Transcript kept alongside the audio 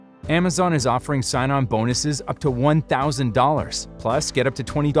Amazon is offering sign-on bonuses up to $1,000, plus get up to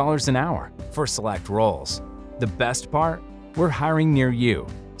 $20 an hour for select roles. The best part? We're hiring near you.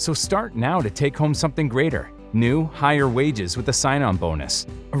 So start now to take home something greater. New, higher wages with a sign-on bonus,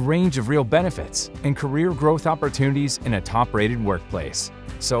 a range of real benefits, and career growth opportunities in a top-rated workplace.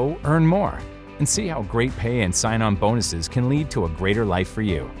 So earn more and see how great pay and sign-on bonuses can lead to a greater life for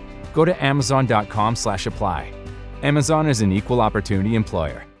you. Go to amazon.com/apply. Amazon is an equal opportunity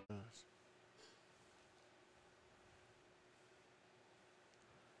employer.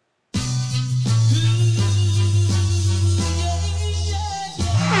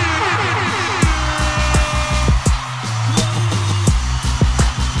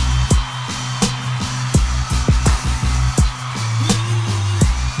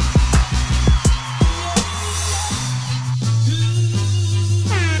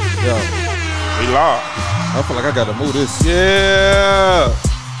 I feel like I gotta move this. Yeah.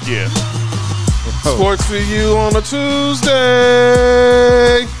 Sports for you on a Tuesday.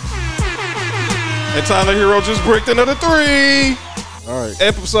 And Tyler Hero just bricked another 3. All right.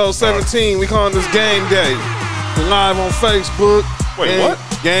 Episode 17. We calling this Game Day. We're live on Facebook. Wait, what?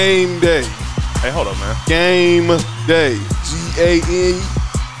 Game Day. Hey, hold up, man. Game Day. GAMEDAY.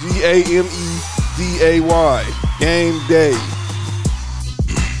 Game Day.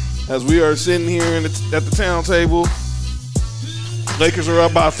 As we are sitting here at the town table, Lakers are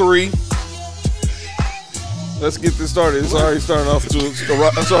up by 3. Let's get this started. It's already starting off to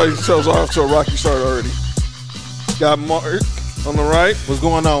a rocky start already. Got Mark on the right. What's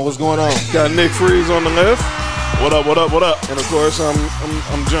going on? Got Nick Freeze on the left. What up? And of course, I'm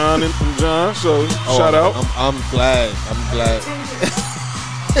John. So shout out. I'm glad.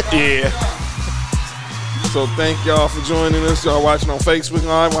 Yeah. So thank y'all for joining us. Y'all watching on Facebook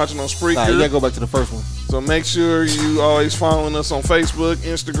Live, watching on Spreaker. Nah, you gotta go back to the first one. So make sure you always following us on Facebook,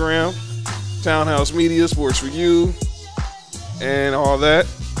 Instagram, Townhouse Media, Sports for You, and all that.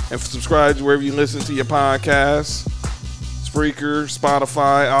 And subscribe to wherever you listen to your podcasts. Spreaker,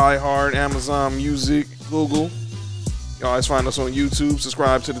 Spotify, iHeart, Amazon Music, Google. You always find us on YouTube.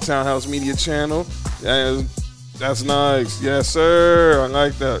 Subscribe to the Townhouse Media channel. That's nice. Yes, sir. I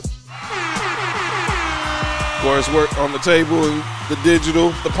like that. Of course, work on the table and the digital,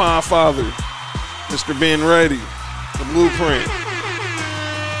 the Podfather, Mr. Ben Ready, the Blueprint.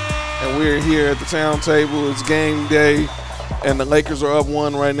 And we're here at the town table. It's game day, and the Lakers are up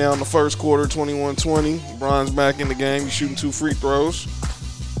 1 right now in the first quarter, 21-20. LeBron's back in the game. He's shooting 2 free throws.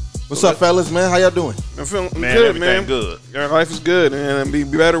 What's up, fellas, man? How y'all doing? I'm feeling Man, good, everything man. good. Your life is good, and it'll be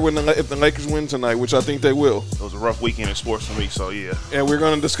better if the Lakers win tonight, which I think they will. It was a rough weekend in sports for me, so yeah. And we're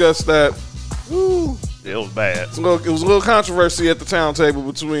going to discuss that. Ooh. It was bad. It was a little controversy at the town table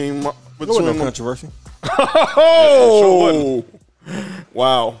between No controversy. Oh,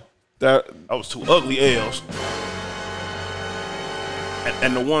 wow! That was 2 ugly L's,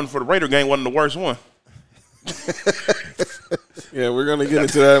 and the one for the Raider game wasn't the worst one. Yeah, we're gonna get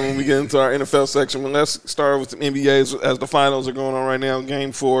into that when we get into our NFL section. But let's start with the NBA as the finals are going on right now.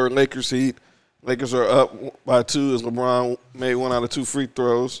 Game 4, Lakers Heat. Lakers are up by 2 as LeBron made 1 out of 2 free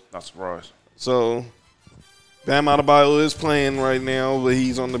throws. Not surprised. So Bam Adebayo is playing right now, but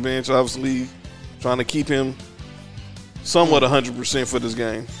he's on the bench, obviously trying to keep him somewhat 100% for this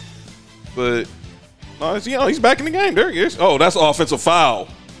game. But he's back in the game. There he is. Oh, that's an offensive foul.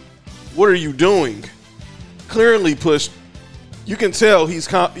 What are you doing? Clearly pushed. You can tell you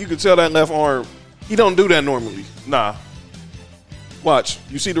can tell that left arm. He don't do that normally. Nah. Watch.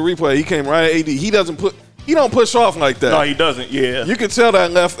 You see the replay. He came right at AD. He don't push off like that. No, he doesn't. Yeah. You can tell that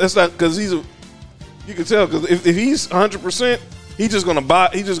left. That's not because you can tell because if he's 100%, he's just gonna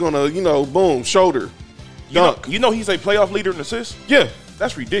boom, shoulder, dunk. You know he's a playoff leader in assists. Yeah,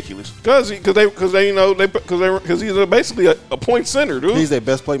 that's ridiculous. Because he's basically a point center, dude. He's their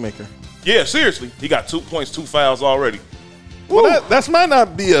best playmaker. Yeah, seriously, he got 2 points, 2 fouls already. Well, that might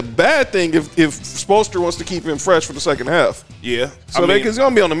not be a bad thing if Spoelstra wants to keep him fresh for the second half. Yeah, so he's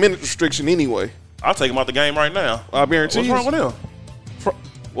gonna be on a minute restriction anyway. I'll take him out the game right now. I guarantee. What's wrong with him?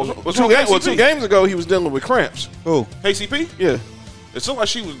 What's wrong with 2 games ago, he was dealing with cramps. Who? KCP? Yeah. It looked like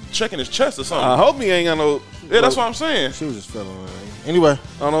she was checking his chest or something. I hope he ain't got no. Yeah, that's what I'm saying. She was just feeling it. Anyway.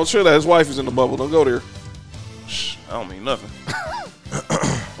 I don't know. Sure that his wife is in the bubble. Don't go there. Shh, I don't mean nothing.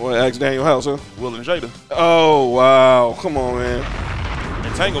 Well, ask Daniel House, huh? Will and Jada. Oh, wow. Come on, man.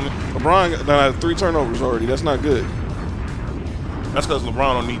 Entanglement. LeBron got 3 turnovers already. That's not good. That's because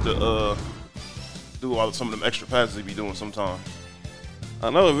LeBron don't need to do some of them extra passes he be doing sometimes. I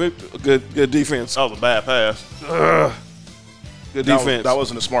know. Good defense. That was a bad pass. Good defense. That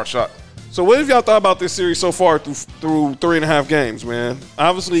wasn't a smart shot. So what have y'all thought about this series so far through 3.5 games, man?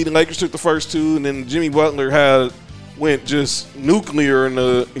 Obviously, the Lakers took the first 2, and then Jimmy Butler went just nuclear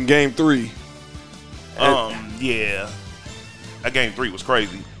in Game 3. Yeah. That Game 3 was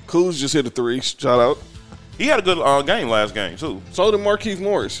crazy. Kuz just hit a 3. Shout out. He had a good game last game too. So did Markieff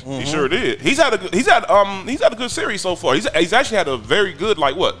Morris. He sure did. He's had a good series so far. He's actually had a very good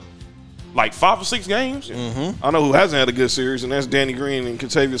like 5 or 6 games. I know who hasn't had a good series, and that's Danny Green and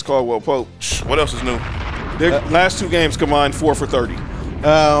Kentavious Caldwell-Pope. What else is new? Their last 2 games combined 4 for 30. Wait,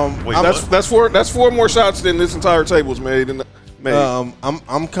 That's 4 more shots than this entire table's made.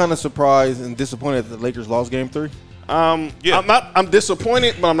 I'm kind of surprised and disappointed that the Lakers lost Game 3. Yeah. I'm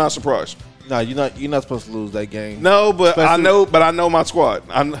disappointed, but I'm not surprised. No, you're not supposed to lose that game. No, but I know my squad.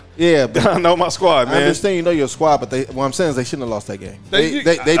 I know my squad, man. I understand you know your squad, but what I'm saying is they shouldn't have lost that game. They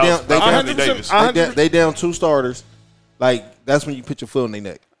down 2 starters. Like, that's when you put your foot on their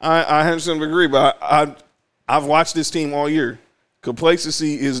neck. I 100% agree, but I've watched this team all year.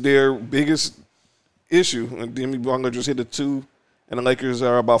 Complacency is their biggest issue. And Jimmy Butler just hit a 2, and the Lakers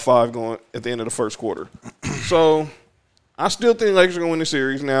are about 5 going at the end of the first quarter. So I still think the Lakers are going to win the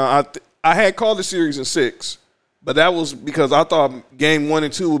series. Now, I had called the series in 6, but that was because I thought Game 1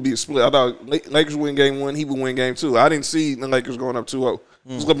 and 2 would be a split. I thought Lakers would win Game 1, he would win Game 2. I didn't see the Lakers going up 2-0.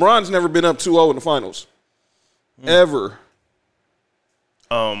 Because LeBron's never been up 2-0 in the finals. Ever.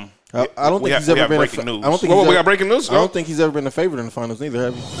 I don't think he's ever been breaking news. I don't think we got breaking news? I don't think he's ever been a favorite in the finals neither,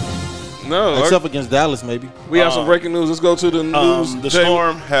 have you? No. Except against Dallas, maybe. We have some breaking news. Let's go to the news. The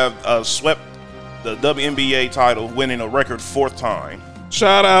Storm have swept the WNBA title, winning a record 4th time.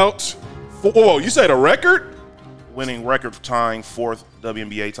 Shout out. Whoa, you said a record? Winning record-tying 4th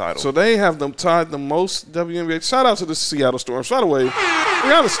WNBA title. So they have them tied the most WNBA. Shout out to the Seattle Storm. Shout away,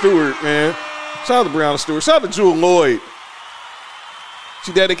 Breanna Stewart, man. Shout out to Breanna Stewart. Shout out to Jewel Lloyd.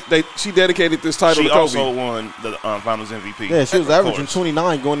 She dedicated this title to Kobe. She also won the Finals MVP. Yeah, she was averaging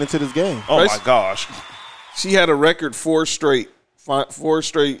 29 going into this game. Oh my gosh. She had a record 4 straight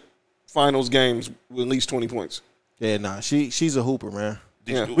finals games with at least 20 points. Yeah, nah, she's a hooper, man.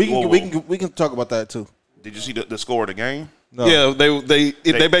 Yeah. We can talk about that too. Did you see the score of the game? No. Yeah, they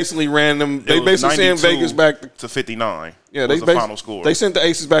basically ran them. They basically sent Vegas back to 59. Yeah, was the final score. They sent the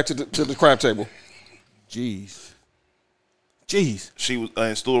Aces back to the crap table. Jeez. She was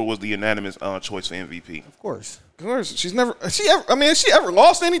and Stewart was the unanimous choice for MVP. Of course. Has she ever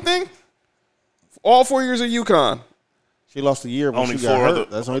lost anything? All 4 years at UConn. She lost a year when Only she got 4 hurt.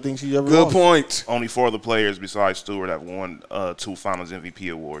 That's the only thing she ever Good lost. point. Only 4 other players besides Stewart have won 2 Finals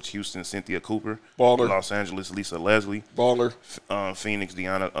MVP awards. Houston, Cynthia Cooper. Baller. Los Angeles, Lisa Leslie. Baller. Phoenix,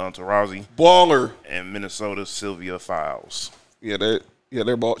 Deanna Taurasi. Baller. And Minnesota, Sylvia Fowles. Yeah, they're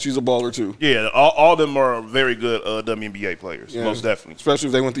ball. She's a baller too. Yeah, all of them are very good WNBA players, most definitely. Especially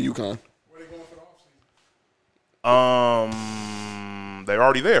if they went to UConn. Where they going for the offseason? They're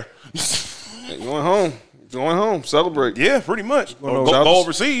already there. Hey, going home. Celebrate. Yeah, pretty much. Or Shout- go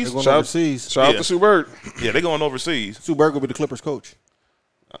overseas. They're going overseas. Shout out Yeah. to Sue Bird. Yeah, they're going overseas. Sue Bird will be the Clippers coach.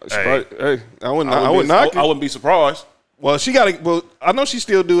 Hey, I wouldn't I knock it. wouldn't be surprised. Well, she got to. Well, I know she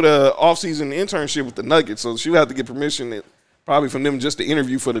still do the off-season internship with the Nuggets, so she would have to get permission, probably from them, just to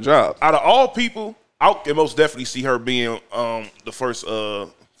interview for the job. Out of all people, I can most definitely see her being the first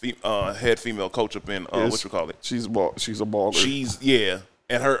head female coach up in what you call it. She's a baller.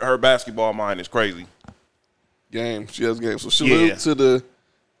 And her basketball mind is crazy. Game. She has game. So salute to the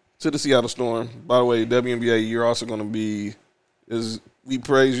Seattle Storm. By the way, WNBA, you're also going to be we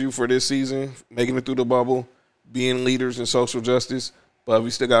praise you for this season, making it through the bubble, being leaders in social justice. But we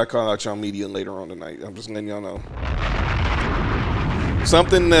still got to call out y'all media later on tonight. I'm just letting y'all know.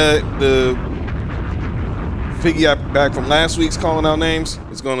 Something that the piggyback back from last week's calling out names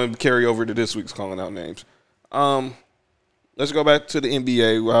is going to carry over to this week's calling out names. Let's go back to the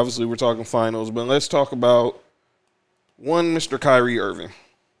NBA. Obviously, we're talking finals, but let's talk about one Mr. Kyrie Irving.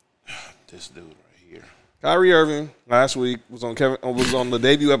 This dude right here. Kyrie Irving last week was on the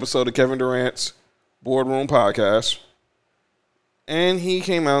debut episode of Kevin Durant's Boardroom podcast, and he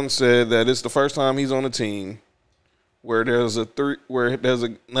came out and said that it's the first time he's on a team where there's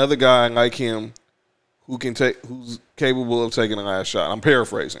another guy like him who's capable of taking the last shot. I'm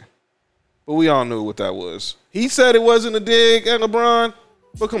paraphrasing, but we all knew what that was. He said it wasn't a dig at LeBron,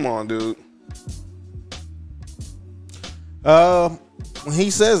 but come on, dude. When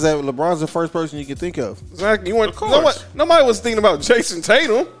he says that, LeBron's the first person you can think of. Exactly. Nobody was thinking about Jason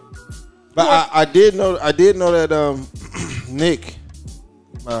Tatum. But I did know that Nick,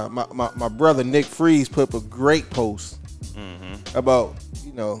 my brother Nick Freeze, put up a great post about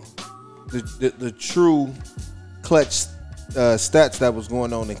the true clutch stats that was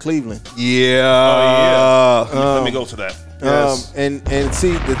going on in Cleveland. Yeah. Let me go to that. Yes. And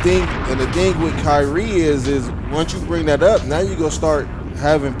see the thing with Kyrie is once you bring that up, now you gonna start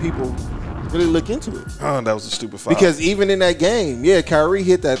having people really look into it. Oh, that was a stupid foul. Because even in that game, Kyrie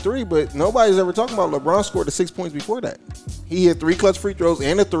hit that 3, but nobody's ever talking about LeBron scored the 6 points before that. He hit 3 clutch free throws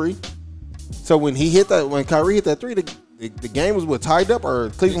and a 3. So when Kyrie hit that 3, the game was tied up, or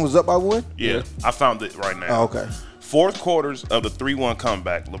Cleveland was up by 1? Yeah, I found it right now. Oh, okay. Fourth quarters of the 3-1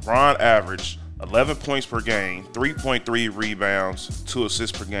 comeback, LeBron averaged 11 points per game, 3.3 rebounds, 2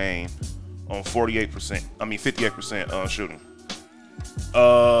 assists per game on 58% shooting.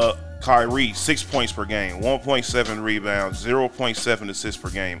 Kyrie, 6 points per game, 1.7 rebounds, 0.7 assists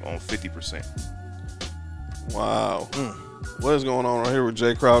per game on 50%. Wow. What is going on right here with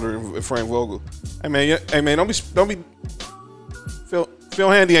Jay Crowder and Frank Vogel? Hey man, don't be. Phil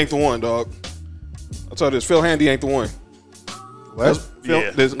Handy ain't the one, dog. I'll tell you this, Phil Handy ain't the one. What? Yeah.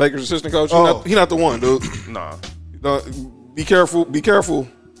 This Lakers assistant coach. Oh. He not the one, dude. Nah. Be careful.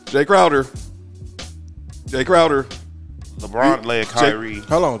 Jay Crowder. LeBron led Kyrie.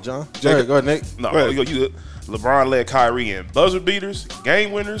 Hold on, John. Go ahead, Nick. No, Go ahead. LeBron led Kyrie in buzzer beaters,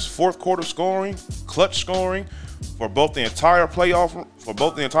 game winners, fourth quarter scoring, clutch scoring for both the entire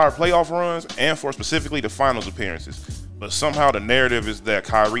playoff runs and for specifically the finals appearances. But somehow the narrative is that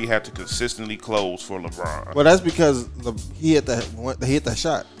Kyrie had to consistently close for LeBron. Well, that's because he hit that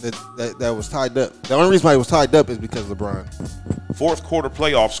shot that was tied up. The only reason why it was tied up is because of LeBron. Fourth quarter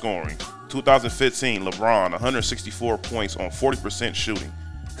playoff scoring. 2015, LeBron, 164 points on 40% shooting.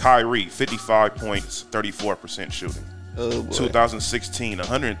 Kyrie, 55 points, 34% shooting. 2016,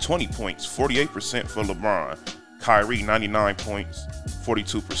 120 points, 48% for LeBron. Kyrie, 99 points,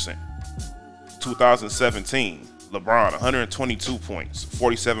 42%. 2017, LeBron, 122 points,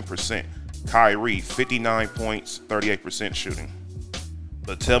 47%. Kyrie, 59 points, 38% shooting.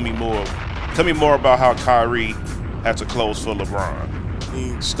 But tell me more about how Kyrie had to close for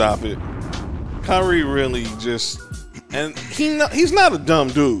LeBron. Stop it. Kyrie really just, and he's not a dumb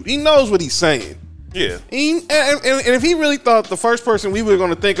dude. He knows what he's saying. Yeah. And if he really thought the first person we were going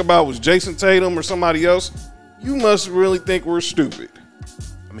to think about was Jason Tatum or somebody else, you must really think we're stupid.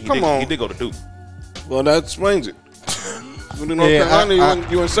 I mean, He did go to Duke. Well, that explains it. You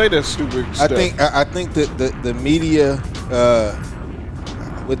wouldn't say that stupid stuff. I think that the media,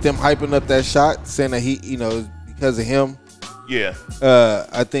 with them hyping up that shot, saying that he, because of him. Yeah.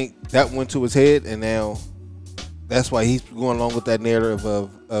 I think that went to his head, and now that's why he's going along with that narrative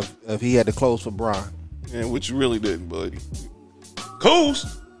of he had to close for Bron. Yeah, which you really didn't, buddy.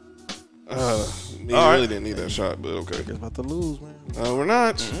 Coos. He really didn't need that shot, but okay. He's about to lose, man. We're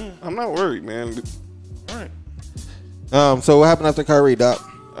not. Mm-hmm. I'm not worried, man. All right. So what happened after Kyrie, Doc?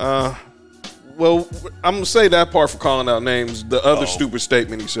 Well, I'm gonna say that part for calling out names. The other stupid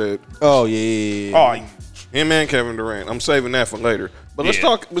statement he said. Oh yeah. Oh, him and Kevin Durant. I'm saving that for later. But let's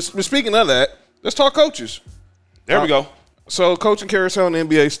talk. But speaking of that, let's talk coaches. There we go. So coaching carousel in the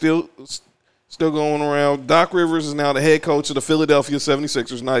NBA still going around. Doc Rivers is now the head coach of the Philadelphia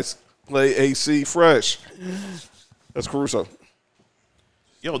 76ers. Nice play, AC Fresh. That's Caruso.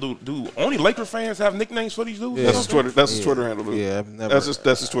 Yo, do only Laker fans have nicknames for these dudes? Yeah. That's his Twitter handle, dude. Yeah, I've never. That's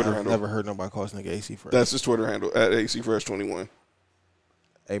his Twitter handle. Never heard nobody call this nigga AC Fresh. That's his Twitter handle at AC Fresh 21.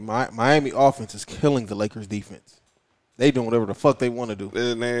 Hey, Miami offense is killing the Lakers defense. They doing whatever the fuck they want to do.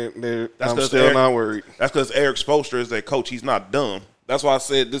 I'm still not worried. That's because Eric Spoelstra is their coach. He's not dumb. That's why I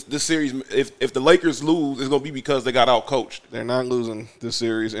said this series, if the Lakers lose, it's going to be because they got out-coached. They're not losing this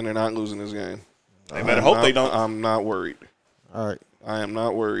series, and they're not losing this game. They better hope they don't. I'm not worried. All right. I am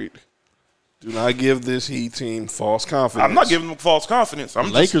not worried. Do not give this Heat team false confidence. I'm not giving them false confidence.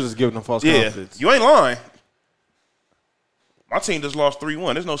 Lakers is giving them false confidence. You ain't lying. My team just lost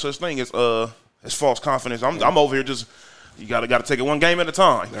 3-1. There's no such thing as false confidence. I'm over here just you gotta take it one game at a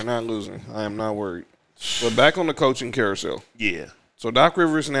time. They're not losing. I am not worried. But back on the coaching carousel. Yeah. So Doc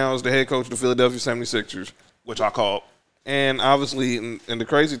Rivers now is the head coach of the Philadelphia 76ers. Which I called. And obviously, and the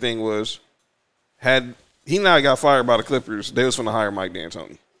crazy thing was, had he now got fired by the Clippers, they was going to hire Mike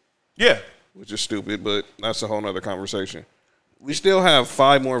D'Antoni. Yeah. Which is stupid, but that's a whole nother conversation. We still have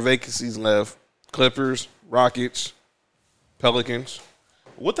 5 more vacancies left. Clippers, Rockets, Pelicans.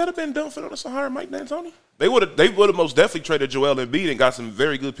 Would that have been done for them to hire Mike D'Antoni? They would have most definitely traded Joel Embiid and got some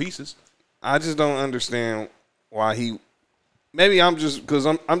very good pieces. I just don't understand why he. Maybe I'm just because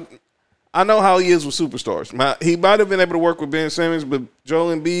I know how he is with superstars. He might have been able to work with Ben Simmons, but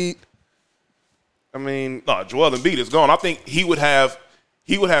Joel Embiid. I mean, no, Joel Embiid is gone. I think he would have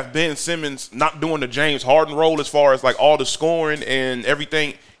Ben Simmons not doing the James Harden role as far as like all the scoring and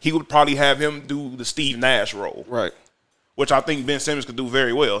everything. He would probably have him do the Steve Nash role. Right. which I think Ben Simmons could do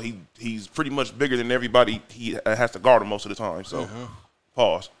very well. He's pretty much bigger than everybody. He has to guard him most of the time. So,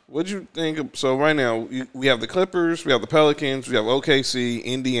 pause. What'd you think of, so right now, we have the Clippers, we have the Pelicans, we have OKC,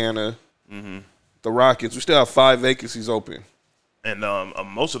 Indiana, the Rockets. We still have 5 vacancies open. And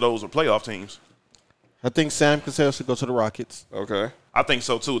most of those are playoff teams. I think Sam Cassell should go to the Rockets. Okay. I think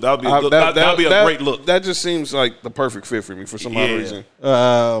so, too. That would be a, good, that'd be a great look. That just seems like the perfect fit for me for some odd reason.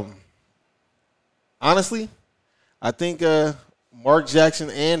 Honestly, I think Mark Jackson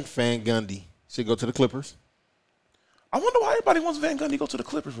and Van Gundy should go to the Clippers. I wonder why everybody wants Van Gundy to go to the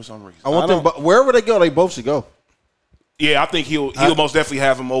Clippers for some reason. I want them, wherever they go, they both should go. Yeah, I think he'll most definitely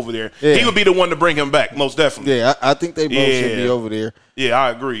have him over there. Yeah. He would be the one to bring him back, most definitely. Yeah, I think they both should be over there. Yeah,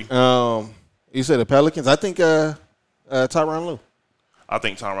 I agree. You said the Pelicans. I think Tyronn Lue. I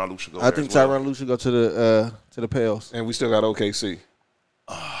think Tyronn Lue should go. I think Tyronn Lue should go to the Pels. And we still got OKC.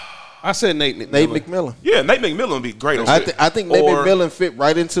 I said Nate McMillan. Nate McMillan. Yeah, Nate McMillan would be great. I think Nate McMillan fit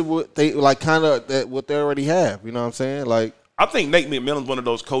right into what they what they already have. You know what I'm saying? Like, I think Nate McMillan's one of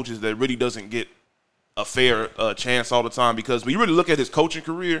those coaches that really doesn't get a fair chance all the time, because when you really look at his coaching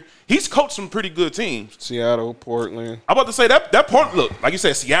career, he's coached some pretty good teams. Seattle, Portland. I'm about to say that Portland. Look, like you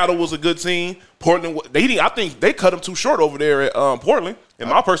said, Seattle was a good team. Portland, I think they cut him too short over there at Portland. In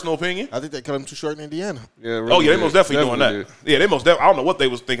my personal opinion, I think they cut him too short in Indiana. Yeah. Really they most definitely doing that. Yeah, they most definitely. I don't know what they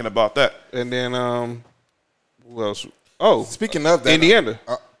was thinking about that. And then who else? Oh, speaking of that, Indiana.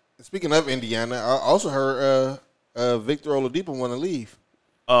 I also heard Victor Oladipo want to leave.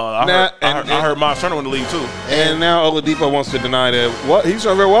 I heard Miles Turner want to leave too. And now Oladipo wants to deny that. What he's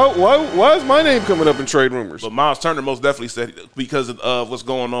trying to why is my name coming up in trade rumors? But Miles Turner most definitely said because of what's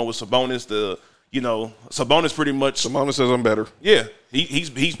going on with Sabonis. Sabonis pretty much. Sabonis says I'm better. Yeah, he's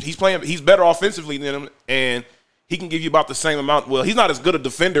playing. He's better offensively than him, and he can give you about the same amount. Well, he's not as good a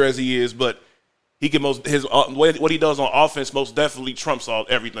defender as he is, but he can what he does on offense most definitely trumps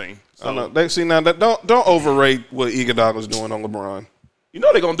everything. So, I know. Don't overrate what Iguodala's doing on LeBron. You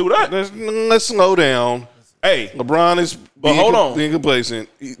know they're gonna do that. Let's slow down. Hey, LeBron is being complacent.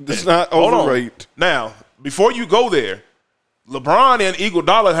 It's not overrate. Now, before you go there, LeBron and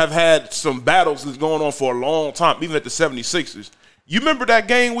Iguodala have had some battles that's going on for a long time, even at the 76ers. You remember that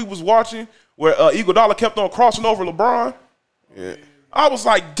game we was watching where Iguodala kept on crossing over LeBron? Yeah. I was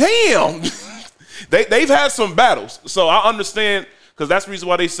like, damn. They've had some battles. So I understand, because that's the reason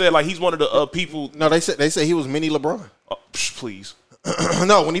why they said like he's one of the people. No, they said he was mini LeBron. Please.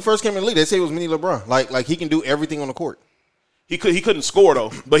 No, when he first came in the league, they say he was mini LeBron. Like he can do everything on the court. He couldn't score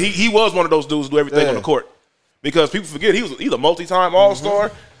though, but he was one of those dudes who do everything on the court. Because people forget he's a multi-time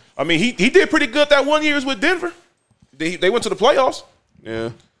All-Star. I mean, he did pretty good that 1 year with Denver. They went to the playoffs.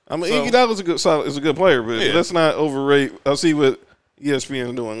 Yeah, I mean Iguodala is a good player, but let's not overrate. I'll see what ESPN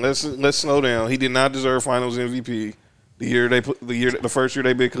is doing. Let's slow down. He did not deserve Finals MVP the first year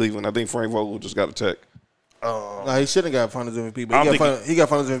they beat Cleveland. I think Frank Vogel just got a tech. No, he shouldn't have got Finals MVP, but he got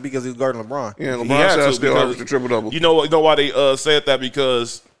Finals MVP because he was guarding LeBron. Yeah, LeBron still averaged a triple-double. You know why they said that?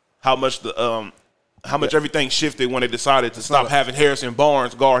 Because how much everything shifted when they decided to stop having Harrison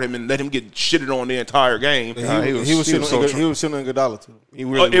Barnes guard him and let him get shitted on the entire game. He was shooting Iguodala too.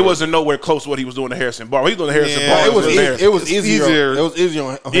 It wasn't nowhere close to what he was doing to Harrison Barnes. He was doing to Harrison Barnes. It was easier. It was easier.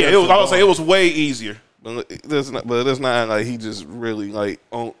 I would say it was way easier. But that's not like he just really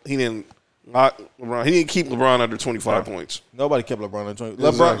he didn't. He didn't keep LeBron under 25 points. Nobody kept LeBron under 20.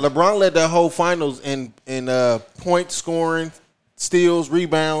 LeBron led that whole finals in points, scoring, steals,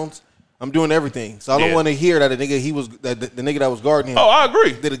 rebounds. I'm doing everything, so I don't want to hear that the nigga that was guarding him. Oh, I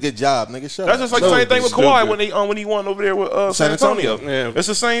agree. Did a good job, nigga. Shut That's up. just like the same thing with Kawhi when he won over there with San Antonio. Yeah, it's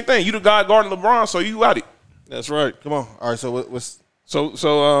the same thing. You the guy guarding LeBron, so you got it. That's right. Come on. All right. So what's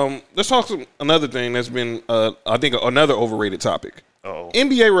let's talk some another thing that's been I think another overrated topic.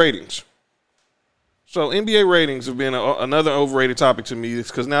 NBA ratings. So NBA ratings have been another overrated topic to me,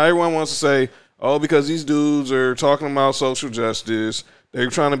 because now everyone wants to say, because these dudes are talking about social justice, they're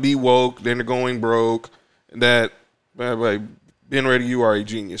trying to be woke, then they're going broke. That, Ben Ready, you are a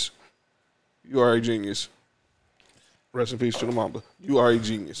genius. You are a genius. Rest in peace to the Mamba. You are a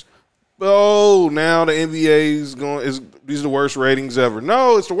genius. Now the NBA these are the worst ratings ever.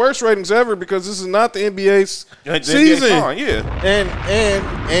 No, it's the worst ratings ever because this is not the NBA's season. And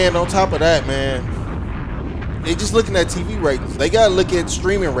on top of that, man, they just looking at TV ratings. They gotta look at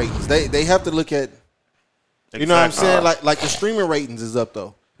streaming ratings. They have to look at, you know what I'm saying? Like the streaming ratings is up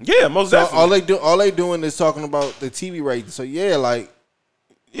though. Yeah, most definitely. All they doing is talking about the TV ratings. So a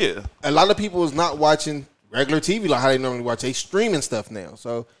lot of people is not watching regular TV like how they normally watch. They streaming stuff now.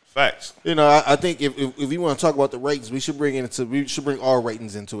 So facts. I think if you want to talk about the ratings, we should bring all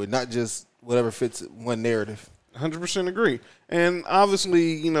ratings into it, not just whatever fits one narrative. 100% agree. And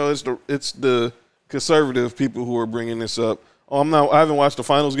obviously, you know, it's the conservative people who are bringing this up. Oh, I haven't watched the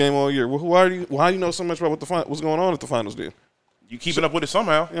finals game all year. Well, why do you know so much about what's going on at the finals then? You keeping up with it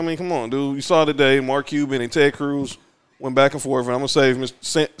somehow. I mean, come on, dude. You saw today Mark Cuban and Ted Cruz went back and forth, and I'm going to save Mr.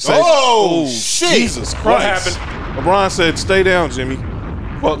 Shit. Jesus Christ. What happened? LeBron said, stay down, Jimmy.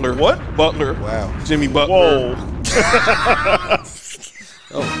 Butler. What? Butler. Wow. Jimmy Butler. Whoa.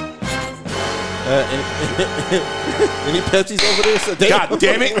 Any Pepsis over there? So God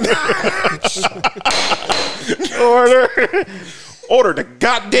damn it. Order the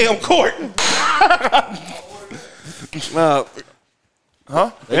goddamn court.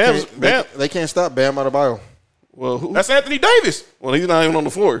 Huh? They can't stop Bam Adebayo. Well, who? That's Anthony Davis. Well, he's not even on the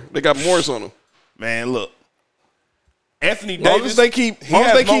floor. They got Morris on him. Man, look. Anthony Long Davis, as they keep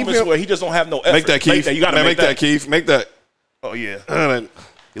moments him. where he just don't have no effort. Make that, Keith. You gotta make that, Keith. Make that. Oh, yeah.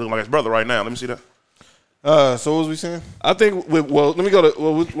 He look like his brother right now. Let me see that. So what was we saying? I think. Let me go to.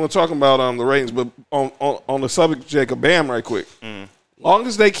 Well, we're talking about the ratings, but on the subject of Bam, right quick. Long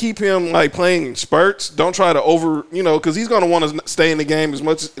as they keep him like playing in spurts, don't try to over, because he's going to want to stay in the game as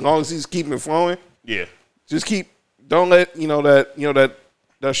long as he's keeping it flowing. Yeah. Just don't let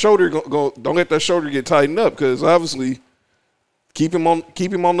that shoulder go. Don't let that shoulder get tightened up, because obviously keep him on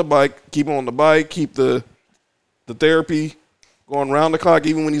the bike, keep the therapy going round the clock,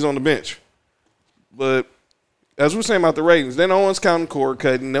 even when he's on the bench. But as we're saying about the ratings, then no one's counting cord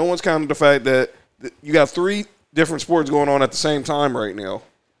cutting. No one's counting the fact that you got 3 different sports going on at the same time right now.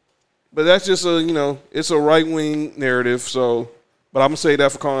 But that's just it's a right-wing narrative. So, but I'm going to say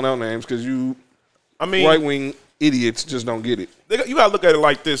that for calling out names, because right-wing idiots just don't get it. You got to look at it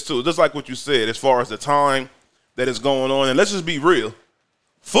like this, too. Just like what you said, as far as the time that is going on. And let's just be real.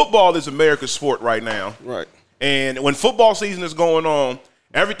 Football is America's sport right now. Right. And when football season is going on,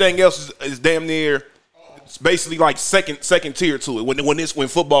 everything else is damn near, it's basically like second tier to it when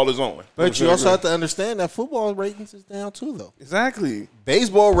football is on. But you also have to understand that football ratings is down too, though. Exactly.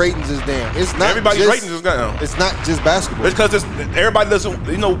 Baseball ratings is down. It's not Everybody's ratings is down. It's not just basketball. It's because everybody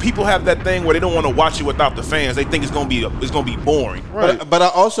doesn't. People have that thing where they don't want to watch it without the fans. They think it's gonna be boring. Right. But I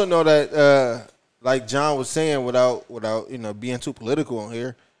also know that, like John was saying, without being too political on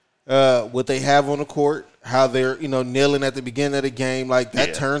here, what they have on the court, how they're kneeling at the beginning of the game, like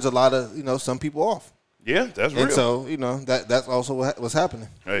that turns a lot of some people off. Yeah, that's real. And so that's also what's happening.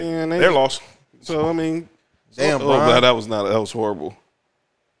 Hey, Yeah, they're lost. So I mean, Damn, oh, Brian. that was horrible.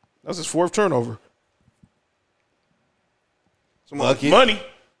 That's his 4th turnover. Money.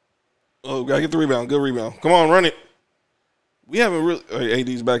 Oh, gotta get the rebound. Good rebound. Come on, run it. We haven't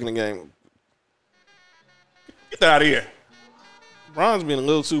really. AD's back in the game. Get that out of here. Bron's being a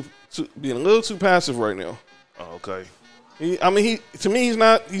little too passive right now. Oh, okay. He's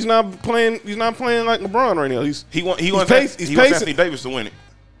not playing like LeBron right now. He wants Anthony Davis to win it.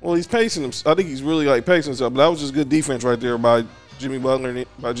 Well, he's pacing him. I think he's really pacing himself. But that was just good defense right there by Jimmy Butler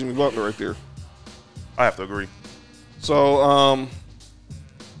right there. I have to agree. So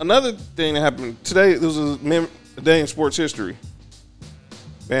another thing that happened today, this was a day in sports history.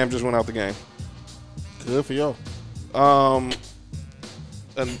 Bam just went out the game. Good for y'all.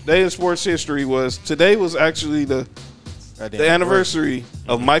 A day in sports history today was actually the anniversary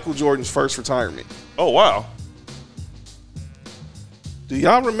of Michael Jordan's first retirement. Oh, wow. Do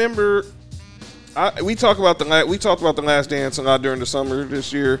y'all remember? We talked about the Last Dance a lot during the summer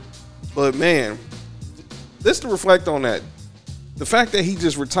this year, but man, just to reflect on that, the fact that he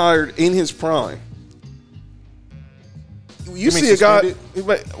just retired in his prime. You see a guy.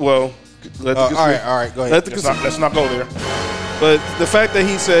 Well, all right, go ahead. Let's not go there. But the fact that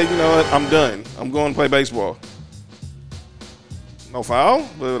he said, you know what, I'm done. I'm going to play baseball. No foul,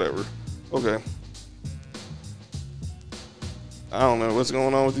 but whatever. Okay. I don't know what's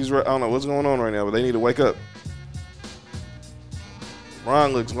going on with these. I don't know what's going on right now, but they need to wake up.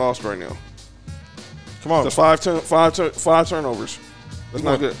 Ron looks lost right now. Come on. That's five turnovers. That's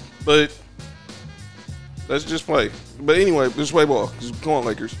not good. But let's just play. But anyway, just play ball. Just come on,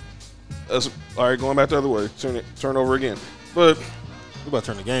 Lakers. All right, going back the other way. Turn over again. But we about to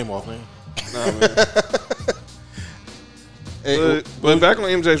turn the game off, man. Nah, man. But back on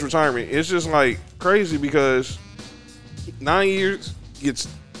MJ's retirement, it's just like crazy because 9 years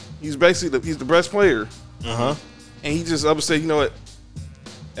he's basically he's the best player. And he just up and said, you know what,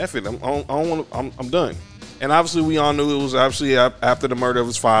 F it, I'm done. And obviously we all knew it was obviously after the murder of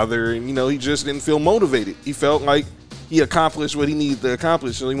his father, and he just didn't feel motivated. He felt like he accomplished what he needed to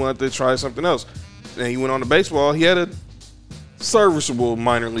accomplish, so he wanted to try something else. And he went on to baseball. He had a serviceable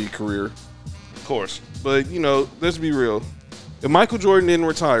minor league career, Of course. but let's be real. If Michael Jordan didn't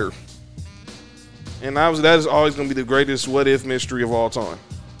retire, And obviously that is always going to be the greatest what if mystery of all time.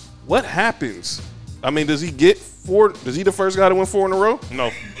 What happens? I mean, does he get 4? Is he the first guy to win 4 in a row?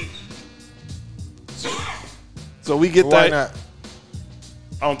 No. So we get Why that. not?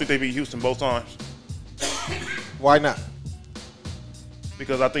 I don't think they beat Houston both times Why not?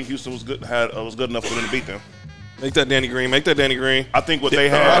 because I think Houston was good enough for them to beat them. Make that Danny Green. Make that Danny Green. I think what they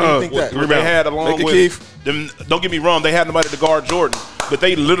had, Why do you think that? what they had along Make it with Keith. them. Don't get me wrong, they had nobody to guard Jordan, but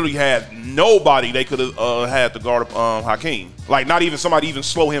they literally had nobody they could have had to guard Hakeem. Like not even somebody even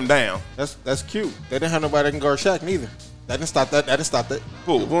slow him down. That's cute. They didn't have nobody that can guard Shaq neither. That didn't stop that. That didn't stop that.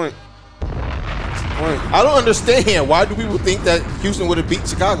 Good point. I don't understand. Why do people think that Houston would have beat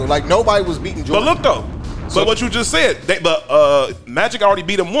Chicago? Like nobody was beating But Jordan. look though, but what you just said, Magic already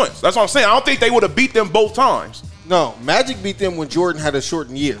beat them once. That's what I'm saying. I don't think they would have beat them both times. No, Magic beat them when Jordan had a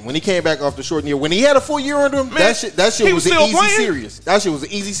shortened year. When he came back off the shortened year, when he had a full year under him, Man, that shit he was was an still easy playing. series. That shit was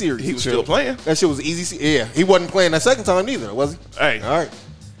an easy series. He was still playing. That shit was an easy. Yeah, he wasn't playing that second time neither, was he? Hey, All right.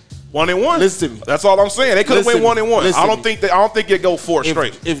 1-1. Listen to me. That's all I'm saying. They could have Listen went to me. 1-1. Listen I to don't think it go 4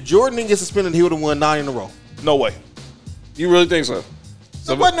 straight. If Jordan didn't get suspended, he would have won 9 in a row. No way. You really think so?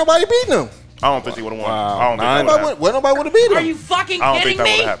 So wasn't nobody beating him. I don't think they would have won. Wow. I don't think that Nobody would have would have beat him. Are you fucking I don't kidding think that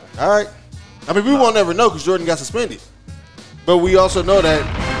would me? have happened. All right. I mean, we won't never know because Jordan got suspended. But we also know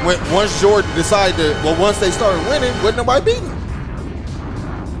that once Jordan decided once they started winning, wasn't nobody beating him.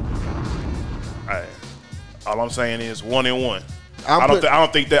 Hey, all I'm saying is 1-1. I'm I put-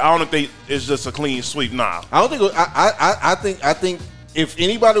 don't think it's just a clean sweep. Nah. I don't think. I think if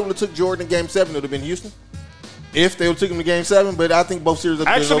anybody would have took Jordan in Game 7, it would have been Houston. If they would have took him to Game 7, but I think both series would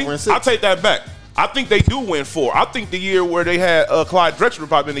have been Actually, over in 6. I'll take that back. I think they do win 4. I think the year where they had Clyde Drexler would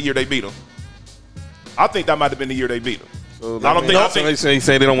probably been the year they beat them. I think that might have been the year they beat them. I think They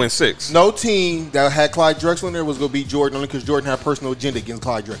say they don't win 6. No team that had Clyde Drexler in there was going to beat Jordan only because Jordan had a personal agenda against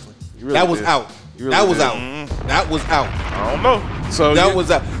Clyde Drexler. really that was did. out. You That really was did. out. That was out. I don't know. So That was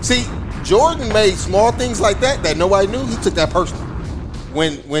out. See, Jordan made small things like that nobody knew. He took that personal.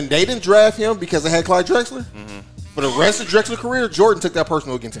 When they didn't draft him because they had Clyde Drexler, for the rest of Drexler's career, Jordan took that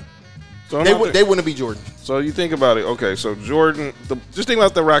personal against him. So They wouldn't beat Jordan. So you think about it. Okay, so Jordan, just think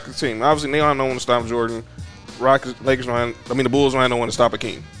about the Rockets team. Obviously, they don't have no one to stop Jordan. The Bulls don't have no one to stop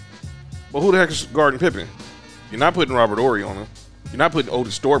Hakeem. But who the heck is guarding Pippen? You're not putting Robert Horry on him. You're not putting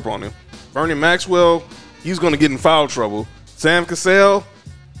Otis Thorpe on him. Vernon Maxwell, he's going to get in foul trouble. Sam Cassell,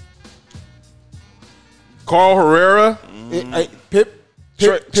 Carl Herrera,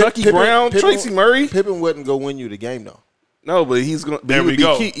 Chucky Brown, Tracy Murray. Pippen wouldn't go win you the game though. No, but he's going. There we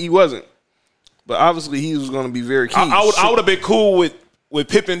go. He wasn't. But obviously, he was going to be very key. I would have been cool with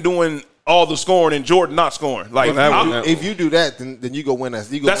Pippen doing all the scoring and Jordan not scoring. Like If you do that, then you go win that.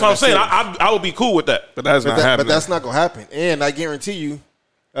 that's what I'm saying. I would be cool with that. But that's not happening. But that's not gonna happen. And I guarantee you,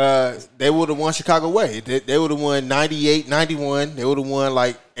 they would have won Chicago way. They would have won 98, 91. They would have won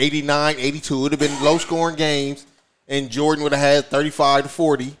like 89, 82. It would have been low scoring games, and Jordan would have had 35 to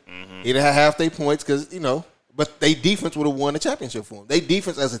 40. He'd have had half their points because but they defense would have won the championship for them. They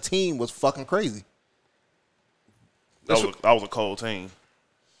defense as a team was fucking crazy. That was a cold team.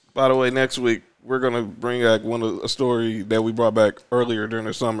 By the way, next week we're gonna bring back a story that we brought back earlier during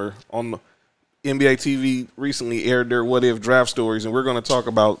the summer on the NBA TV. Recently aired their "What If" draft stories, and we're gonna talk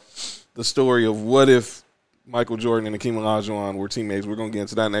about the story of what if Michael Jordan and Hakeem Olajuwon were teammates. We're gonna get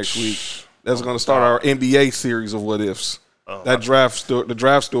into that next week. That's gonna start our NBA series of what ifs. The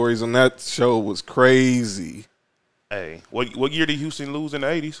draft stories on that show was crazy. Hey, what year did Houston lose in the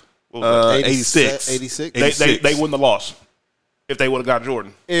 80s? What was that? 86. 86. They wouldn't have lost if they would have got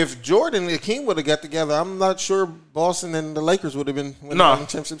Jordan. If Jordan and King would have got together, I'm not sure Boston and the Lakers would have been winning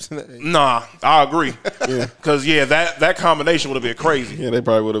championships in that age. Nah, I agree. Because that combination would have been crazy. Yeah, they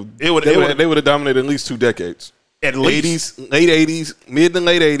probably would have. They would have dominated at least 2 decades. At least 80s, late 80s, mid to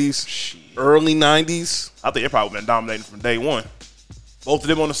late 80s, early 90s. I think they probably been dominating from day one. Both of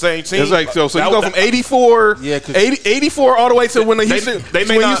them on the same team. It's like so you go from 84, 84 all the way to when Houston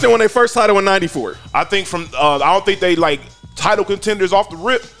when they first titled in 94. I think from I don't think they like title contenders off the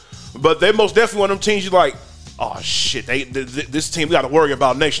rip, but they most definitely one of them teams you like. Oh shit! This team we got to worry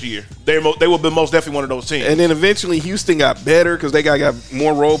about next year. They will be most definitely one of those teams. And then eventually Houston got better because they got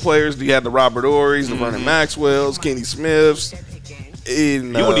more role players. You had the Robert Horrys, the Vernon Maxwells, Kenny Smiths. You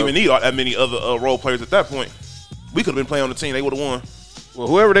wouldn't even need that many other role players at that point. We could have been playing on the team. They would have won. Well,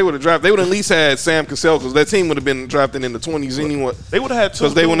 whoever they would have drafted, they would have at least had Sam Cassell because that team would have been drafted in the 20s anyway. They would have had two.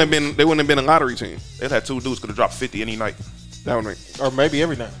 Because they wouldn't have been a lottery team. They'd had 2 dudes could have dropped 50 any night. That would make Or maybe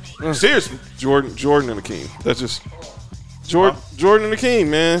every night. Seriously, Jordan and Hakeem. That's just Jordan and Hakeem,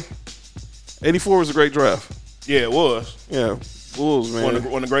 man. 84 was a great draft. Yeah, it was. Yeah, Bulls, man. One of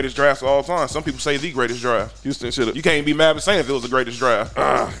the greatest drafts of all time. Some people say the greatest draft. Houston should have. You can't be mad at saying if it was the greatest draft.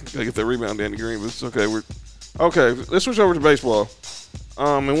 Gotta get that rebound, Danny Green, but it's okay. Okay, let's switch over to baseball.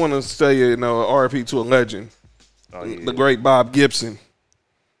 And want to say, RIP to a legend, the great Bob Gibson.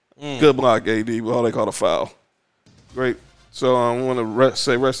 Good block, AD, but all they call a foul. Great. So I want to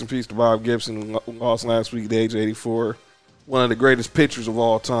say rest in peace to Bob Gibson, who lost last week at the age of 84. One of the greatest pitchers of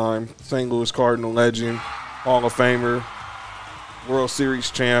all time, St. Louis Cardinal legend, Hall of Famer, World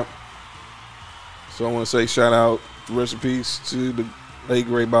Series champ. So I want to say shout out, rest in peace to the late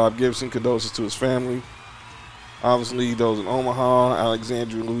great Bob Gibson. Condolences to his family. Obviously, those in Omaha,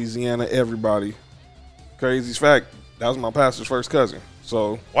 Alexandria, Louisiana, everybody. Crazy fact, that was my pastor's first cousin.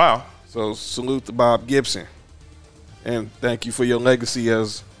 So Wow. So salute to Bob Gibson. And thank you for your legacy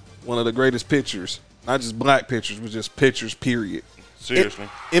as one of the greatest pitchers. Not just black pitchers, but just pitchers, period. Seriously.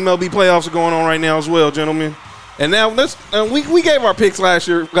 MLB playoffs are going on right now as well, gentlemen. And now we gave our picks last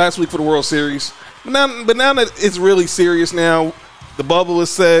week for the World Series. But now that it's really serious now, the bubble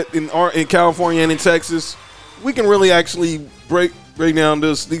is set in California and in Texas. We can really actually break down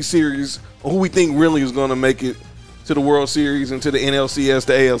these series on who we think really is going to make it to the World Series and to the NLCS,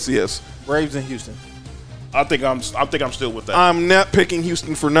 the ALCS. Braves in Houston. I think I'm still with that. I'm not picking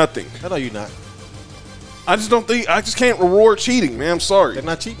Houston for nothing. I know you're not. I just can't reward cheating, man. I'm sorry. They're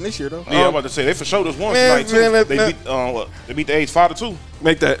not cheating this year, though. Yeah, I'm about to say they for sure this one tonight too. They beat the A's 5-2.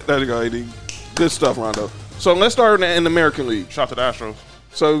 Make that. There you go, AD. Good stuff, Rondo. So let's start in the American League. Shout out to the Astros.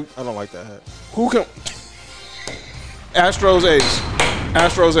 So I don't like that hat. who can? Astros A's.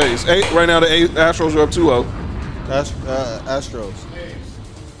 Right now the Astros are up 2-0. Astros.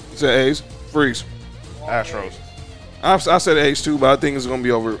 You said A's. Freeze. Astros. I said A's too, but I think it's going to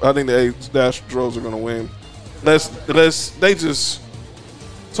be over. I think the Astros are going to win. Unless they just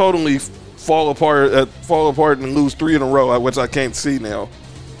totally fall apart and lose 3 in a row, which I can't see now.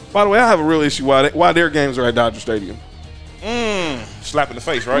 By the way, I have a real issue why their games are at Dodger Stadium. Slap in the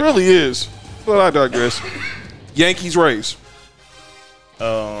face, It right? really is. But I digress. Yankees, Rays.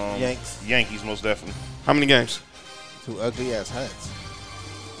 Yanks. Yankees, most definitely. How many games? 2 ugly ass hats.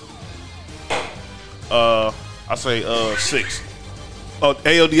 I say 6. Oh,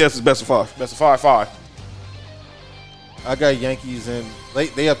 ALDS is best of 5. Best of 5. I got Yankees and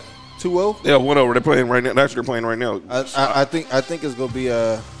they have 2-0. Yeah, 1-0. They're playing right now. Actually, they're playing right now. I think it's gonna be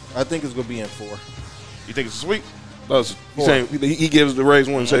in 4. You think it's a sweep? He's saying he gives the Rays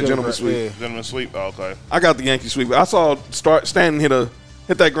one and said gentleman sweep. Yeah. Gentleman sweep. Oh, okay. I got the Yankees sweep. I saw Stanton hit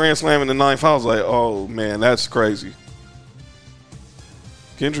that grand slam in the 9th. I was like, oh man, that's crazy.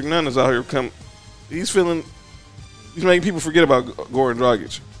 Kendrick Nunn is out here He's making people forget about Goran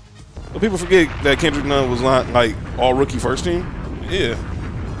Dragic. But people forget that Kendrick Nunn was not like all rookie first team. Yeah.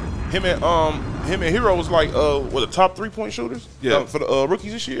 Him and Hero was like the top 3-point shooters. Yeah. For the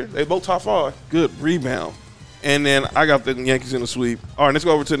rookies this year. They both top 5. Good rebound. And then I got the Yankees in the sweep. All right, let's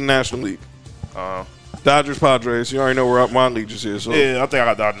go over to the National League. Dodgers, Padres. You already know where my league is here. So Yeah, I think I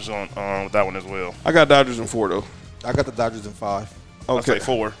got Dodgers on with that one as well. I got Dodgers in 4 though. I got the Dodgers in 5. I Okay. say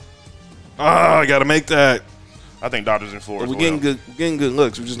 4. I got to make that. I think Dodgers in 4 as We're well. getting good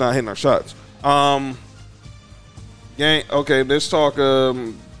looks. We're just not hitting our shots. Okay, let's talk.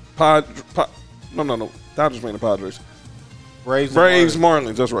 No. Dodgers playing the Padres. Braves,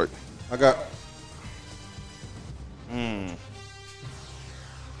 Marlins. That's right. I got.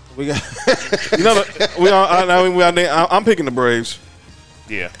 We got. I'm picking the Braves,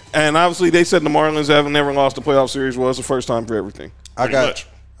 Yeah. and obviously they said the Marlins haven't never lost a playoff series. Well, it's the first time for everything. I much.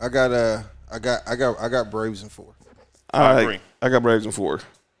 got Braves in 4. I agree. I got Braves in 4.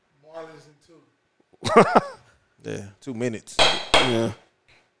 Yeah, 2 minutes. Yeah.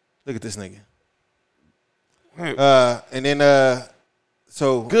 Look at this nigga. Hey. And then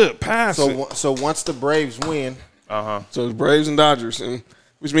so Good pass. so once the Braves win, So it's Braves and Dodgers, and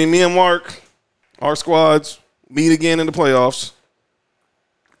which means me and Mark, our squads, meet again in the playoffs.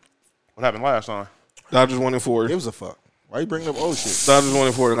 What happened last time? Dodgers 1-4. it was a fuck. Why you bringing up old shit? Dodgers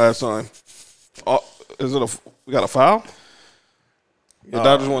 1-4 last time. We got a foul? The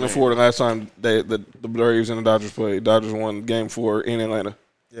Dodgers 1-4 the last time the Braves and the Dodgers played. Dodgers won Game 4 in Atlanta.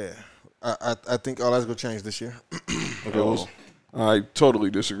 Yeah, I think all that's gonna change this year. Okay, I totally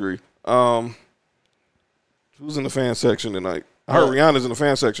disagree. Who's in the fan section tonight? I heard Rihanna's in the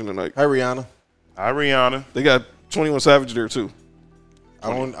fan section tonight. Hi Rihanna. Hi, Rihanna. They got 21 Savage there too. I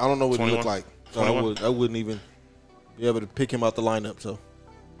don't know what he 21? looked like, so 21? I wouldn't even be able to pick him out the lineup. So,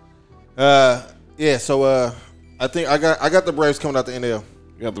 yeah. So I think I got the Braves coming out the NL.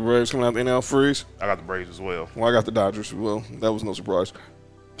 You got the Braves coming out the NL Freeze. I got the Braves as well. Well, I got the Dodgers. Well, that was no surprise.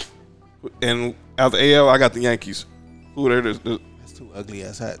 And out the AL, I got the Yankees. Who there? It's two ugly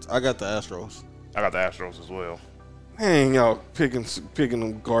ass hats. I got the Astros. I got the Astros as well. Dang, y'all picking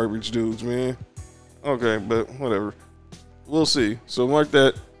them garbage dudes, man. Okay, but whatever. We'll see. So mark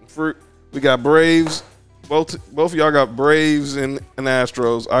that. We got Braves. Both of y'all got Braves and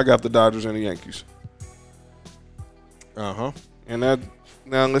Astros. I got the Dodgers and the Yankees. And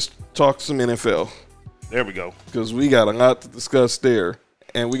now let's talk some NFL. There we go. Because we got a lot to discuss there.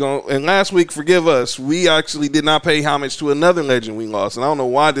 And and last week, forgive us, we actually did not pay homage to another legend we lost. And I don't know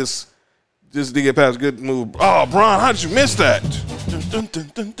why this did get past good move. Oh, Bron, how did you miss that? Dun,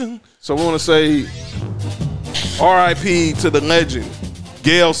 dun, dun, dun. So we want to say R.I.P. to the legend,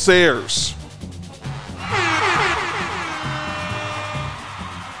 Gale Sayers.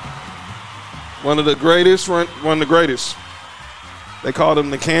 One of the greatest. They called him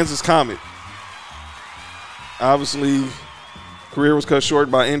the Kansas Comet. Obviously, career was cut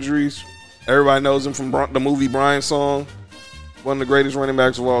short by injuries. Everybody knows him from the movie Brian Song. One of the greatest running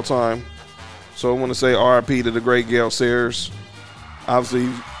backs of all time. So I want to say R.I.P. to the great Gale Sayers.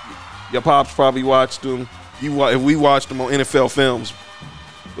 Obviously, your pops probably watched him. If we watched him on NFL films,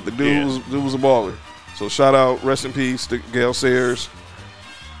 but the dude was a baller. So shout out, rest in peace to Gale Sayers.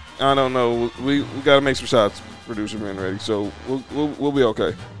 I don't know. We got to make some shots. Producer man ready, so we'll be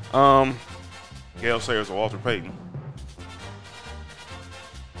okay. Gale Sayers or Walter Payton.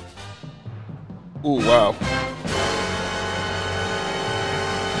 Ooh, wow.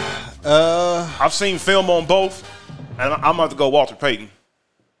 I've seen film on both, and I'm about to go Walter Payton.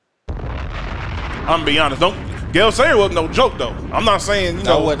 I'm gonna be honest. Gale Sayers wasn't no joke though. I'm not saying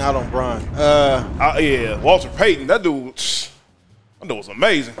I wasn't out on Bron. Walter Payton. That dude was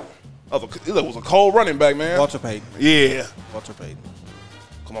amazing. It was a cold running back, man. Walter Payton. Yeah. Walter Payton.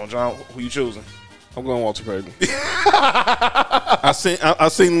 Come on, John. Who you choosing? I'm going Walter Payton. I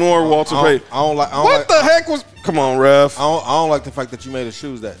seen more Walter Payton. What the heck was? Come on, ref. I don't like the fact that you made us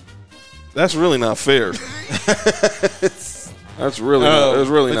choose that. That's really not fair. That's really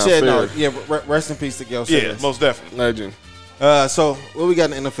not fair. No, rest in peace to Gale Sayers. Yeah, most definitely. Legend. So what we got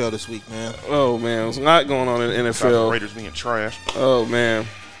in the NFL this week, man? Oh man, there's a lot going on in the NFL. Raiders being trash. Oh man.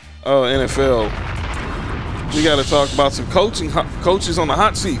 Oh, NFL. We got to talk about some coaches on the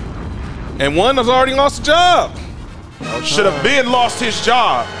hot seat. And one has already lost a job. Should have been lost his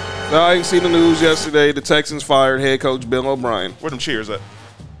job. I ain't seen the news yesterday. The Texans fired head coach Bill O'Brien. Where them cheers at?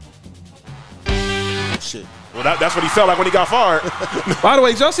 Shit. Well, that's what he felt like when he got fired. By the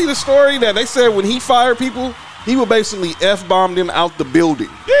way, did y'all see the story that they said when he fired people, he would basically F-bomb them out the building?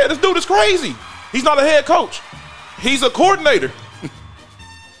 Yeah, this dude is crazy. He's not a head coach. He's a coordinator.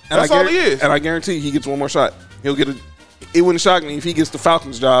 That's all he is. And I guarantee he gets one more shot. He'll get it wouldn't shock me if he gets the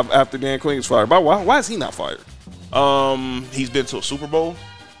Falcons job after Dan Quinn is fired. But why is he not fired? He's been to a Super Bowl.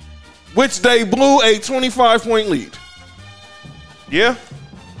 Which they blew a 25-point lead. Yeah.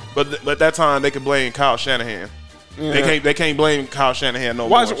 But at that time, they could blame Kyle Shanahan. Yeah. They can't blame Kyle Shanahan no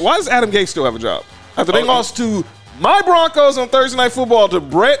more. Why does Adam Gase still have a job? After they lost to my Broncos on Thursday Night Football to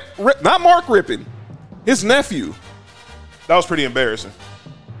not Mark Rippon, his nephew. That was pretty embarrassing.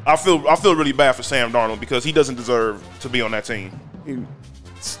 I feel really bad for Sam Darnold because he doesn't deserve to be on that team.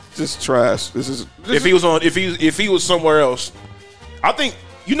 It's just trash. If he was somewhere else, I think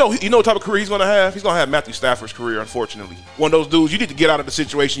you know what type of career he's gonna have. He's gonna have Matthew Stafford's career. Unfortunately, one of those dudes you need to get out of the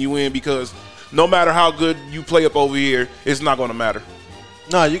situation you in because no matter how good you play up over here, it's not gonna matter.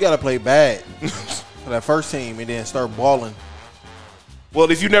 No, you gotta play bad for that first team and then start balling.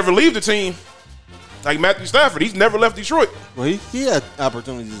 Well, if you never leave the team. Like Matthew Stafford, he's never left Detroit. Well, he had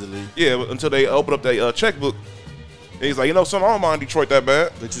opportunities to leave. Yeah, until they open up their checkbook. And he's like, son, I don't mind Detroit that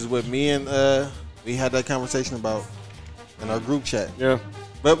bad. Which is what me and we had that conversation about in our group chat. Yeah.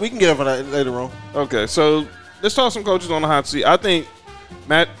 But we can get over that later on. Okay, so let's talk some coaches on the hot seat. I think,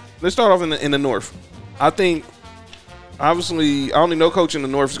 Matt, let's start off in the North. I think, obviously, I only know coach in the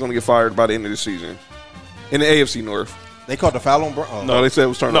North is going to get fired by the end of the season. In the AFC North. They called the foul on Brown. No, they said it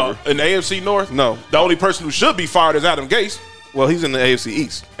was turnover. No, in the AFC North? No. The only person who should be fired is Adam Gase. Well, he's in the AFC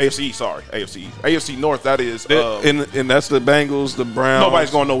East. AFC East, sorry. AFC East. AFC North, that is. And that's the Bengals, the Browns.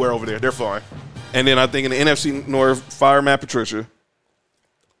 Nobody's going nowhere over there. They're fine. And then I think in the NFC North, fire Matt Patricia.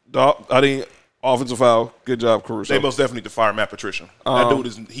 I think offensive foul. Good job, Caruso. They most definitely need to fire Matt Patricia. That dude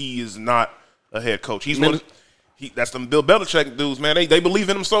is not a head coach. That's them Bill Belichick dudes, man. They believe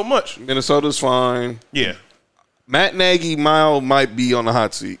in him so much. Minnesota's fine. Yeah. Matt Nagy might be on the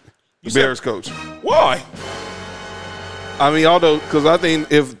hot seat. The Bears coach. Why? I mean, because I think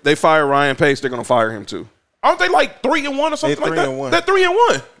if they fire Ryan Pace, they're going to fire him too. Aren't they like 3-1 or something like that? 3-1. They're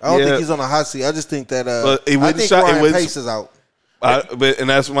 3-1. I don't think he's on the hot seat. I just think that I think Ryan Pace is out. And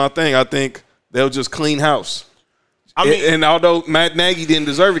that's my thing. I think they'll just clean house. I mean, and although Matt Nagy didn't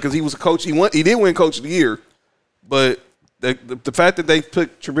deserve it because he was a coach, he did win Coach of the Year. But the fact that they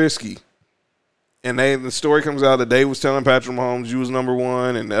picked Trubisky, and the story comes out that they was telling Patrick Mahomes you was number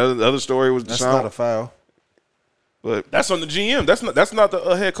one, and the other story was Deshaun. That's not a foul. But that's on the GM. That's not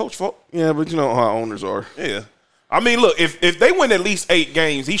the head coach fault. Yeah, but you know how owners are. Yeah. I mean, look, if they win at least 8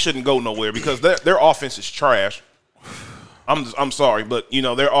 games, he shouldn't go nowhere because their offense is trash. I'm sorry, but you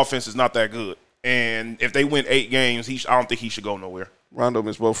know their offense is not that good. And if they win 8 games, I don't think he should go nowhere. Rondo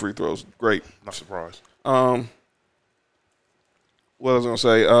missed both free throws. Great. Not surprised. What was I gonna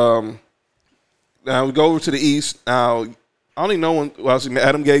say? Now we go over to the East. Now I don't even know when. Well, I see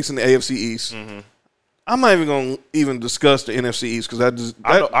Adam Gase in the AFC East. Mm-hmm. I'm not even going to even discuss the NFC East because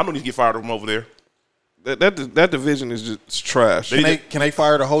I don't need to get fired from over there. That division is just trash. Can they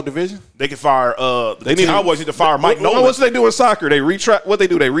fire the whole division? They can fire. The Cowboys need to fire Mike Nolan. What's they do in soccer? They retract. What they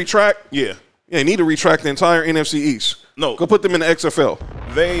do? They retract. Yeah. They need to retract the entire NFC East. No, go put them in the XFL.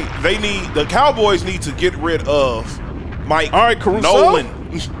 The Cowboys need to get rid of Mike. All right, Caruso? Nolan.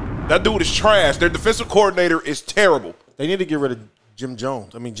 That dude is trash. Their defensive coordinator is terrible. They need to get rid of Jenny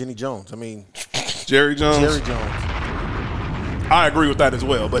Jones. Jerry Jones. I agree with that as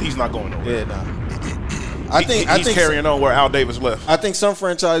well, but he's not going nowhere. Yeah, nah. I think he's carrying on where Al Davis left. I think some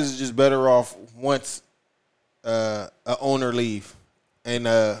franchises are just better off once a owner leave. And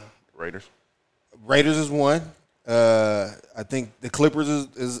Raiders is one. I think the Clippers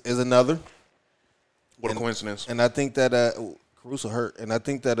is another. What a coincidence. And I think that Caruso hurt. And I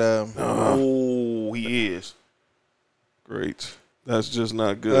think that he is. Great. That's just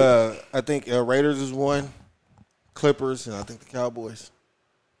not good. I think Raiders is one, Clippers, and I think the Cowboys.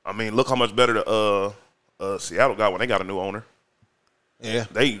 I mean, look how much better the Seattle got when they got a new owner. Yeah.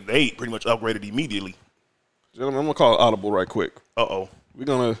 They pretty much upgraded immediately. Gentlemen, I'm going to call it audible right quick. Uh-oh. We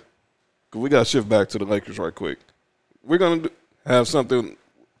got to shift back to the Lakers right quick. We're going to have something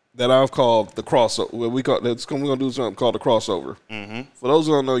that I've called the crossover. We're going to do something called the crossover. Mm-hmm. For those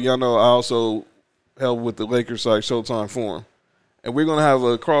who don't know, y'all know I also help with the Lakers site Showtime Forum. And we're going to have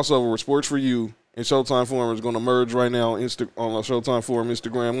a crossover where Sports for You and Showtime Forum is going to merge right now on our Showtime Forum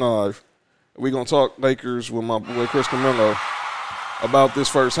Instagram Live. We're going to talk Lakers with my boy Chris Camillo about this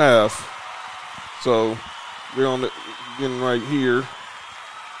first half. So we're getting right here.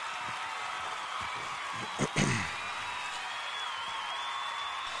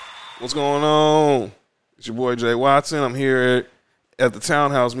 What's going on? It's your boy Jay Watson. I'm here at the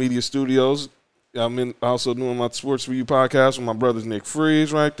Townhouse Media Studios. I'm also doing my Sports For You podcast with my brothers Nick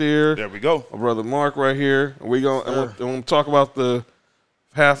Freeze right there. There we go. My brother Mark right here. And we're going to talk about the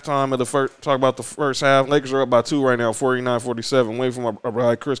halftime of the first half. Lakers are up by 2 right now, 49-47. Waiting for my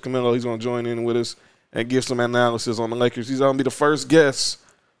brother Chris Camillo. He's going to join in with us and give some analysis on the Lakers. He's going to be the first guest,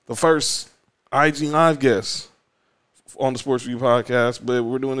 the first IG Live guest on the Sports For You podcast. But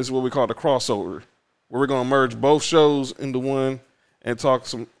we're doing this what we call the crossover, where we're going to merge both shows into one and talk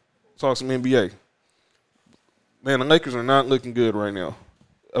some NBA. Man, the Lakers are not looking good right now.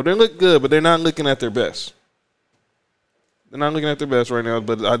 They look good, but they're not looking at their best. They're not looking at their best right now,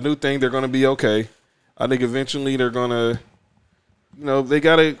 but I do think they're going to be okay. I think eventually they're going to, they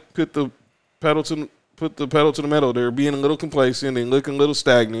got to put the pedal to the metal. They're being a little complacent and looking a little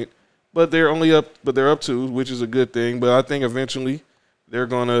stagnant, but they're up 2, which is a good thing. But I think eventually they're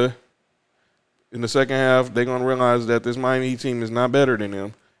going to, in the second half, they're going to realize that this Miami Heat team is not better than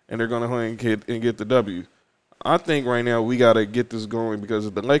them, and they're going to go ahead and get the W. I think right now we got to get this going because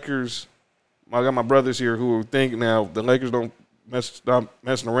if the Lakers, I got my brothers here who think now if the Lakers don't stop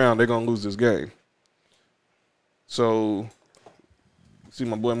messing around, they're going to lose this game. So, see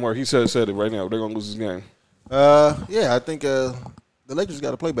my boy Mark, he said it right now. They're going to lose this game. Yeah, I think the Lakers got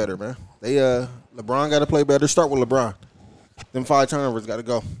to play better, man. LeBron got to play better. Start with LeBron. Them 5 turnovers got to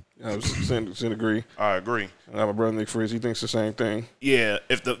go. I agree. I agree. I have my brother Nick Freeze. He thinks the same thing. Yeah,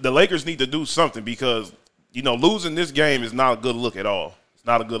 if the Lakers need to do something because, losing this game is not a good look at all. It's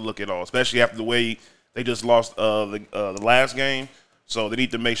not a good look at all, especially after the way they just lost the last game. So they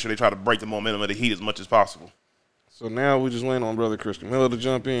need to make sure they try to break the momentum of the Heat as much as possible. So now we just waiting on Brother Chris Camillo to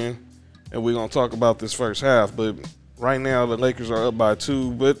jump in, and we're going to talk about this first half. But right now the Lakers are up by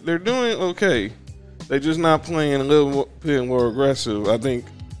 2, but they're doing okay. They're just not playing a little bit more aggressive. I think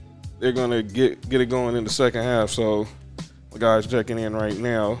they're going to get it going in the second half. So the guy's checking in right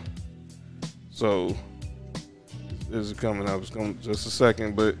now. So this is coming up. It's going just a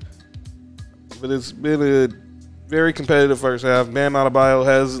second, but it's been a very competitive first half. Bam Adebayo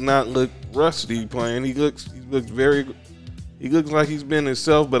has not looked rusty playing. He looks like he's been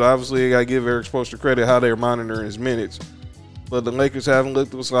himself, but obviously I got to give Eric Spoelstra credit how they're monitoring his minutes. But the Lakers haven't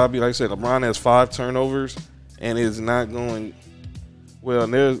looked sloppy. Like I said, LeBron has 5 turnovers, and it's not going well.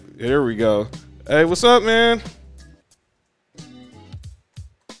 And there we go. Hey, what's up, man?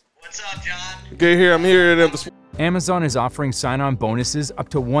 What's up, John? Get here. I'm here at the. Amazon is offering sign-on bonuses up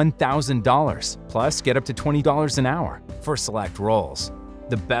to $1,000, plus get up to $20 an hour for select roles.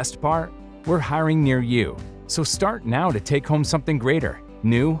 The best part? We're hiring near you. So start now to take home something greater.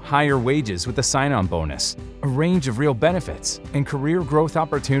 New, higher wages with a sign-on bonus, a range of real benefits, and career growth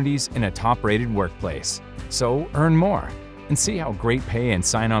opportunities in a top-rated workplace. So earn more and see how great pay and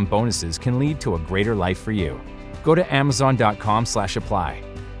sign-on bonuses can lead to a greater life for you. Go to amazon.com/apply.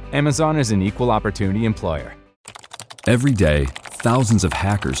 Amazon is an equal opportunity employer. Every day, thousands of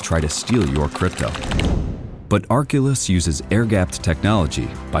hackers try to steal your crypto. But Arculus uses air-gapped technology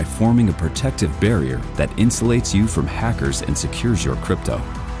by forming a protective barrier that insulates you from hackers and secures your crypto.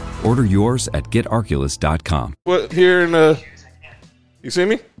 Order yours at getarculus.com. What here in you see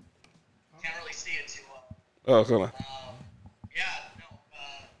me? Can't really see it too well. Oh, hold on.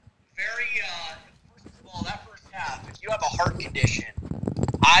 First of all, that first half, if you have a heart condition,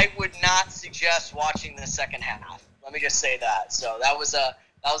 I would not suggest watching the second half. Let me just say that. So that was a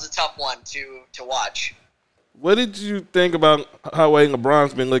tough one to watch. What did you think about how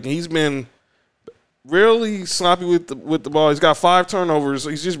LeBron's been looking? He's been really sloppy with the ball. He's got 5 turnovers.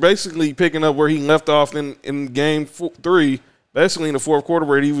 He's just basically picking up where he left off in game 3, basically in the fourth quarter,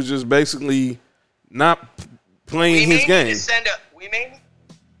 where he was just basically not playing his game.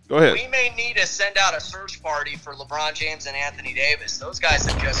 Go ahead. We may need to send out a search party for LeBron James and Anthony Davis. Those guys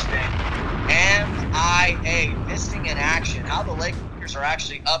have just been MIA, missing in action. How the Lakers are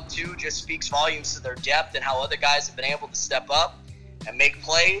actually up 2 just speaks volumes to their depth and how other guys have been able to step up and make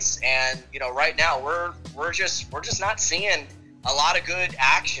plays. And right now we're just not seeing a lot of good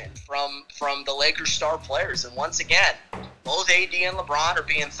action from the Lakers star players. And once again, both AD and LeBron are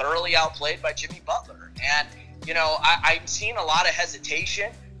being thoroughly outplayed by Jimmy Butler. And I'm seeing a lot of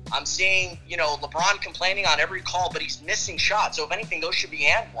hesitation. I'm seeing, LeBron complaining on every call, but he's missing shots. So if anything, those should be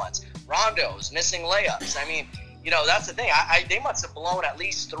and ones. Rondo's missing layups. I mean, that's the thing. They must have blown at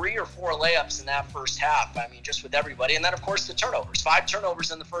least 3 or 4 layups in that first half. I mean, just with everybody. And then, of course, the turnovers. 5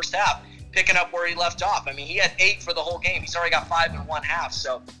 turnovers in the first half, picking up where he left off. I mean, he had 8 for the whole game. He's already got 5 in one half.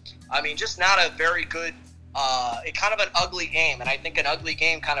 So, I mean, just not a very good kind of an ugly game. And I think an ugly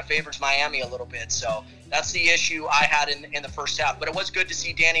game kind of favors Miami a little bit. So that's the issue I had in the first half. But it was good to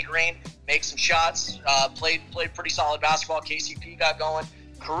see Danny Green make some shots, played pretty solid basketball. KCP got going.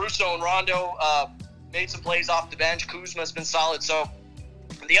 Caruso and Rondo made some plays off the bench. Kuzma's been solid. So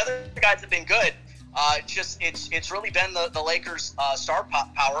the other guys have been good. It's really been the Lakers' star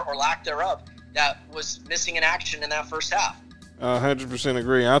power or lack thereof that was missing in action in that first half. 100%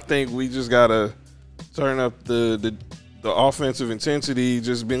 agree. I think we just got to turn up the offensive intensity.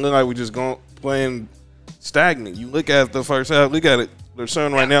 Just been looking like we just playing stagnant. You look at the first half. Look at it. They're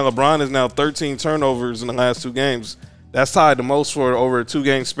showing right now LeBron is now 13 turnovers in the last 2 games. That's tied the most for over a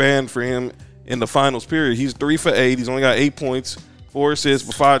 2-game span for him in the finals period. He's 3 for 8. He's only got 8 points, 4 assists,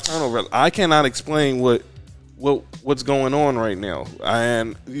 but 5 turnovers. I cannot explain what's going on right now.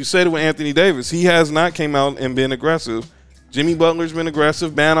 And you said it with Anthony Davis. He has not came out and been aggressive. Jimmy Butler's been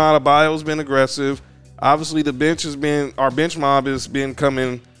aggressive. Bam Adebayo's been aggressive. Obviously, the bench has been – our bench mob has been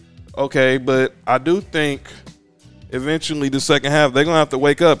coming okay. But I do think eventually the second half they're going to have to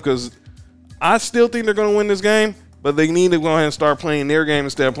wake up because I still think they're going to win this game, but they need to go ahead and start playing their game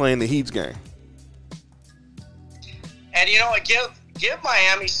instead of playing the Heat's game. And, give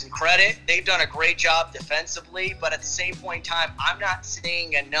Miami some credit. They've done a great job defensively, but at the same point in time, I'm not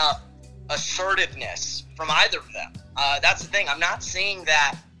seeing enough assertiveness from either of them. That's the thing. I'm not seeing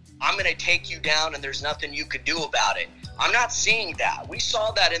that I'm going to take you down and there's nothing you could do about it. I'm not seeing that. We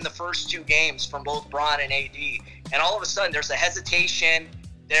saw that in the first 2 games from both Bron and AD, and all of a sudden there's a hesitation.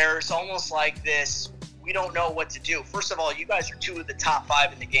 There's almost like this, we don't know what to do. First of all, you guys are 2 of the top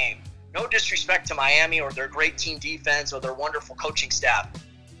 5 in the game. No disrespect to Miami or their great team defense or their wonderful coaching staff,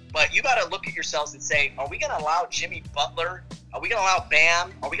 but you got to look at yourselves and say, are we going to allow Jimmy Butler? Are we going to allow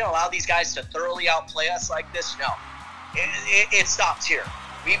Bam? Are we going to allow these guys to thoroughly outplay us like this? No. It stops here.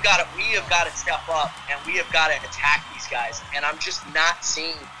 We have got to step up and we have got to attack these guys. And I'm just not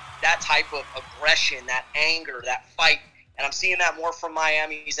seeing that type of aggression, that anger, that fight. And I'm seeing that more from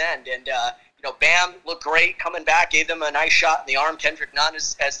Miami's end. And, Bam looked great coming back, gave them a nice shot in the arm. Kendrick Nunn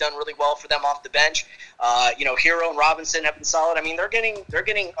has done really well for them off the bench. Hero and Robinson have been solid. I mean, they're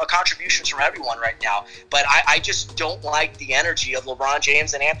getting contributions from everyone right now. But I just don't like the energy of LeBron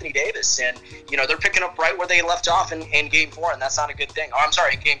James and Anthony Davis. And, they're picking up right where they left off in Game 4, and that's not a good thing. I'm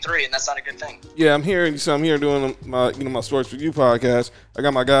sorry, in Game 3, and that's not a good thing. Yeah, I'm here doing my Sports Review podcast. I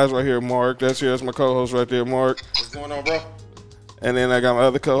got my guys right here, Mark. That's my co-host right there, Mark. What's going on, bro? And then I got my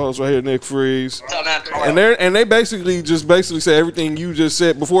other co-host right here, Nick Freeze. What's up, man? And they basically said everything you just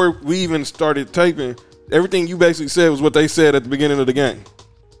said before we even started taping. Everything you basically said was what they said at the beginning of the game.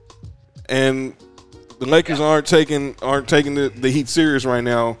 And the Lakers aren't taking the Heat serious right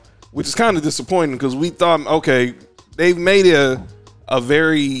now, which is kind of disappointing because we thought, okay, they've made a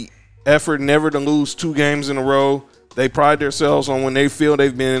very effort never to lose 2 games in a row. They pride themselves on when they feel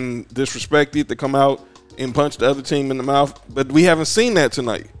they've been disrespected to come out and punch the other team in the mouth. But we haven't seen that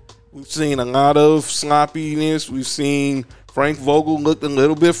tonight. We've seen a lot of sloppiness. We've seen Frank Vogel look a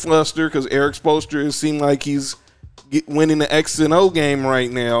little bit flustered because Eric Spoelstra seemed like he's winning the X and O game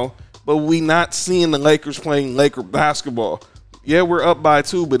right now. But we not seeing the Lakers playing Laker basketball. Yeah, we're up by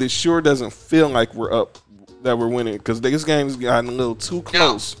 2, but it sure doesn't feel like we're winning because this game's gotten a little too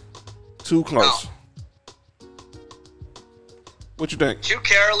close. Too close. No. What you think? Too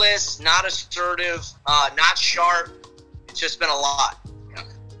careless, not assertive, not sharp. It's just been a lot.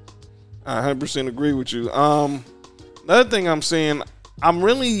 I 100% agree with you. Another thing I'm saying, I'm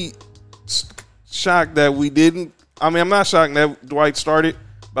really shocked that we didn't. I mean, I'm not shocked that Dwight started,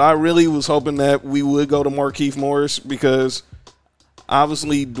 but I really was hoping that we would go to Markieff Morris because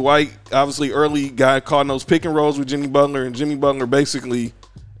obviously Dwight, early got caught in those pick and rolls with Jimmy Butler, and Jimmy Butler basically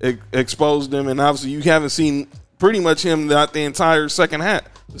exposed them. And obviously you haven't seen pretty much him not the entire second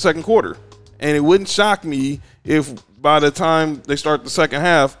quarter. And it wouldn't shock me if by the time they start the second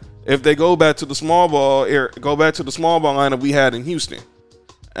half, if they go back to the small ball lineup we had in Houston.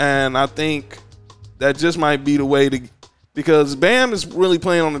 And I think that just might be the way because Bam is really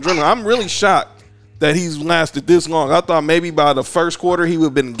playing on the adrenaline. I'm really shocked that he's lasted this long. I thought maybe by the first quarter he would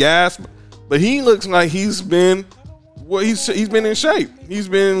have been gassed, but he looks like he's been in shape. He's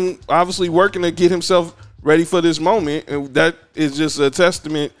been obviously working to get himself ready for this moment, and that is just a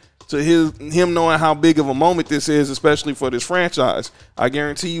testament to him knowing how big of a moment this is, especially for this franchise. I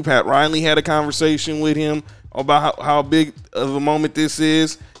guarantee you, Pat Riley had a conversation with him about how big of a moment this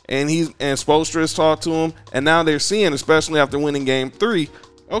is, and Spoelstra has talked to him, and now they're seeing, especially after winning Game 3,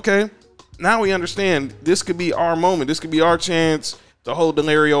 okay, now we understand this could be our moment. This could be our chance to hold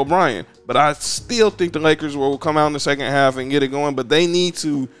Larry O'Brien. But I still think the Lakers will come out in the second half and get it going, but they need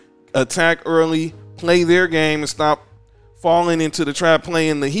to attack early, play their game, and stop falling into the trap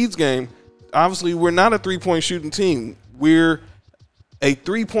playing the Heat's game. Obviously, we're not a three-point shooting team. We're a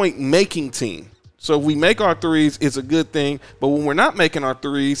three-point making team. So if we make our threes, it's a good thing. But when we're not making our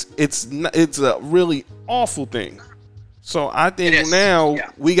threes, it's a really awful thing. So I think now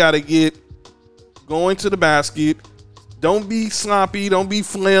we got to get going to the basket. Don't be sloppy. Don't be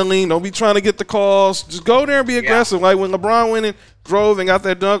flailing. Don't be trying to get the calls. Just go there and be aggressive. Like when LeBron went and drove and got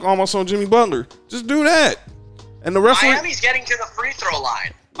that dunk almost on Jimmy Butler. Just do that. And the referee, Miami's getting to the free throw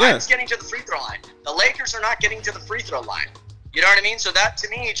line. Miami's getting to the free throw line. The Lakers are not getting to the free throw line. You know what I mean? So that to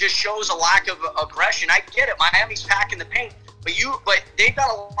me just shows a lack of aggression. I get it. Miami's packing the paint, but they've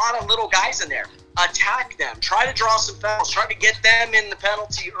got a lot of little guys in there. Attack them. Try to draw some fouls. Try to get them in the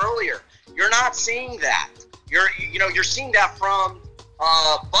penalty earlier. You're not seeing that. You're seeing that from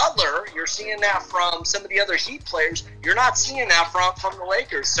Butler. You're seeing that from some of the other Heat players. You're not seeing that from the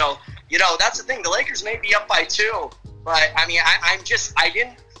Lakers. So, that's the thing. The Lakers may be up by 2, but I mean, I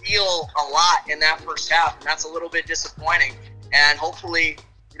didn't feel a lot in that first half, and that's a little bit disappointing. And hopefully,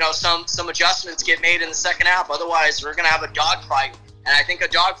 some adjustments get made in the second half. Otherwise, we're going to have a dogfight, and I think a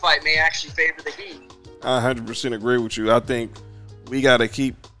dogfight may actually favor the Heat. I 100% agree with you. I think we got to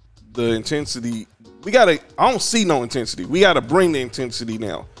keep the intensity. I don't see no intensity. We got to bring the intensity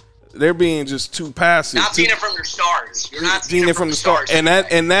now. They're being just too passive. Not seeing it from your stars. You're not seeing it from the start. And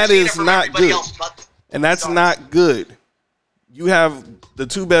that is not good. And that's not good. You have the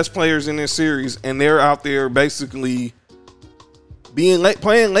 2 best players in this series, and they're out there basically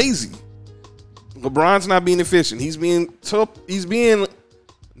playing lazy. LeBron's not being efficient. He's being tough. He's being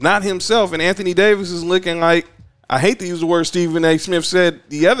not himself. And Anthony Davis is looking like, I hate to use the word Stephen A. Smith said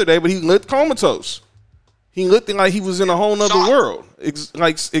the other day, but he looked comatose. He looked like he was in a whole nother world,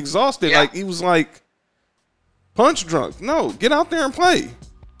 exhausted. Yeah. Like he was like punch drunk. No, get out there and play.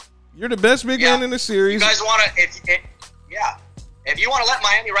 You're the best big man in the series. You guys want to, if you want to let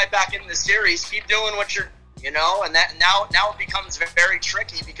Miami right back into the series, keep doing what you're, and that now it becomes very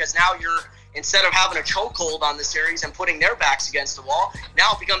tricky because now instead of having a chokehold on the series and putting their backs against the wall,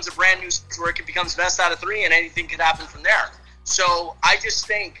 now it becomes a brand new series where it becomes best out of 3 and anything could happen from there. So I just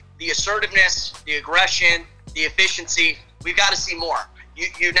think the assertiveness, the aggression, the efficiency, we've got to see more.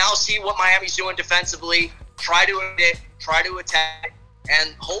 You now see what Miami's doing defensively. Try to hit, try to attack,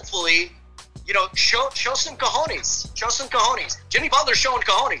 and hopefully, show some cojones. Show some cojones. Jimmy Butler's showing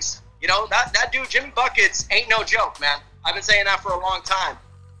cojones. That dude, Jimmy Buckets, ain't no joke, man. I've been saying that for a long time.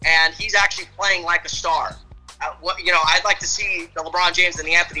 And he's actually playing like a star. I'd like to see the LeBron James and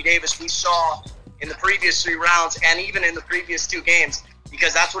the Anthony Davis we saw in the previous 3 rounds and even in the previous 2 games,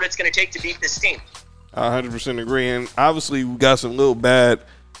 because that's what it's going to take to beat this team. I 100% agree. And obviously, we got some little bad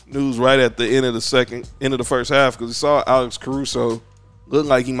news right at the end of the first half, because we saw Alex Caruso look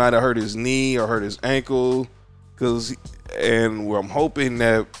like he might have hurt his knee or hurt his ankle. And I'm hoping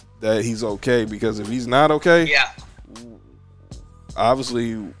that he's okay, because if he's not okay,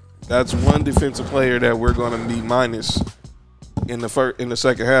 obviously that's one defensive player that we're going to be minus in the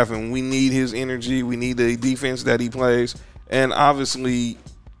second half, and we need his energy. We need the defense that he plays, and obviously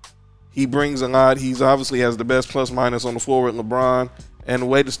he brings a lot. He's obviously has the best plus minus on the floor with LeBron, and the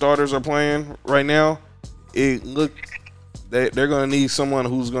way the starters are playing right now, they're going to need someone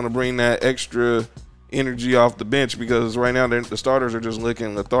who's going to bring that extra energy off the bench, because right now the starters are just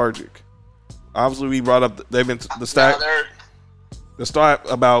looking lethargic. Obviously, we brought up the stat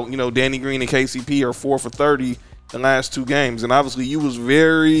about Danny Green and KCP are 4 for 30 the last 2 games, and obviously you was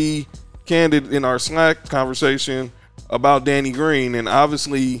very candid in our Slack conversation about Danny Green, and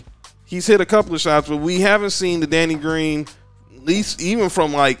obviously he's hit a couple of shots, but we haven't seen the Danny Green, at least even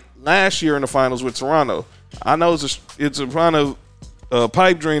from like last year in the finals with Toronto. I know it's a kind of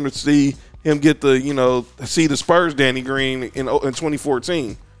pipe dream to see him get see the Spurs Danny Green in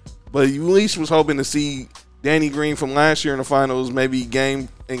 2014, but you at least was hoping to see Danny Green from last year in the finals, maybe game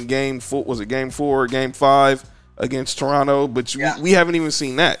 4, was it game 4 or game 5 against Toronto? But we haven't even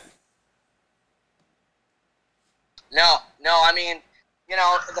seen that. No. I mean,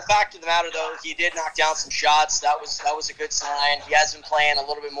 the fact of the matter though, he did knock down some shots. That was a good sign. He has been playing a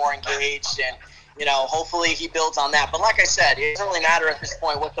little bit more engaged, and hopefully he builds on that. But like I said, it doesn't really matter at this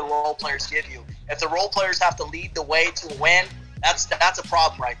point what the role players give you. If the role players have to lead the way to win, that's a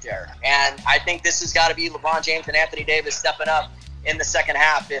problem right there. And I think this has got to be LeBron James and Anthony Davis stepping up in the second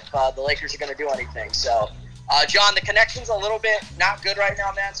half if the Lakers are going to do anything. So, John, the connection's a little bit not good right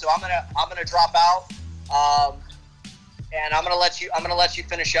now, man. So I'm gonna drop out, and I'm gonna let you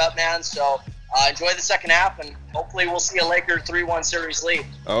finish up, man. So enjoy the second half, and hopefully we'll see a Laker 3-1 series lead.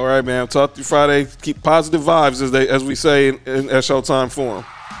 All right, man. Talk to you Friday. Keep positive vibes, as we say at Showtime Forum.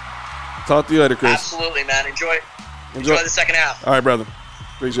 Talk to you later, Chris. Absolutely, man. Enjoy the second half. All right, brother.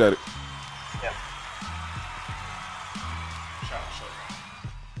 Appreciate it. Yeah.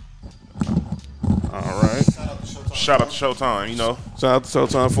 All right. Shout out to Showtime, Shout out to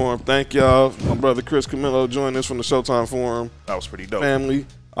Showtime Forum. Thank y'all. My brother Chris Camillo joined us from the Showtime Forum That was pretty dope. family.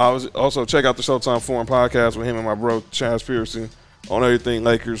 Also, check out the Showtime Forum podcast with him and my bro, Chaz Pearson, on everything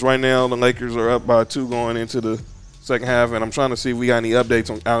Lakers. Right now, the Lakers are up by 2 going into the second half, and I'm trying to see if we got any updates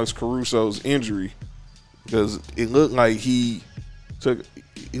on Alex Caruso's injury, because it looked like he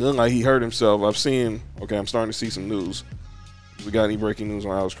hurt himself. I'm starting to see some news. We got any breaking news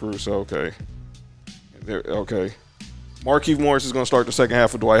on Alex Caruso? Okay. Markieff Morris is going to start the second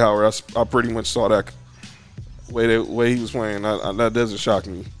half with Dwight Howard. I pretty much saw that way he was playing. That doesn't shock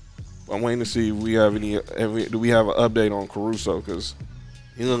me. I'm waiting to see if we have do we have an update on Caruso, because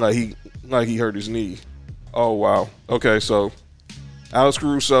he looked like he hurt his knee. Oh wow. Okay, so Alex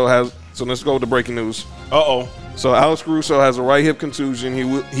Caruso has. So let's go with the breaking news. So Alex Caruso has a right hip contusion.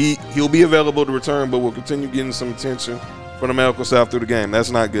 He'll be available to return, but will continue getting some attention from the medical staff through the game. That's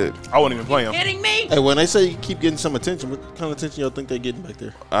not good. I wouldn't even play him. Kidding me? Hey, when they say you keep getting some attention, what kind of attention y'all think they're getting back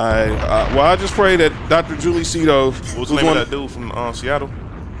there? I just pray that Dr. Julie Cito, What's the name of that dude from Seattle?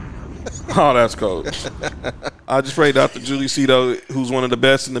 Oh, that's cold. I just pray Dr. Julie Cito, who's one of the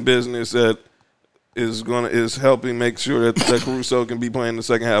best in the business, that is helping make sure that Caruso can be playing in the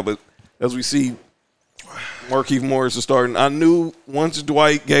second half. But as we see, Markieff Morris is starting. I knew once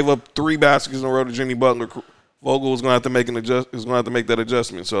Dwight gave up 3 baskets in a row to Jimmy Butler, Vogel was going to have to make that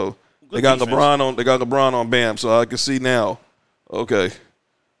adjustment. So they got LeBron on Bam. So I can see now. Okay,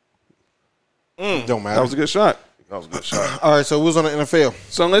 Don't matter. that was a good shot. All right, so we was on the NFL.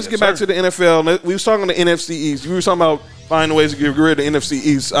 So let's get back to the NFL. We was talking the NFC East. We were talking about finding ways to get rid of the NFC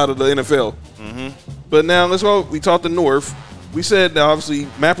East out of the NFL. Mm-hmm. But now let's go. We talked the North. We said that obviously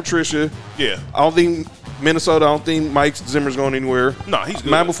Matt Patricia. Yeah. I don't think Minnesota. I don't think Mike Zimmer's going anywhere. No, he's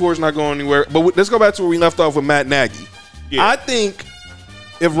good. Matt LaFleur's not going anywhere. But let's go back to where we left off with Matt Nagy. Yeah. I think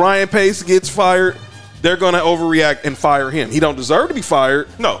if Ryan Pace gets fired, they're going to overreact and fire him. He don't deserve to be fired.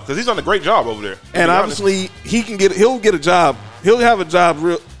 No, because he's done a great job over there. And obviously, he'll get a job. He'll have a job.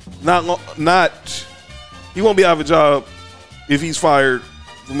 He won't be out of a job if he's fired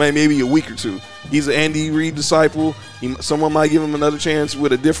for maybe a week or two. He's an Andy Reid disciple. Someone might give him another chance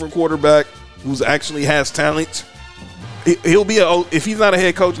with a different quarterback who actually has talent. He'll be if he's not a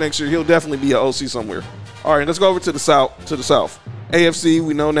head coach next year, he'll definitely be an OC somewhere. All right, let's go over to the south. AFC,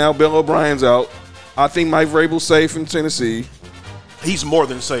 we know now Bill O'Brien's out. I think Mike Vrabel's safe in Tennessee. He's more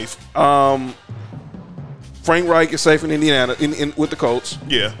than safe. Frank Reich is safe in Indiana with the Colts.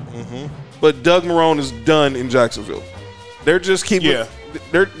 Yeah. Mm-hmm. But Doug Marrone is done in Jacksonville. They're just keeping. Yeah.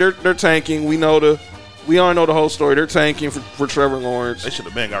 They're tanking. We all know the whole story. They're tanking for Trevor Lawrence. They should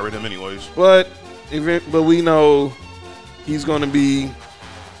have got rid of him anyways. But we know he's going to be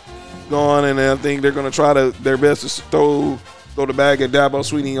gone, and I think they're going to try their best to throw the bag at Dabo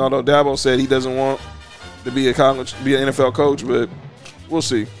Swinney. Although Dabo said he doesn't want to be an NFL coach, but we'll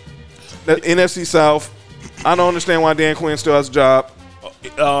see. The NFC South. I don't understand why Dan Quinn still has a job.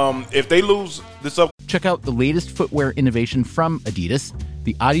 If they lose this up, check out the latest footwear innovation from Adidas,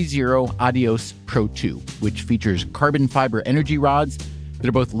 the Adizero Adios Pro 2, which features carbon fiber energy rods that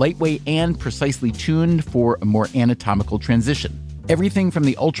are both lightweight and precisely tuned for a more anatomical transition. Everything from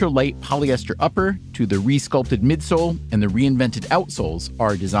the ultra-light polyester upper to the re-sculpted midsole and the reinvented outsoles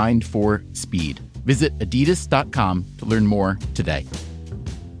are designed for speed. Visit adidas.com to learn more today.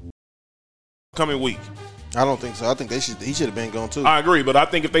 Coming week. I don't think so. I think he should have been gone too. I agree, but I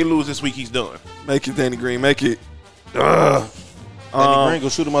think if they lose this week, he's done. Make it Danny Green. Make it. Danny Green go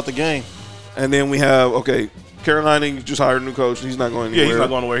shoot him out the game. And then we have Carolina just hired a new coach. He's not going anywhere. Yeah, he's not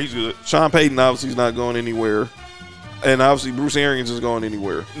going anywhere. He's good. Sean Payton obviously is not going anywhere, and obviously Bruce Arians is going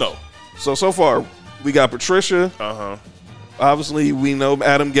anywhere. No. So far we got Patricia. Obviously we know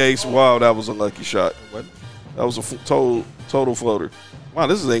Adam Gase. Wow, that was a lucky shot. What? That was a total floater. Wow,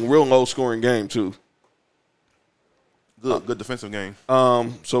 this is a real low scoring game too. Good defensive game.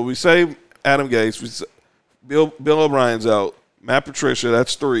 So we say Adam Gase. Bill O'Brien's out. Matt Patricia,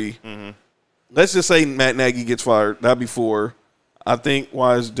 that's 3. Mm-hmm. Let's just say Matt Nagy gets fired. That'd be 4. I think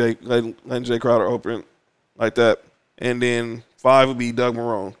why is letting Jay Crowder open like that? And then 5 would be Doug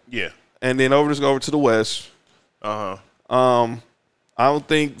Marrone. Yeah. And then go over to the West. I don't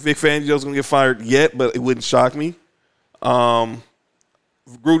think Vic Fangio's going to get fired yet, but it wouldn't shock me.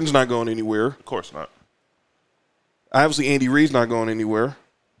 Gruden's not going anywhere. Of course not. Obviously, Andy Reid's not going anywhere.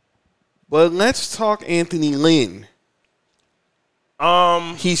 But let's talk Anthony Lynn.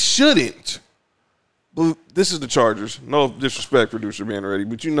 He shouldn't. But this is the Chargers. No disrespect, producer man already,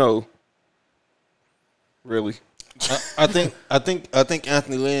 but really. I think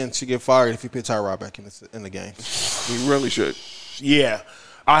Anthony Lynn should get fired if he puts Tyrod back in the game. He really should. Yeah.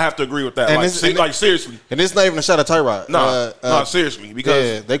 I have to agree with that. Seriously. And it's not even a shot at Tyrod. No, seriously.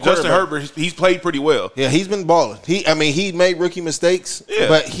 Because Justin Herbert, he's played pretty well. Yeah, he's been balling. He made rookie mistakes,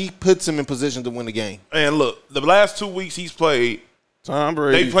 but he puts him in position to win the game. And look, the last 2 weeks he's played, Tom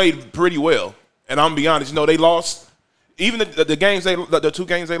Brady. They played pretty well. And I'm going to be honest, they lost. Even the games the 2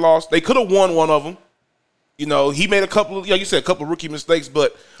 games they lost, they could have won one of them. He made a couple of rookie mistakes,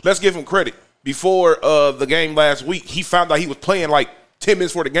 but let's give him credit. Before the game last week, he found out he was playing like 10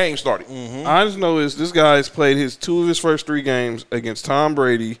 minutes before the game started. Mm-hmm. I just know this guy's played 2 of his first 3 games against Tom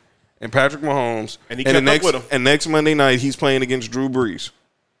Brady and Patrick Mahomes. And he kept up with him. And next Monday night, he's playing against Drew Brees.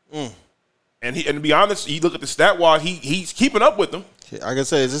 And to be honest, you look at the stat wise, he's keeping up with them. Like I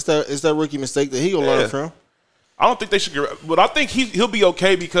said, is that rookie mistake that he gonna learn from? I don't think they should get, but I think he'll be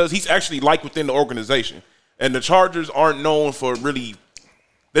okay because he's actually liked within the organization. And the Chargers aren't known for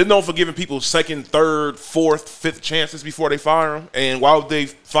they're known for giving people 2nd, 3rd, 4th, 5th chances before they fire him. And while they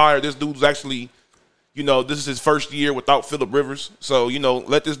fire this dude's actually, this is his first year without Phillip Rivers. So,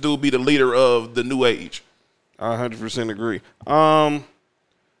 let this dude be the leader of the new age. I 100% agree.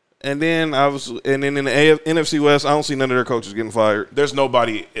 And then in the NFC West, I don't see none of their coaches getting fired. There's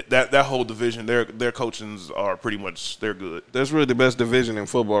nobody that whole division. Their coachings are pretty much they're good. That's really the best division in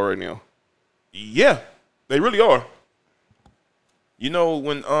football right now. Yeah, they really are. When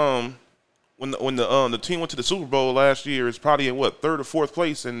the team went to the Super Bowl last year, it's probably in 3rd or 4th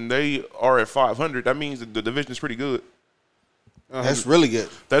place, and they are at 500. That means that the division is pretty good. That's really good.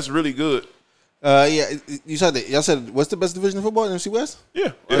 That's really good. Yeah, you said that. Y'all said what's the best division in football? NFC West?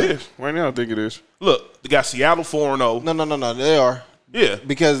 Yeah, it is. Right now, I think it is. Look, they got Seattle 4-0. No, they are. Yeah,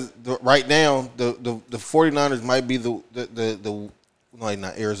 because right now the 49ers might be the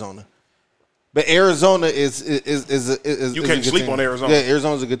not Arizona, but Arizona is you can't sleep on Arizona. Yeah,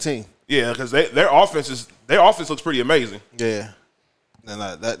 Arizona's a good team. Yeah, because their offense looks pretty amazing. Yeah.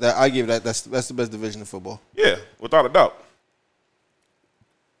 No, that I give that's the best division in football. Yeah, without a doubt.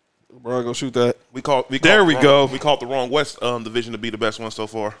 Bro, go shoot that. There we go. We called the wrong West division to be the best one so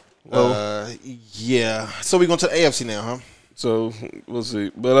far. Yeah. So we're going to the AFC now, huh? So we'll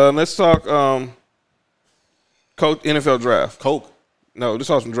see. But let's talk NFL draft. Coke. No, this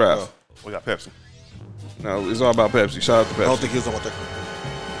is some draft. We got Pepsi. No, it's all about Pepsi. Shout out to Pepsi. I don't think he was on what they're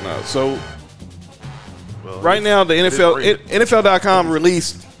No, so right now the NFL.com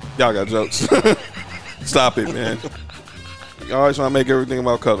released. Y'all got jokes. Stop it, man. You always want to make everything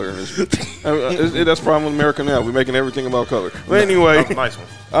about color. That's the problem with America now. We're making everything about color. But anyway, that was a nice one.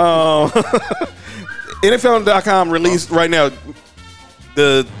 NFL.com released right now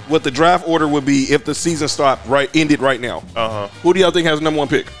what the draft order would be if the season ended right now. Who do y'all think has the number one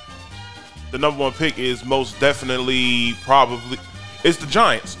pick? The number one pick is most definitely it's the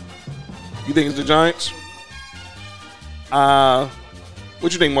Giants. You think it's the Giants?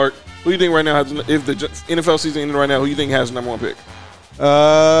 What you think, Mark? Who do you think right now has, if the NFL season ended right now, who do you think has the number one pick?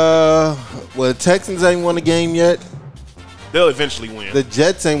 Well, the Texans ain't won the game yet. They'll eventually win. The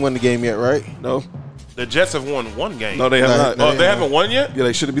Jets ain't won the game yet, right? No. The Jets have won one game. No, they have not. They haven't won yet? Yeah,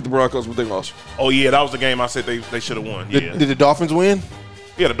 they should have beat the Broncos, but they lost. Oh, yeah, that was the game I said they should have won. Yeah. Did the Dolphins win?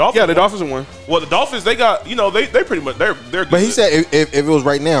 Yeah, the Dolphins. Yeah, the Dolphins won. Well, the Dolphins, they got, they pretty much, they're good. But he said if it was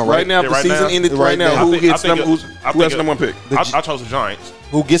right now, right? Right now, if the season ended right now, who has the number one pick? I chose the Giants.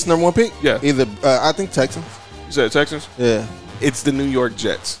 Who gets number one pick? Yeah. Either, I think Texans. You said Texans? Yeah. It's the New York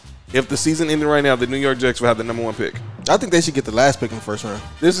Jets. If the season ended right now, the New York Jets will have the number one pick. I think they should get the last pick in the first round.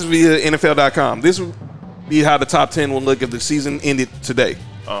 This is via NFL.com. This would be how the top 10 will look if the season ended today.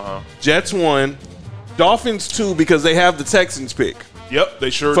 Jets 1, Dolphins 2 because they have the Texans pick. Yep, they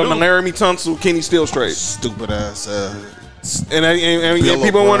sure From do. the Laramie Tunsil, Kenny Stills trade. Stupid ass. And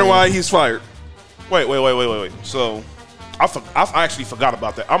people wonder why he's fired. Wait. So I actually forgot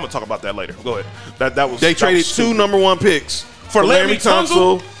about that. I'm gonna talk about that later. Go ahead. That was They traded two number one picks for Laramie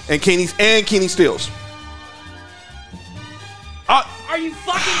Tunsil and Kenny Stills. Are you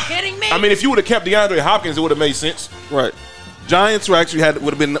fucking kidding me? I mean, if you would have kept DeAndre Hopkins, it would have made sense. Right. Giants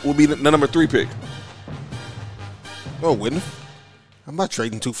would be the number 3 pick. Oh, wouldn't it? I'm not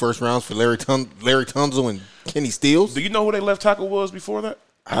trading 2 first rounds for Larry Tunsil and Kenny Stills. Do you know who their left tackle was before that?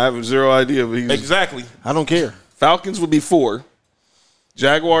 I have zero idea. But Exactly. I don't care. Falcons would be 4.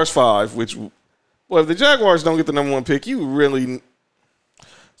 Jaguars 5, which, well, if the Jaguars don't get the number one pick, you really.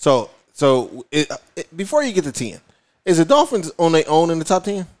 So before you get to 10, is the Dolphins on their own in the top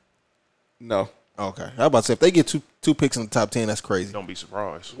 10? No. Okay. I was about to say, if they get two picks in the top 10, that's crazy. Don't be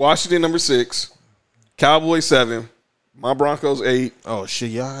surprised. Washington number 6, Cowboys 7, my Broncos 8. Oh, shit,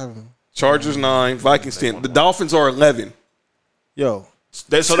 y'all. Chargers 9, Vikings 10. The Dolphins are 11. Yo.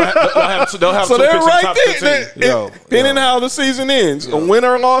 They'll have So two they're picks in the right top there. 15. Depending how the season ends, a win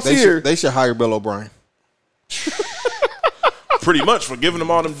or a loss here. They should hire Bill O'Brien. Pretty much for giving them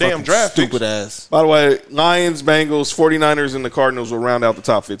all them damn draft picks. Stupid ass. By the way, Lions, Bengals, 49ers, and the Cardinals will round out the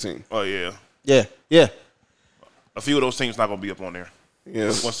top 15. Oh, yeah. Yeah. A few of those teams not going to be up on there. Yeah.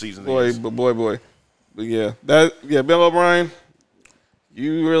 What season boy, is. boy. But yeah, Bill O'Brien,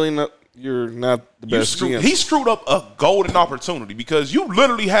 you're not the best GM. He screwed up a golden opportunity because you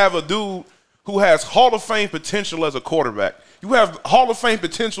literally have a dude who has Hall of Fame potential as a quarterback. You have Hall of Fame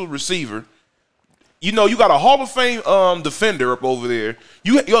potential receiver. You got a Hall of Fame defender up over there.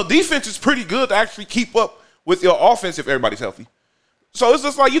 Your defense is pretty good to actually keep up with your offense if everybody's healthy. So it's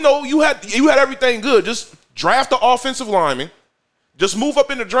just like, you had everything good. Just draft the offensive lineman. Just move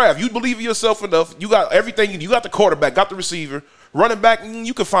up in the draft. You believe in yourself enough. You got everything. You got the quarterback, got the receiver, running back.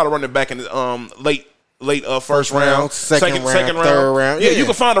 You can find a running back in the late first round, second round, third round. Yeah, you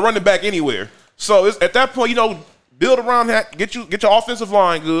can find a running back anywhere. So at that point, build around that. Get your offensive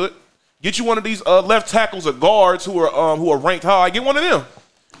line good. Get you one of these left tackles or guards who are ranked high. Get one of them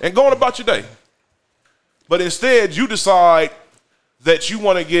and go on about your day. But instead, you decide that you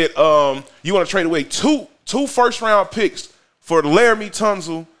want to trade away two first round picks for Laramie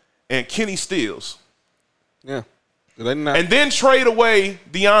Tunsil and Kenny Stills. Yeah. And then trade away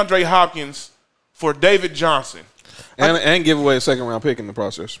DeAndre Hopkins for David Johnson. And give away a second round pick in the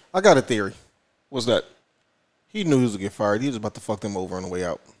process. I got a theory. What's that? He knew he was going to get fired. He was about to fuck them over on the way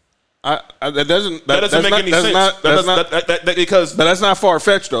out. That doesn't make any sense. Because that's not far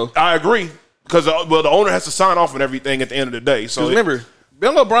fetched though. I agree because the owner has to sign off on everything at the end of the day. So remember,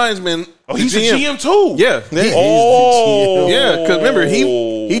 Bill O'Brien's been he's a GM too. Yeah. Because remember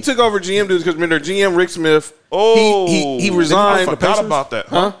he took over GM duties because remember GM Rick Smith. He resigned. I forgot about that.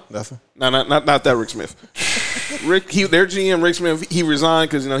 Huh? Nothing. No, not that Rick Smith. Their GM Rick Smith. He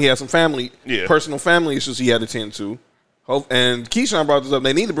resigned because he had some personal family issues he had to tend to. And Keyshawn brought this up.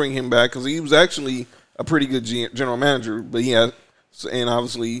 They need to bring him back because he was actually a pretty good general manager, but and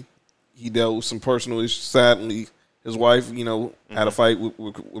obviously he dealt with some personal issues. Sadly, his wife, had a fight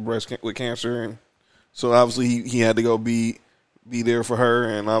with cancer, and so obviously he had to go be there for her,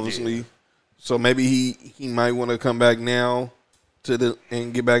 and obviously, so maybe he might want to come back now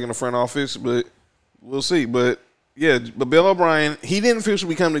and get back in the front office, but we'll see. But Bill O'Brien, he didn't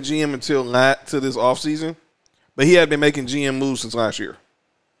officially become the GM until to this offseason, but he had been making GM moves since last year,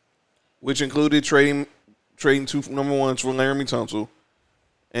 which included trading 2 number ones for Laramie Tunsil,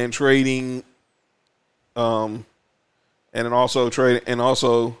 and trading, and then also trading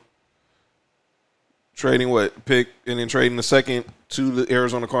the second to the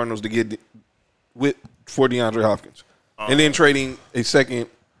Arizona Cardinals to get for DeAndre Hopkins, and then trading a second,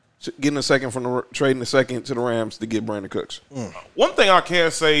 trading the second to the Rams to get Brandon Cooks. One thing I can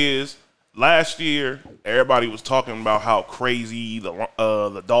say is last year everybody was talking about how crazy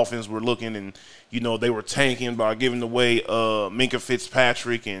the Dolphins were looking, and they were tanking by giving away Minkah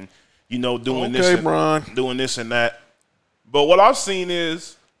Fitzpatrick and doing this and that. But what I've seen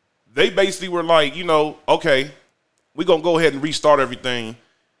is they basically were like, okay, we're going to go ahead and restart everything.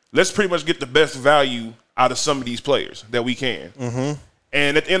 Let's pretty much get the best value out of some of these players that we can. Mm-hmm.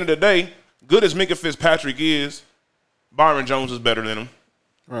 And at the end of the day, good as Minkah Fitzpatrick is, Byron Jones is better than him.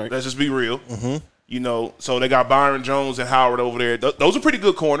 Right. Let's just be real. Mm-hmm. So they got Byron Jones and Howard over there. Those are pretty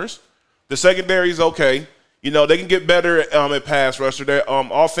good corners. The secondary is okay. They can get better at pass rusher. Their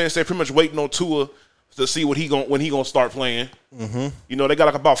offense, they're pretty much waiting on Tua to see when he gonna start playing. Mm-hmm. They got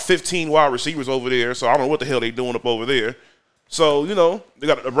like about 15 wide receivers over there, so I don't know what the hell they doing up over there. So they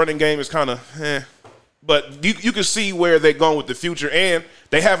got the running game is kind of but you can see where they're going with the future, and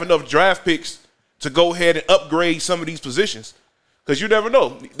they have enough draft picks to go ahead and upgrade some of these positions because you never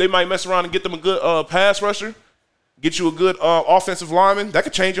know, they might mess around and get them a good pass rusher, get you a good offensive lineman that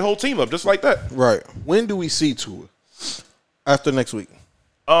could change your whole team up just like that. Right. When do we see Tua? After next week.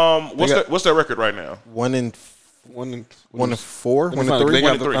 What's their record right now? 1-4, 1-3.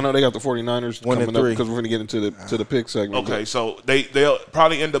 I know they got the 49ers coming up because we're going to get into the pick segment. Okay, so they'll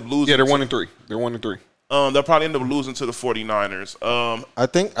probably end up losing. Yeah, they're 1-3. They're 1-3. They'll probably end up losing to the 49ers. I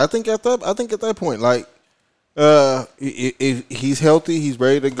think at that point, like, if he's healthy, he's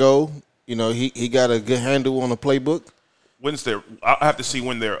ready to go. He got a good handle on the playbook. I have to see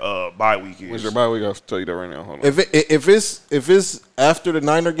when their bye week is. When's their bye week? I'll tell you that right now. Hold on. If it's after the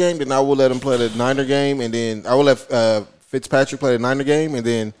Niner game, then I will let him play the Niner game, and then I will let Fitzpatrick play the Niner game, and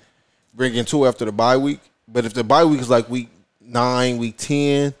then bring in Tua after the bye week. But if the bye week is like week 9, week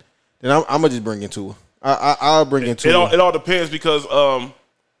 10, then I'm gonna just bring in Tua. I'll bring in Tua. It all depends because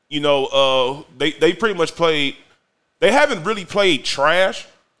they pretty much played. They haven't really played trash.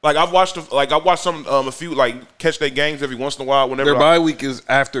 Like I've watched some a few catch their games every once in a while. Whenever their bye week is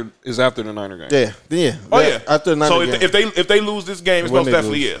after the Niner game. Yeah. Oh yeah, after the Niner game. So if they lose this game, it's most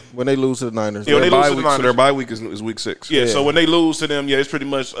definitely when they lose to the Niners. Yeah, so their bye week is week 6. Yeah, so when they lose to them, it's pretty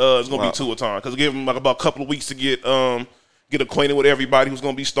much it's gonna be Tua time because give them about a couple of weeks to get acquainted with everybody who's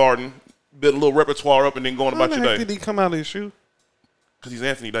gonna be starting, build a little repertoire up, and then going about your day. Did he come out of his shoe? Because he's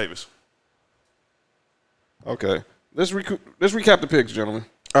Anthony Davis. Okay, let's recap the picks, gentlemen.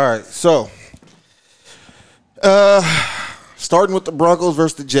 All right, so starting with the Broncos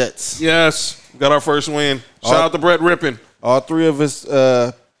versus the Jets. Yes, got our first win. Shout out to Brett Rippin. All three of us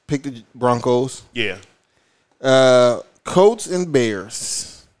picked the Broncos. Yeah. Colts and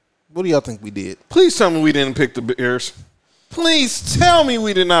Bears. What do y'all think we did? Please tell me we didn't pick the Bears. Please tell me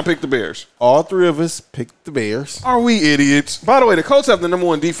we did not pick the Bears. All three of us picked the Bears. Are we idiots? By the way, the Colts have the number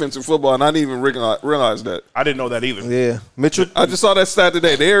 1 defense in football, and I didn't even realize that. I didn't know that either. Yeah. Mitchell. I just saw that stat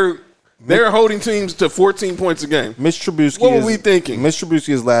today. They're holding teams to 14 points a game. Mitch Trubisky. What were we thinking? Mitch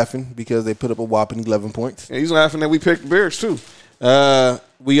Trubisky is laughing because they put up a whopping 11 points. Yeah, he's laughing that we picked the Bears, too.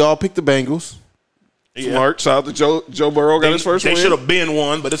 We all picked the Bengals. Yeah. Smart. Shout out to Joe Burrow. Got his first win. They should have been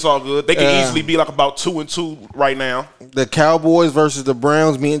one, but it's all good. They can easily be about 2-2 right now. The Cowboys versus the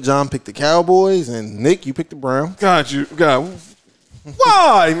Browns. Me and John picked the Cowboys, and Nick, you picked the Browns. God.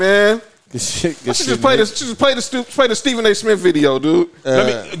 Why, man? Just play the Stephen A. Smith video, dude.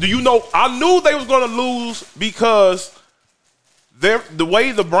 Do you know? I knew they was going to lose because the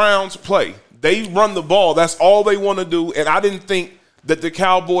way the Browns play, they run the ball. That's all they want to do, and I didn't think that the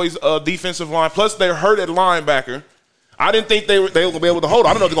Cowboys' defensive line, plus they're hurt at linebacker, I didn't think they were going to be able to hold.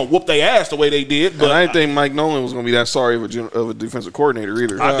 I don't know if they're going to whoop their ass the way they did. But and I didn't think Mike Nolan was going to be that sorry of a defensive coordinator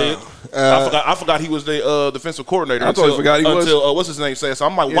either. I did. I forgot he was the defensive coordinator. I totally forgot he was. Until what's his name said. So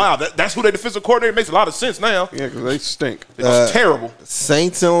I'm like, wow, that's who their defensive coordinator makes a lot of sense now. Yeah, because they stink. It's terrible.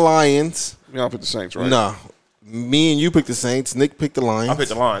 Saints and Lions. Y'all put the Saints, right? No. Me and you picked the Saints. Nick picked the Lions. I picked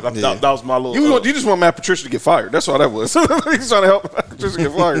the Lions. Yeah. That was my little. You just want Matt Patricia to get fired. That's all that was. He's trying to help Matt Patricia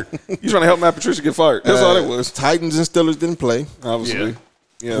get fired. He's trying to help Matt Patricia get fired. That's all that was. Titans and Steelers didn't play. Obviously.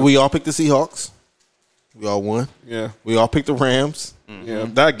 Yeah. We all picked the Seahawks. We all won. Yeah. We all picked the Rams. Yeah.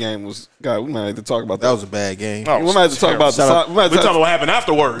 That game was. God, we might have to talk about that. That was a bad game. We might have to talk about We're talking about what happened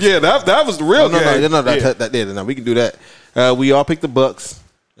afterwards. Yeah, that was the real game. No, we can do that. We all picked the Bucks,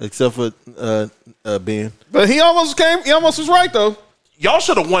 except for Ben. But he almost was right though. Y'all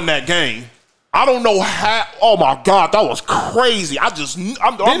should have won that game. I don't know how. Oh my God, that was crazy.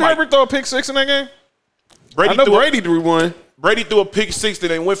 Didn't Herbert throw a pick six in that game? Brady threw one. Brady threw a pick six that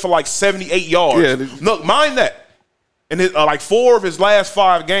they went for like 78 yards. Yeah. Look, mind that. In his, like 4 of his last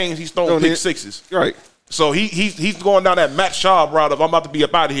 5 games, he's thrown pick sixes. Right. So he's going down that Matt Schaub route of I'm about to be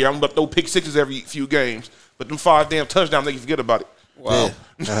up out of here. I'm about to throw pick sixes every few games. But them 5 damn touchdowns, they can forget about it. Wow.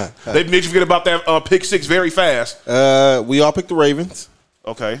 Yeah. They made you forget about that pick six very fast. We all picked the Ravens.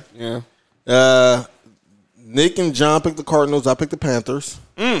 Okay. Yeah. Nick and John picked the Cardinals. I picked the Panthers.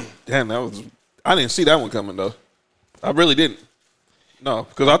 Damn, I didn't see that one coming though. I really didn't. No,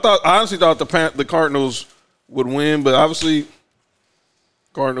 because I honestly thought the Cardinals would win, but obviously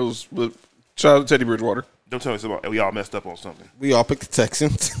Cardinals would. Shout out to Teddy Bridgewater. Don't tell me something. We all messed up on something. We all picked the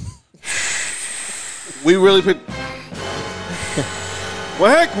Texans. We really picked.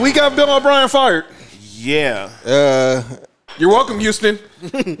 Well, heck, we got Bill O'Brien fired. Yeah. You're welcome, Houston.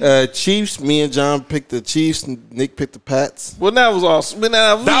 Chiefs. Me and John picked the Chiefs. Nick picked the Pats. Well, that was awesome. But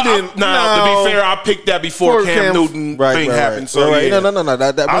now, to be fair, I picked that before Cam Newton thing happened. So right. yeah. No.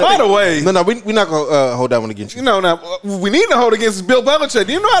 By the way, we're not gonna hold that one against you. Now we need to hold against Bill Belichick.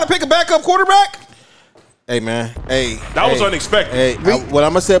 Do you know how to pick a backup quarterback? Hey man, that was unexpected. Hey, what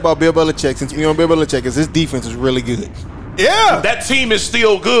I'm gonna say about Bill Belichick, since we on Bill Belichick, is his defense is really good. Yeah, that team is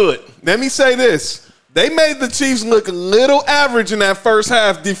still good. Let me say this. They made the Chiefs look a little average in that first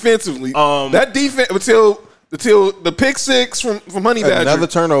half defensively. That defense until the pick six from Honey Badger. Another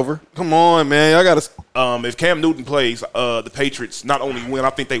turnover. Come on, man. I gotta. If Cam Newton plays, the Patriots not only win, I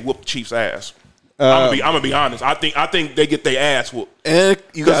think they whoop the Chiefs' ass. I'm gonna be honest. I think they get their ass whooped.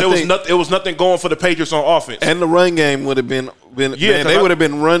 Because it was nothing going for the Patriots on offense. And the run game would have been yeah. They would have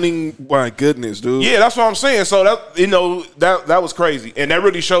been running. My goodness, dude. Yeah, that's what I'm saying. So that was crazy, and that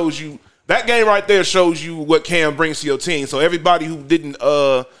really shows you. That game right there shows you what Cam brings to your team. So everybody who didn't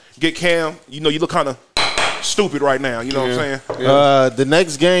get Cam, you look kind of stupid right now. You know what I'm saying? Yeah. The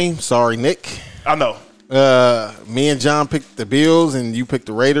next game, sorry, Nick. I know. Me and John picked the Bills, and you picked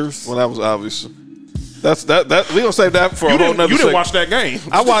the Raiders. Well, that was obvious. That's that. We gonna save that for a whole nother. You didn't watch that game.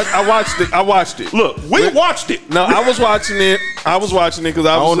 I watched it. Look, we watched it. No, I was watching it because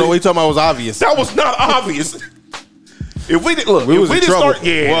I don't know what you're talking about. Was obvious. That was not obvious. If we didn't start,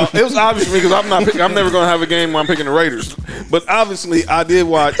 well, it was obvious to me because I'm never going to have a game where I'm picking the Raiders. But obviously, I did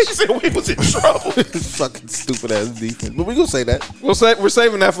watch. He said we was in trouble. Fucking stupid ass defense. But we gonna say that. We're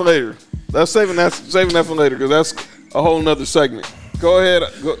saving that for later. That's saving that for later because that's a whole nother segment. Go ahead.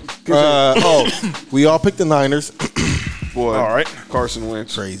 We all picked the Niners. Boy, all right. Carson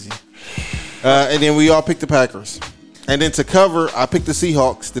Wentz, crazy. And then we all picked the Packers. And then to cover, I picked the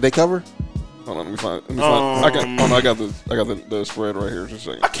Seahawks. Did they cover? Hold on, let me find. I got the spread right here. Just a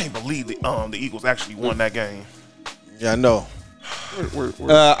second. I can't believe the Eagles actually won that game. Yeah, I know. Where?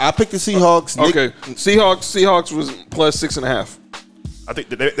 I picked the Seahawks. Okay, Seahawks was plus 6.5. I think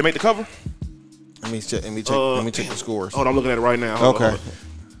they made the cover. Let me check the scores. Hold on, I'm looking at it right now. Hold on.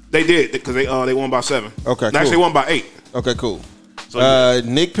 They did because they won by 7. Okay, cool. Actually, they won by 8. Okay, cool. So,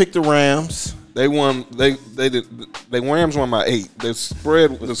 Nick picked the Rams. They won. They did. The Rams won by 8. The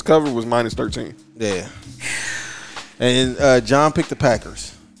spread, this cover was minus 13. Yeah. And John picked the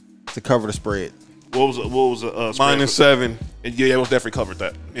Packers to cover the spread. What was the spread? Minus 7. And yeah, it was definitely covered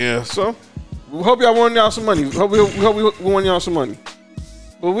that. Yeah. So we hope y'all won y'all some money. Hope we won y'all some money.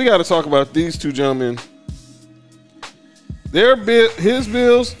 But we got to talk about these two gentlemen. His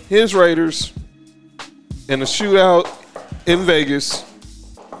Bills, his Raiders, in a shootout in Vegas.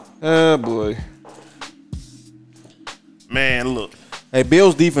 Oh, boy. Man, look. Hey,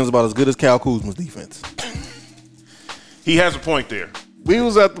 Bill's defense is about as good as Kyle Kuzma's defense. He has a point there. We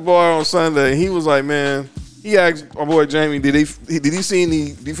was at the bar on Sunday, and he was like, man, he asked my boy Jamie, did he see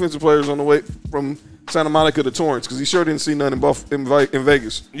any defensive players on the way from Santa Monica to Torrance? Because he sure didn't see none in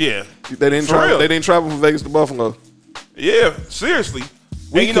Vegas. Yeah. They didn't travel from Vegas to Buffalo. Yeah, seriously.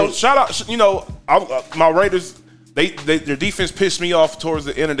 And, shout out, my Raiders, their defense pissed me off towards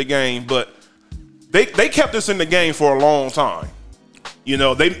the end of the game, but they kept us in the game for a long time.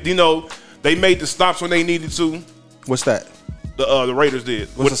 They made the stops when they needed to. What's that? The Raiders did.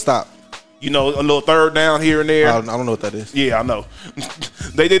 What's the stop? a little third down here and there. I don't know what that is. Yeah, I know.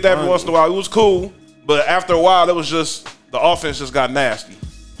 They did that every once in a while. It was cool, but after a while, it was just the offense just got nasty.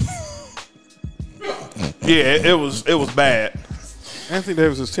 Yeah, it was bad. Anthony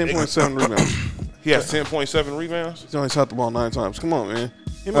Davis is 10.7 rebounds. He has 10.7 rebounds. He's only shot the ball 9 times. Come on, man.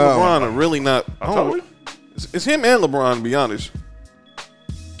 Him and LeBron are really not. It's him and LeBron, to be honest.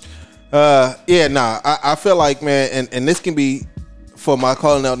 I feel like, man, and this can be for my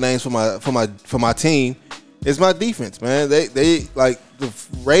calling out names for my team. It's my defense, man. They like the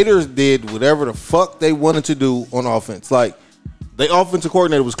Raiders did whatever the fuck they wanted to do on offense. Like the offensive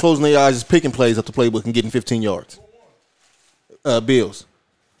coordinator was closing their eyes, just picking plays up the playbook and getting 15 yards. Bills.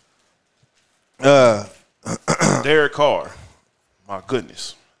 Derek Carr. My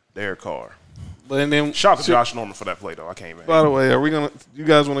goodness. Derek Carr. But then shout out to Josh Norman for that play though. I can't even. By the way, you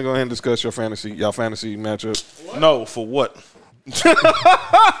guys want to go ahead and discuss y'all fantasy matchup? What? No, for what?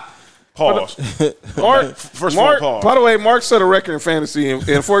 Pause. Mark, by the way, Mark set a record in fantasy, and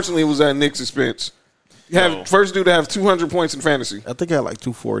unfortunately, it was at Nick's expense. First dude to have 200 points in fantasy. I think I had like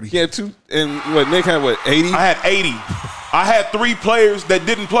 240. He had two, and Nick had 80? I had 80. I had 3 players that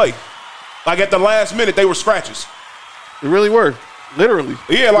didn't play. Like at the last minute, they were scratches. They really were. Literally.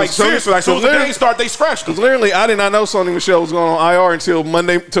 Yeah, like seriously. Like as soon as the game started, they scratched them. Because literally, I did not know Sony Michel was going on IR until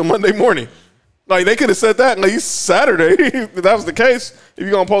Monday morning. Like, they could have said that at least Saturday. If that was the case, if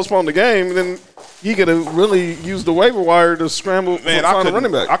you're going to postpone the game, then he could have really used the waiver wire to scramble for a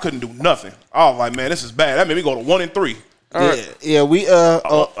running back. I couldn't do nothing. I was like, man, this is bad. That made me go to 1-3. Yeah, we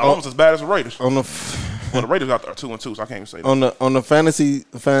almost as bad as the Raiders. On the the Raiders out there are 2-2, so I can't even say that. On the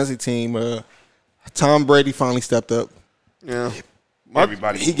fantasy team, Tom Brady finally stepped up. Yeah.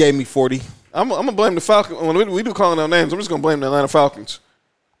 Everybody. He gave me 40. I'm going to blame the Falcons. When we do calling out names, I'm just going to blame the Atlanta Falcons.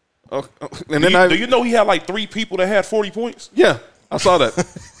 And then do you know he had like 3 people that had 40 points? Yeah, I saw that.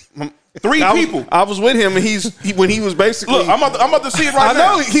 3 people. I was with him, and when he was basically. Look, I'm about to see it right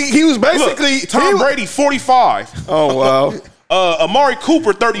now. I know he was basically Tom Brady 45. Oh wow. Amari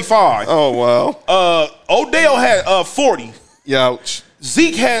Cooper 35. Oh wow. Odell had 40. Ouch.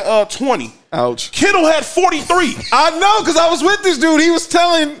 Zeke had 20. Ouch. Kittle had 43. I know, because I was with this dude. He was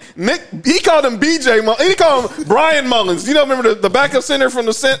telling Nick. He called him BJ. He called him Brian Mullins. You know, remember the backup center from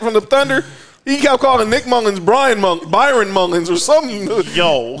the Thunder? He kept calling Nick Mullins Byron Mullins or something.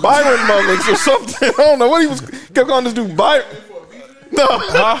 Yo, Byron Mullins or something. I don't know what he was. Kept calling this dude Byron. No,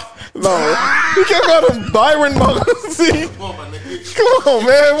 no. He kept calling him Byron Mullins. Come on,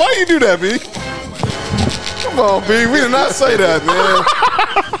 man. Why you do that, B? Come on, B. We did not say that, man.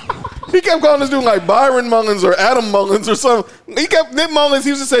 He kept calling this dude like Byron Mullins or Adam Mullins or something. Nick Mullins,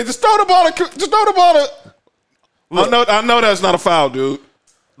 he used to say, just throw the ball to. Look, I know that's not a foul, dude.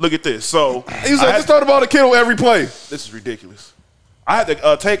 Look at this. So he was like, just throw the ball to Kittle every play. This is ridiculous. I had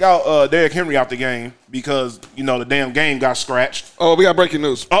to take out Derrick Henry out the game because, the damn game got scratched. Oh, we got breaking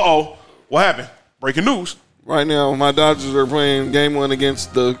news. Uh-oh. What happened? Breaking news. Right now, my Dodgers are playing game 1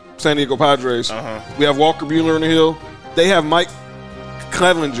 against the San Diego Padres. We have Walker Buehler in the hill. They have Mike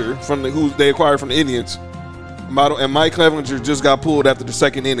Clevenger who they acquired from the Indians. And Mike Clevenger just got pulled after the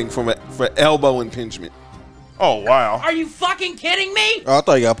second inning for elbow impingement. Oh, wow. Are you fucking kidding me? Oh, I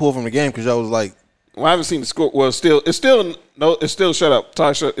thought you got pulled from the game because I was like. Well, I haven't seen the score. Well, it's still shutout.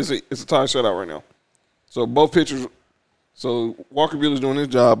 It's a tie shutout right now. So both pitchers. So Walker Buehler's doing his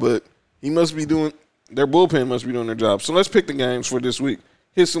job, but he must be doing. Their bullpen must be doing their job. So let's pick the games for this week.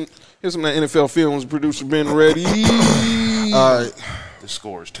 Here's some that NFL Films. Producer Ben ready. All right. This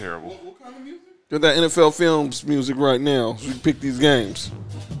score is terrible. What kind of music? Get that NFL Films music right now so we can pick these games.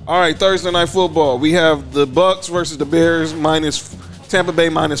 All right, Thursday Night Football. We have the Bucks versus the Bears Tampa Bay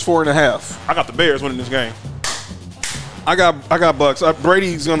 -4.5. I got the Bears winning this game. I got Bucks.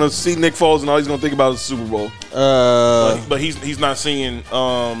 Brady's gonna see Nick Foles and all he's gonna think about is the Super Bowl. But he's not seeing.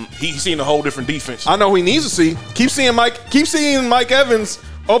 He's seeing a whole different defense. I know who he needs to see. Keep seeing Mike Evans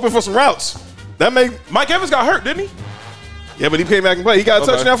open for some routes. Mike Evans got hurt, didn't he? Yeah, but he came back and played. He got a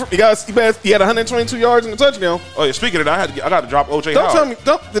touchdown. He had 122 yards in the touchdown. Oh yeah. Speaking of that, I got to drop OJ. Don't tell me.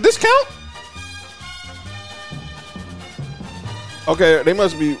 Did this count? Okay, they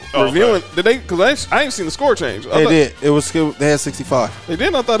must be reviewing. Okay. Did they? Because I ain't seen the score change. They did. It was. They had 65. They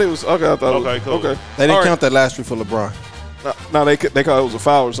did. I thought it was. Okay, I thought. Okay, it was, cool. Okay. They didn't count that last week for LeBron. No, they called it was a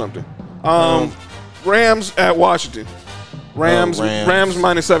foul or something. Rams at Washington. Rams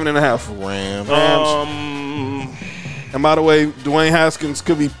 -7.5. Rams. And by the way, Dwayne Haskins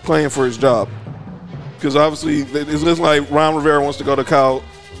could be playing for his job because obviously it looks like Ron Rivera wants to go to Kyle.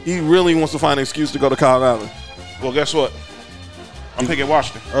 He really wants to find an excuse to go to Kyle Allen. Well, guess what? I'm picking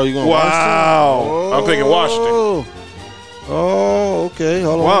Washington. Oh, you going Washington? Wow. I'm picking Washington. Oh, okay.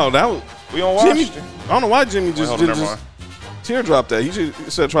 Hold on. Wow, that was We on Jimmy, Washington. I don't know why Jimmy just hold on, did never just teardrop that. He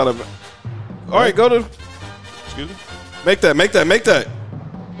said try to. All right, go to. Excuse me. Make that.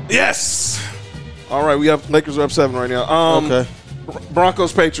 Yes. All right, we have Lakers are up 7 right now. Okay.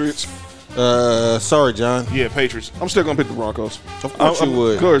 Broncos, Patriots. Sorry, John. Yeah, Patriots. I'm still gonna pick the Broncos. Of course you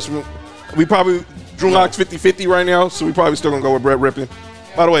would. Of course. We probably Drew Lock's 50-50 right now, so we probably still gonna go with Brett Rippon.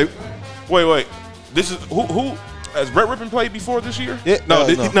 By the way, Wait. This is who has Brett Rippon played before this year? Yeah, no,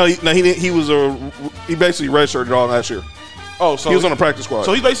 he didn't. He basically redshirted all last year. Oh, so He was on the practice squad.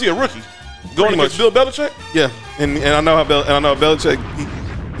 So he's basically a rookie. Going against much. Bill Belichick? Yeah, and I know how Belichick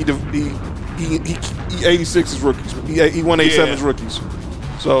he 86 is rookies. He won 87 as rookies.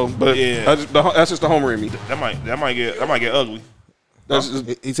 So, but Yeah. that's just the homer in me. That might get ugly. That's just,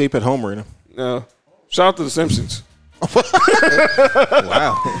 He said he put Homer in him. shout out to the Simpsons.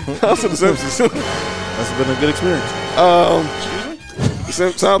 Wow. Shout out to the Simpsons. That's been a good experience.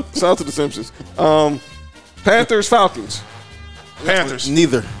 Shout out to the Simpsons. Panthers, Falcons. Panthers.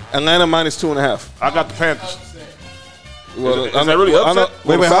 Neither. Atlanta -2.5. I got the Panthers. Well, Is that really upset?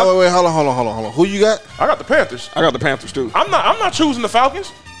 Wait, hold on. Who you got? I got the Panthers. I got the Panthers too. I'm not choosing the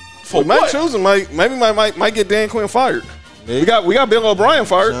Falcons. For Mike what? choosing might get Dan Quinn fired. We got Bill O'Brien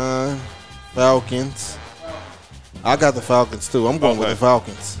fired. Falcons. I got the Falcons too. I'm going with the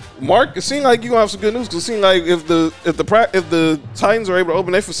Falcons. Mark, it seems like you gonna have some good news. Cause it seems like if the Titans are able to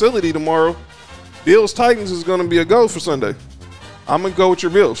open their facility tomorrow, Bills Titans is gonna be a go for Sunday. I'm gonna go with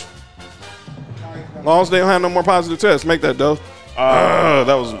your Bills. As long as they don't have no more positive tests, make that though.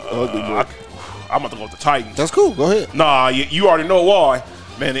 That was ugly, bro. I'm about to go with the Titans. That's cool. Go ahead. Nah, you already know why.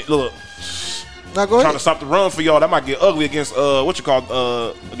 Man, look. Now go Trying ahead. to stop the run for y'all. That might get ugly against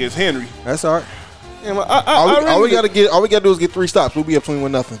against Henry. That's all right. Yeah, All we gotta do is get 3 stops. We'll be up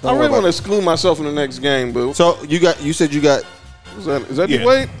 21-0. I really want to exclude myself in the next game, boo. So you said you got. Is that Yeah. D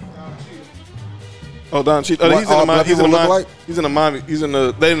Wade? Oh, Don Cheadle. What all black people look like? He's in the Miami.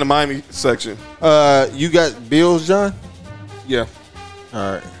 They in the Miami section. You got Bills, John. Yeah.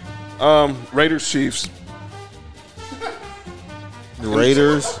 All right. Raiders, Chiefs. The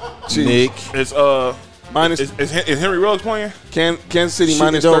Raiders. Nick. It's Minus is Henry Ruggs playing? Kansas City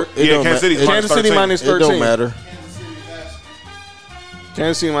minus It don't- 13. it don't Kansas City's ma- minus Kansas City 13. minus It 13. don't matter.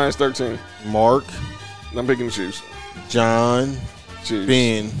 Kansas City minus 13. Mark, I'm picking the Chiefs. John, Chiefs.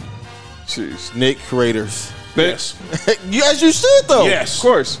 Ben, Chiefs. Nick, Raiders. Yes. As you should though. Yes. Of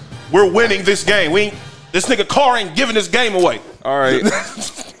course. We're winning this game. This nigga Carr ain't giving this game away. All right.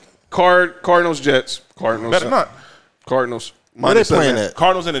 Cardinals, Jets. Cardinals. Better not. Cardinals. Where they -7. playing at?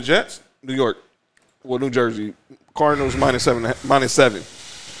 Cardinals and the Jets. New York. Well, New Jersey. Cardinals -7.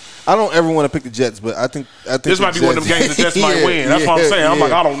 I don't ever want to pick the Jets, but I think This the might be one of them games the Jets might Yeah, win. That's what I'm saying. I'm yeah.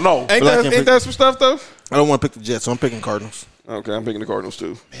 like, I don't know. Ain't that some stuff though? I don't want to pick the Jets, so I'm picking Cardinals. Okay, I'm picking the Cardinals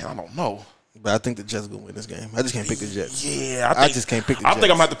too. Man, I don't know. But I think the Jets gonna win this game. I just can't pick the Jets. Yeah, I just can't pick the I Jets.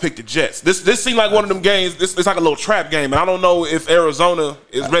 think I'm gonna have to pick the Jets. This seems like one of them games. It's like a little trap game, and I don't know if Arizona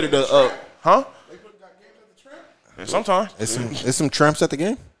is ready to. Huh? Yeah, sometimes. It's some tramps at the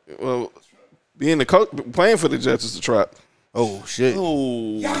game. Well, being the coach, playing for the Jets is the trap. Oh shit!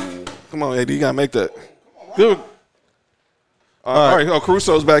 Ooh. Come on, AD, you gotta make that. Good. All right. Oh,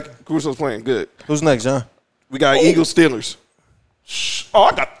 Caruso's back. Caruso's playing good. Who's next, John? We got Eagles, Steelers.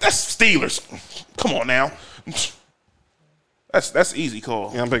 Oh, that's Steelers. Come on now. That's easy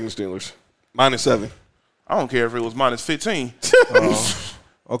call. Yeah, I'm picking the Steelers. -7. I don't care if it was -15.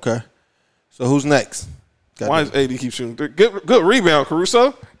 Okay. So who's next? Why is AD keep shooting? Good rebound,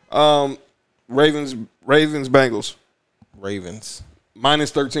 Caruso. Ravens, Bengals. Ravens.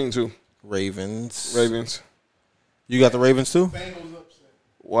 -13 too. Ravens. You got the Ravens too?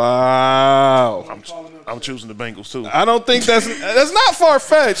 Wow. I'm choosing the Bengals too. I don't think that's not far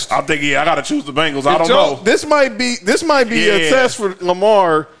fetched. I'm thinking, I gotta choose the Bengals. I don't know. This might be Yeah. a test for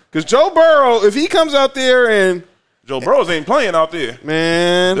Lamar because Joe Burrow, if he comes out there and Joe Burrows ain't playing out there.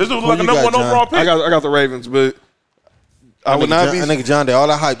 man, This dude Who look like a you number got, 1 overall John? pick. I got the Ravens, but I would not be. That nigga John did all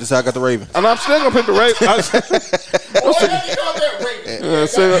that hype to say I got the Ravens. And I'm still gonna pick the Ravens.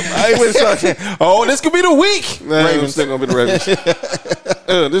 Oh, this could be the week. Man, I'm Ravens. still gonna be the Ravens.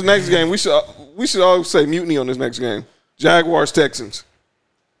 This next game, we should all say mutiny on this next game. Jaguars, Texans.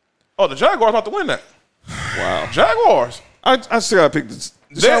 Oh, the Jaguars about to win that. Wow. Jaguars. I still gotta pick the.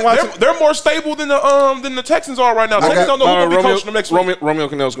 Deshaun Watson. They're more stable than the Texans are right now. Texans don't know who's going to be coaching them next week. Romeo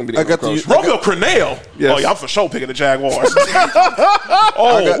Cannell's going to be the coach. Romeo Crennel? Yes. Oh, yeah, I'm for sure picking the Jaguars.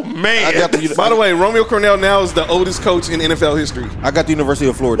 Man. By the way, Romeo Crennel now is the oldest coach in NFL history. I got the University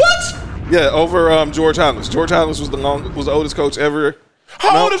of Florida. What? Yeah, over George Highlands. George Highlands was the oldest coach ever.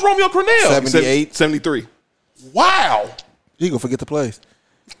 How old is Romeo Crennel? 78. 73. Wow. He gonna forget the plays.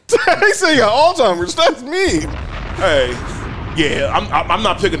 They say you got Alzheimer's. That's me. Hey, yeah, I'm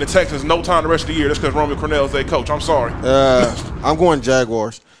not picking the Texans no time the rest of the year just because Romeo Crennel is their coach. I'm sorry. I'm going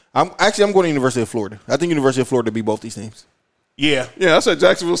Jaguars. I'm going to University of Florida. I think University of Florida beat both these teams. Yeah. Yeah, I said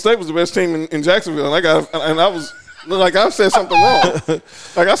Jacksonville State was the best team in Jacksonville, and I was like I said something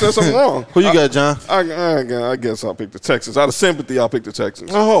wrong. Who you got, John? I guess I'll pick the Texans. Out of sympathy, I'll pick the Texans.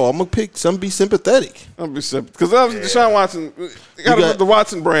 Oh, I'm gonna pick some. Be sympathetic. I'll be sympathetic because Deshaun Watson. The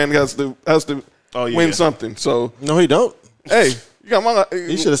Watson brand has to win something. So no, he don't. Hey, you got my.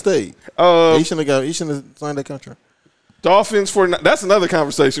 He should have stayed. He shouldn't have signed that contract. Dolphins for that's another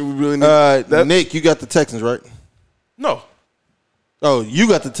conversation we really need. Nick, you got the Texans, right? No. Oh, you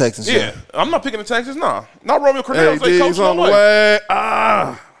got the Texans. Yeah, I'm not picking the Texans. Nah, not Romeo Crennel. Hey, Coach on the way.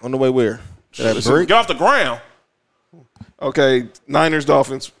 On the way where? Get off the ground. Okay, Niners,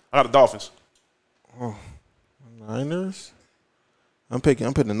 Dolphins. I got the Dolphins. Oh, Niners. I'm picking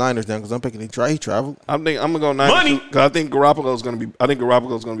the Niners down because I'm picking he traveled. I'm gonna go Niners. Money. Because I think Garoppolo's gonna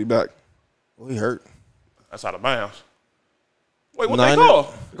be back. Oh, he hurt. That's out of bounds. Wait, what Niners. they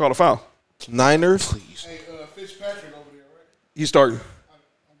call? They called a foul. Niners. Please. Hey, Fitzpatrick over there, right? He's starting.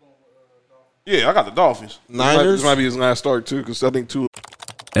 I'm going with Dolphins. Yeah, I got the Dolphins. Niners. This might be his last start too, because I think two.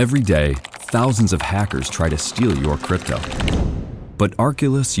 Every day, thousands of hackers try to steal your crypto. But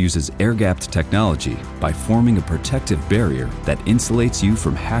Arculus uses air-gapped technology by forming a protective barrier that insulates you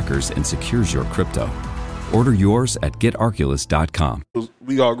from hackers and secures your crypto. Order yours at getarculus.com.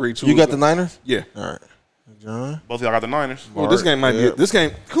 We all agree too. You got the Niners? Yeah. All right. John. Both of y'all got the Niners. Well, this game might be this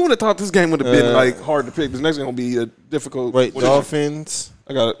game. Who would have thought this game would have been hard to pick? This next game will be a difficult. Wait, Dolphins.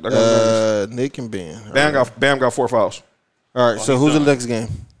 I got it. Nick and Ben. Bam got 4 fouls. All right, so who's the next game?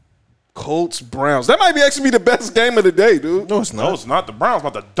 Colts, Browns. That might actually be the best game of the day, dude. No, it's not. No, it's not. The Browns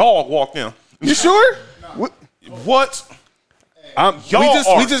about the dog walked in. You sure? What?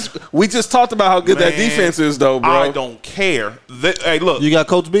 We just talked about how good that defense is, though, bro. I don't care. Hey, look. You got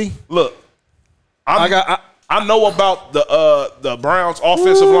Coach B? Look. I know about the Browns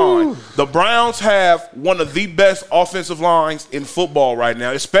offensive line. The Browns have one of the best offensive lines in football right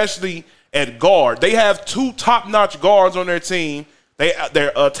now, especially at guard. They have 2 top-notch guards on their team.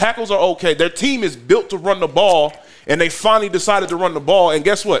 Their tackles are okay. Their team is built to run the ball, and they finally decided to run the ball. And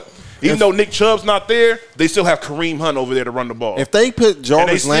guess what? Even though Nick Chubb's not there, they still have Kareem Hunt over there to run the ball. If they put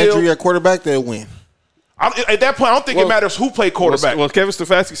Jarvis Landry at quarterback, they'll win. At that point, I don't think it matters who played quarterback. Well, Kevin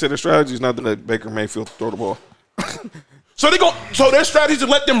Stefanski said their strategy is not to let Baker Mayfield throw the ball. So their strategy is to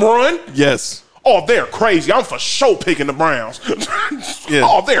let them run? Yes. Oh, they're crazy. I'm for sure picking the Browns. Yeah.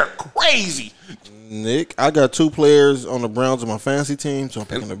 Oh, they're crazy. Nick, I got 2 players on the Browns on my fantasy team, so I'm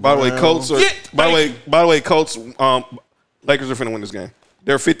picking the Browns. By the way, Colts. Lakers are finna win this game.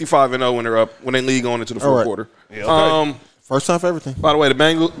 They're 55-0 when they're up when they lead going into the fourth quarter. Yeah, okay. First time for everything. By the way,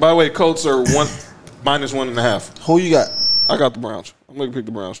 the Colts are -1.5. Who you got? I got the Browns. I'm gonna pick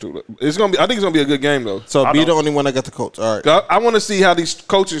the Browns too. I think it's gonna be a good game though. So be the only one that got the Colts. All right. I want to see how these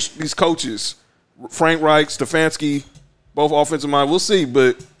coaches, Frank Reich, Stefanski, both offensive mind. We'll see,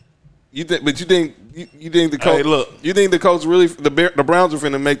 but you think the coach? Hey, look. You think the coach really? The Browns are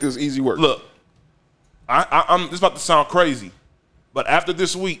finna make this easy work. Look, I'm this is about to sound crazy, but after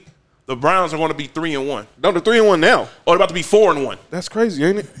this week, the Browns are going to be 3-1. No, they're 3-1 now. Oh, they're about to be 4-1. That's crazy,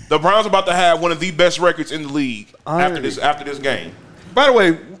 ain't it? The Browns are about to have one of the best records in the league after this game. By the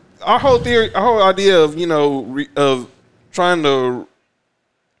way, our whole idea of of trying to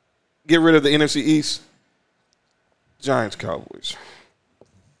get rid of the NFC East, Giants, Cowboys,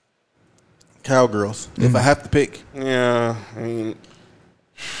 Cowgirls. If I have to pick, yeah, I mean,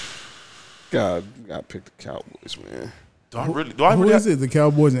 God, you gotta pick the Cowboys, man. Who is it? The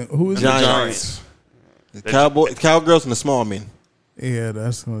Cowboys and who is it? Giants. The Cowgirls and the small men. Yeah,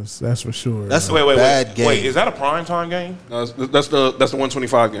 that's for sure. That's a bad game. Wait, is that a primetime game? No, that's the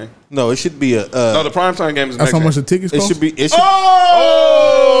 125 game. No, it should be a. No, the primetime game is. That's next how much game. the tickets cost. It should be.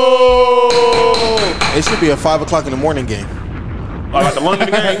 It should be a 5 o'clock in the morning game. Like the London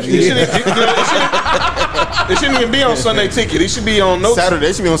game? It shouldn't even be on Sunday ticket. It should be on Saturday.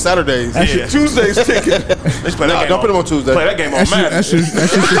 It should be on Saturdays. Yeah. Tuesday's ticket. Don't put them on Tuesday. Play that game on Madden.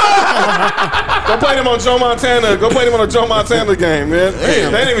 Go play them on Joe Montana. Go play them on a Joe Montana game, man.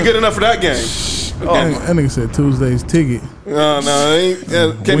 Damn. They ain't even good enough for that game. That nigga said Tuesday's ticket. No, it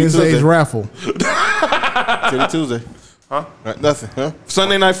ain't. Wednesday's raffle. Tuesday. Huh? Nothing. Huh?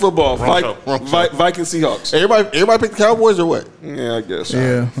 Sunday night football. Vikings Seahawks. Everybody pick the Cowboys or what? Yeah, I guess.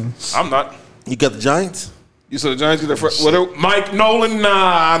 Yeah. I'm not. You got the Giants? You said the Giants get their first. Mike Nolan,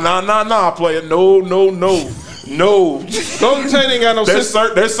 nah, player. No. Golden Tate ain't got no There's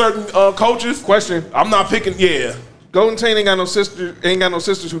certain coaches. Question. I'm not picking. Yeah. Golden Tate ain't got no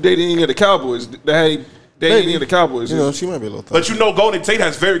sisters who dated any of the Cowboys. Dated any of the Cowboys. You know, she might be a little thotty. But you know, Golden Tate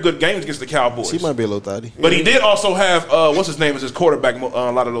has very good games against the Cowboys. She might be a little thotty. But he did also have what's his name as his quarterback a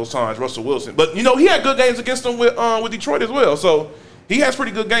lot of those times, Russell Wilson. But you know, he had good games against them with Detroit as well. So he has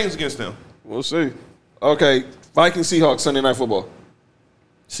pretty good games against them. We'll see. Okay, Vikings Seahawks Sunday Night Football.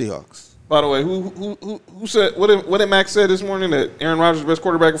 Seahawks. By the way, who said what did Max say this morning that Aaron Rodgers is the best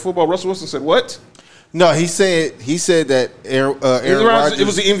quarterback in football? Russell Wilson said what? No, he said that Aaron Rodgers. It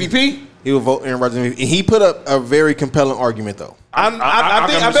was the MVP. He would vote Aaron Rodgers MVP. And he put up a very compelling argument, though.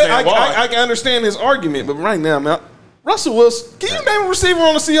 I can understand his argument, but right now, man, Russell Wilson. Can you name a receiver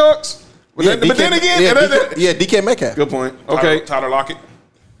on the Seahawks? DK Metcalf. Good point. Okay, Tyler Lockett.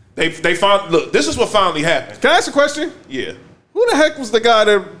 They found. Look, this is what finally happened. Can I ask a question? Yeah. Who the heck was the guy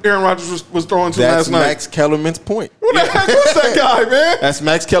that Aaron Rodgers was throwing to last night? That's Max Kellerman's point. Who the heck was that guy, man? That's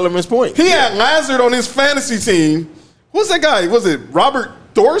Max Kellerman's point. He had Lazard on his fantasy team. Who's that guy? Was it Robert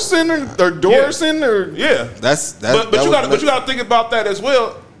Dorson or Dorson or? Yeah. But you got to think about that as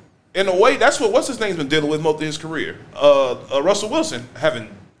well. In a way, that's what's his name's been dealing with most of his career. Russell Wilson having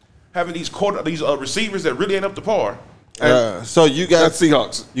these receivers that really ain't up to par. So you got that's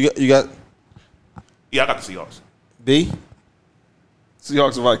Seahawks. You got. Yeah, I got the Seahawks. D.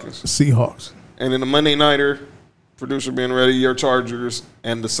 Seahawks and Vikings. Seahawks. And in the Monday Nighter, producer being ready, your Chargers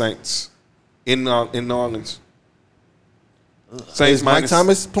and the Saints in New Orleans. Is Mike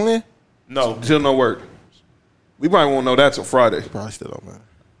Thomas playing? No. Still no word. We probably won't know that till Friday. Probably still don't matter.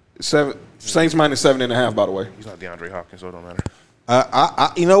 Saints minus 7.5, by the way. He's not DeAndre Hopkins, so it don't matter.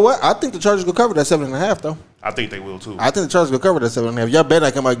 You know what? I think the Chargers will cover that 7.5, though. I think they will, too. I think the Chargers will cover that 7.5. Y'all better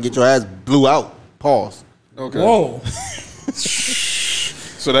not come out and get your ass blew out. Pause. Okay. Whoa.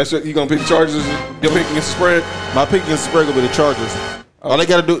 So that's you gonna pick the Chargers? You're picking against the spread? My pick against the spread will be the Chargers. All they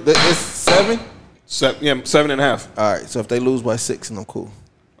got to do is 7? 7.5. All right. So if they lose by 6, then I'm cool.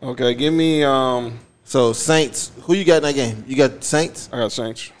 Okay. Give me. So Saints. Who you got in that game? You got Saints. I got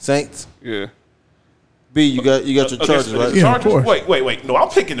Saints. Saints. Yeah. B. You got your Chargers, right? Yeah, Chargers? of course. Wait. No, I'm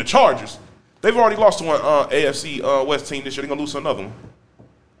picking the Chargers. They've already lost to one AFC West team this year. They're gonna lose to another one.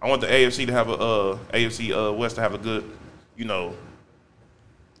 I want the AFC to have AFC West to have a good,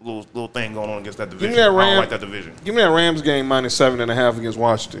 little thing going on against that division. I don't like that division. Give me that Rams game minus 7.5 against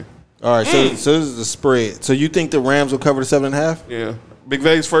Washington. All right, so this is the spread. So you think the Rams will cover the 7.5? Yeah. Big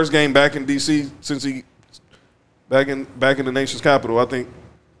V's first game back in D.C. since he back in the nation's capital. I think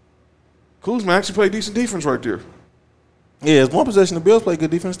Kuzma actually played decent defense right there. Yeah, it's one possession. The Bills play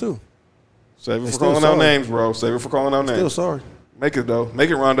good defense too. Save it for calling out names, bro. Save it for calling out names. Still sorry. Make it though. Make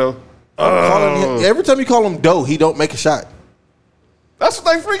it Rondo. Every time you call him Doe, he don't make a shot. That's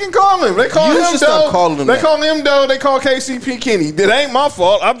what they freaking call him. They call him Doe. Stop calling him they call him Doe. They call KCP Kenny. It ain't my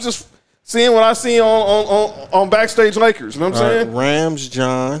fault. I'm just seeing what I see on Backstage Lakers. You know what I'm saying? Rams,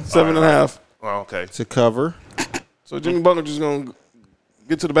 John. 7.5. Oh, okay. To cover. So Jimmy Butler just going to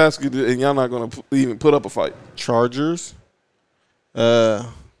get to the basket and y'all not going to even put up a fight. Chargers.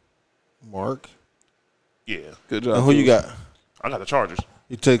 Mark. Yeah. Good job. And who you got? I got the Chargers.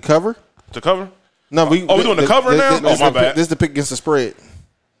 You take cover? To cover? No, we're doing the cover now? Oh, my bad. This is the pick against the spread.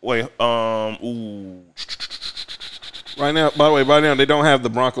 Wait, ooh. Right now, by the way, they don't have the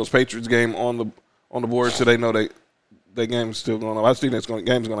Broncos-Patriots game on the board, so they know that game is still going on. I think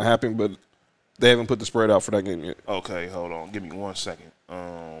game's going to happen, but they haven't put the spread out for that game yet. Okay, hold on. Give me 1 second.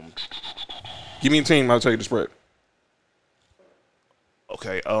 Give me a team, I'll tell you the spread.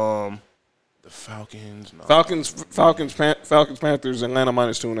 Okay, the Falcons. No. Falcons, Panthers, Atlanta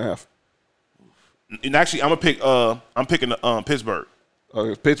minus 2.5. And actually, I'm picking Pittsburgh.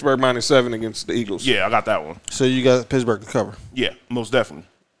 Pittsburgh minus 7 against the Eagles. Yeah, I got that one. So you got Pittsburgh to cover. Yeah, most definitely.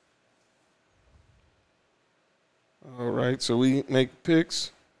 All right, so we make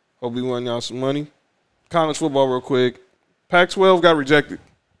picks. Hope we won y'all some money. College football real quick. Pac-12 got rejected.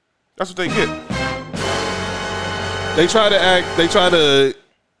 That's what they get. They try to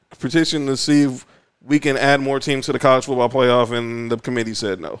petition to see if we can add more teams to the college football playoff, and the committee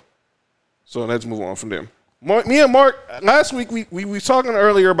said no. So let's move on from them. Me and Mark, last week we were talking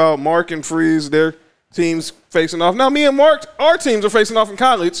earlier about Mark and Freeze, their teams facing off. Now me and Mark, our teams are facing off in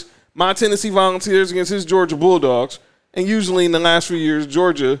college. My Tennessee Volunteers against his Georgia Bulldogs. And usually in the last few years,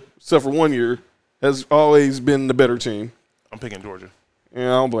 Georgia, except for 1 year, has always been the better team. I'm picking Georgia. Yeah,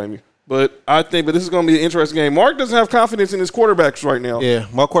 I don't blame you. But this is going to be an interesting game. Mark doesn't have confidence in his quarterbacks right now. Yeah,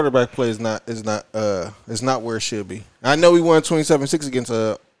 my quarterback play is not where it should be. I know we won 27-6 against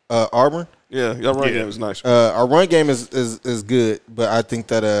Auburn. Yeah, your run game is nice. Our run game is good, but I think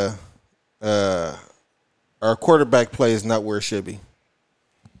that our quarterback play is not where it should be.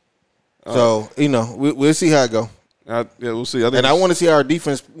 So we'll see how it go. We'll see. I want to see how our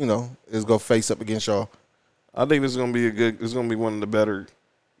defense, is going to face up against y'all. I think this is going to be It's going to be one of the better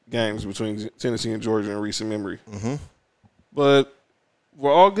games between Tennessee and Georgia in recent memory. Mm-hmm. But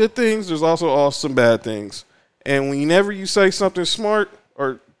for all good things, there's also all some bad things. And whenever you say something smart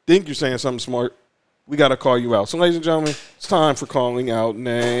or think you're saying something smart, we got to call you out. So, ladies and gentlemen, it's time for calling out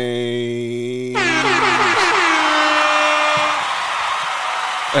names.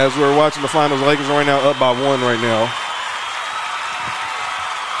 As we're watching the finals, the Lakers are right now up by 1 right now.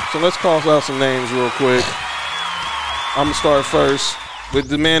 So let's call out some names real quick. I'm going to start first with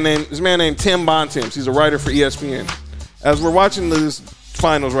this man named Tim Bontemps. He's a writer for ESPN. As we're watching this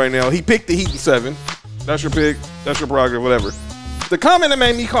finals right now, he picked the Heat in 7. That's your pick. That's your prerogative, whatever. The comment that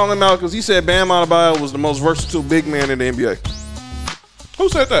made me call him out because he said Bam Adebayo was the most versatile big man in the NBA. Who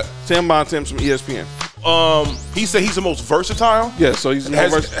said that? Tim Bontemps from ESPN. He said he's the most versatile. Yeah, so he's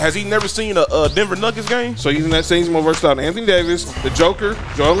has he never seen a Denver Nuggets game? So he's in that same more versatile than Anthony Davis, the Joker,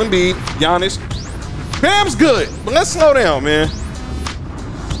 Joel Embiid, Giannis. Bam's good, but let's slow down, man.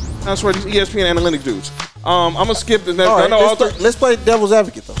 That's where these ESPN analytics dudes. I'm gonna skip the next. All right, let's play devil's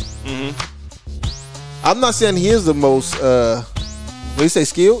advocate though. Mm-hmm. I'm not saying he is the most. What do you say?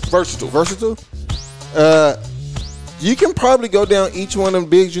 Skilled, versatile. You can probably go down each one of them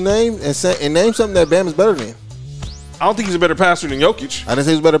bigs you name and name something that Bam is better than. I don't think he's a better passer than Jokic. I didn't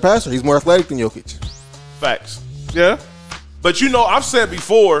say he's a better passer. He's more athletic than Jokic. Facts. Yeah. But I've said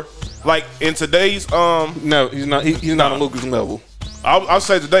before, like in today's no, he's not. He's not on Luka's level. I'll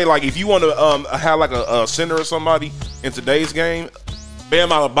say today, like if you want to have like a center or somebody in today's game, Bam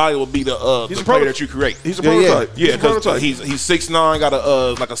Adebayo will be the player that you create. He's a prototype. Yeah, because he's 6'9", got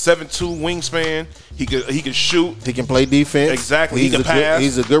a 7'2" wingspan. He can shoot. He can play defense. Exactly. He can pass.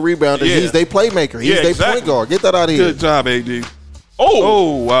 He's a good rebounder. Yeah. He's their playmaker. He's their point guard. Get that out of here. Good job, AD.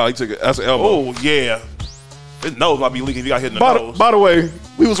 Oh wow, he took it. That's an elbow. Oh yeah. His nose might be leaking if he got hit in the nose. By the way,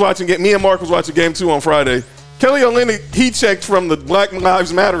 me and Mark was watching Game 2 on Friday. Kelly Olynyk, he checked from the Black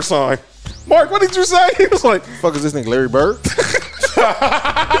Lives Matter sign. Mark, what did you say? He was like, "Fuck is this nigga, Larry Bird?" He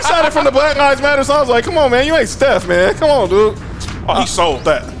shot it from the Black Lives Matter sign. I was like, "Come on, man, you ain't Steph, man. Come on, dude." Oh, he sold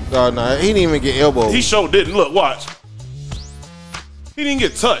that. Oh no, he didn't even get elbowed. He sure didn't. Look, watch. He didn't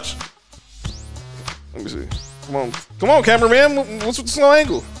get touched. Let me see. Come on, cameraman. What's with the slow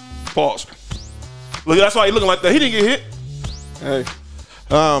angle? Pause. Look, that's why he looking like that. He didn't get hit. Hey.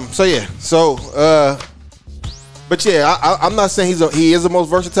 But yeah, I'm not saying he is the most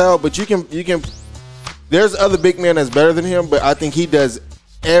versatile, but you can. There's other big men that's better than him, but I think he does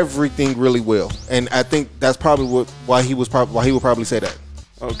everything really well, and I think that's probably why he would probably say that.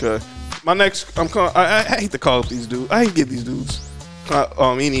 Okay. My next, I hate to call up these dudes. I hate to give these dudes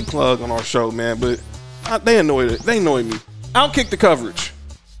any plug on our show, man, but they annoy me. Outkick the coverage.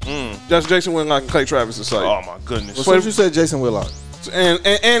 That's Jason Whitlock and Clay Travis' site. Oh my goodness. What you said, Jason Whitlock? And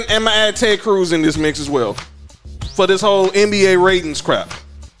I add Ted Cruz in this mix as well for this whole NBA ratings crap.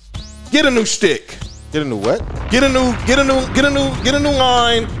 Get a new shtick. Get a new what? Get a new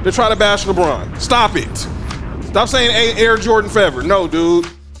line to try to bash LeBron. Stop it. Stop saying Air Jordan Fever. No, dude.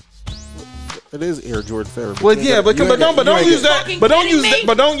 It is Air Jordan Fever. Well, yeah, but don't use that. But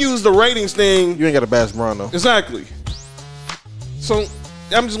don't use the ratings thing. You ain't got to bash LeBron though. Exactly. So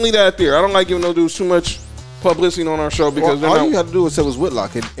I'm just leave that there. I don't like giving no dudes too much publicity on our show because all you had to do was say was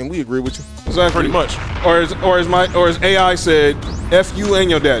Whitlock, and we agree with you. Exactly. Pretty much. Or as AI said, F you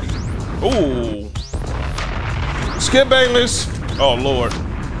and your daddy. Ooh. Skip Bayless. Oh Lord.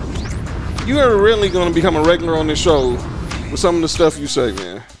 You are really going to become a regular on this show with some of the stuff you say,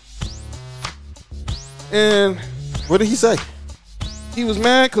 man. And what did he say? He was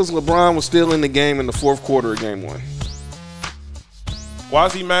mad because LeBron was still in the game in the fourth quarter of Game 1. Why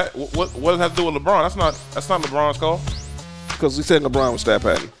is he mad? What does that have to do with LeBron? That's not LeBron's call. Because he said LeBron was stat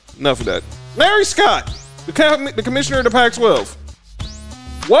padding. Enough of that. Larry Scott, the commissioner of the Pac-12.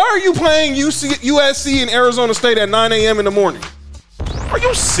 Why are you playing USC and Arizona State at 9 a.m. in the morning? Are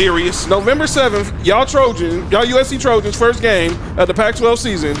you serious? November 7th, y'all USC Trojans, first game of the Pac-12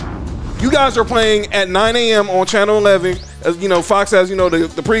 season. You guys are playing at 9 a.m. on Channel 11. As you know, Fox has the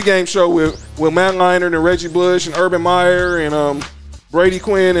pregame show with Matt Leinart and Reggie Bush and Urban Meyer and Brady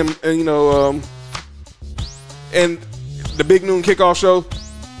Quinn and the big noon kickoff show.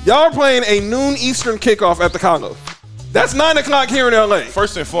 Y'all are playing a noon Eastern kickoff at the Congo. That's 9 o'clock here in LA.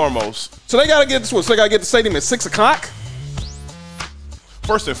 First and foremost. So they got to get this one. So they got to get the stadium at 6 o'clock?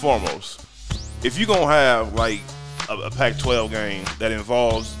 First and foremost, if you're going to have like a Pac-12 game that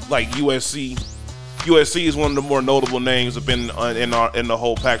involves like USC is one of the more notable names have been in the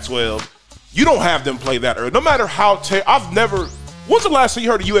whole Pac-12. You don't have them play that early. No matter how when's the last time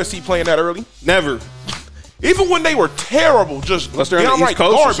you heard of USC playing that early? Never. Even when they were terrible, just unless they're on the downright East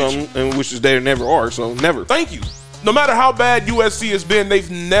Coast garbage. or something, and which is they never are. So never. Thank you. No matter how bad USC has been,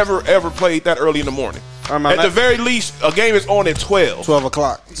 they've never ever played that early in the morning. At the very least, a game is on at 12. 12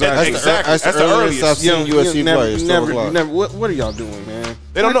 o'clock. Exactly. That's the earliest I've seen USC play. You never. What are y'all doing, man?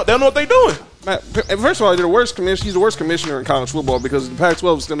 They don't know. They don't know what they're doing. First of all, they're the worst commissioner. He's the worst commissioner in college football because the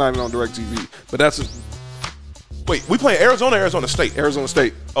Pac-12 is still not even on DirecTV. But that's wait. We playing Arizona, or Arizona State. Arizona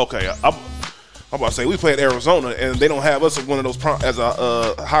State. Okay, I'm about to say we play at Arizona, and they don't have us as one of those as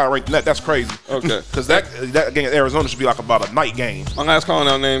a higher ranked net. That's crazy. Okay, because that game at Arizona should be like about a night game. My last calling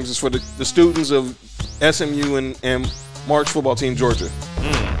out names is for the students of SMU and March football team Georgia.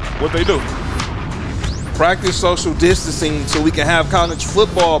 What they do? Practice social distancing so we can have college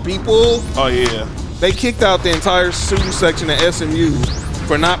football, people. Oh yeah. They kicked out the entire student section at SMU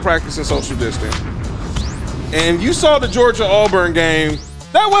for not practicing social distancing. And you saw the Georgia-Auburn game.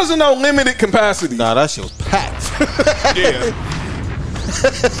 That wasn't no limited capacity. Nah, that shit was packed. Yeah.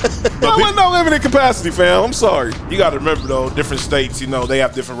 That wasn't no limited capacity, fam. I'm sorry. You got to remember, though, different states, they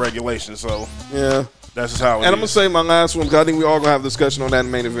have different regulations. So yeah, that's just how it is. And I'm going to say my last one, because I think we all going to have a discussion on that in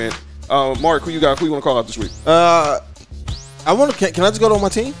the main event. Mark, who you got? Who you want to call out this week? Can I just go on my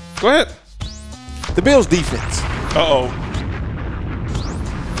team? Go ahead. The Bills defense. Uh-oh.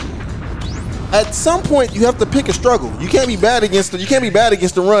 At some point, you have to pick a struggle. You can't be bad against the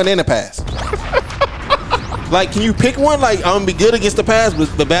run and the pass. Like, can you pick one? Like, I'm gonna be good against the pass,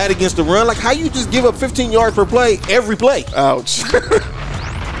 but bad against the run. Like, how you just give up 15 yards per play every play? Ouch.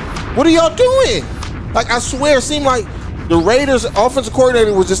 What are y'all doing? Like, I swear, it seemed like the Raiders' offensive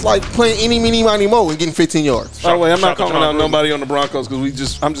coordinator was just like playing any, mini, miny, mo and getting 15 yards. By the way, I'm not calling out nobody on the Broncos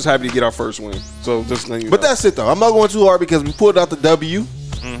because I'm just happy to get our first win. So just letting you know. But that's it though. I'm not going too hard because we pulled out the W.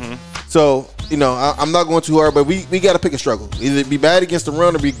 Mm-hmm. So I'm not going too hard, but we got to pick a struggle. Either be bad against the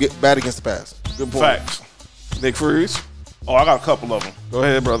run or be bad against the pass. Good point. Facts. Nick Freeze. Oh, I got a couple of them. Go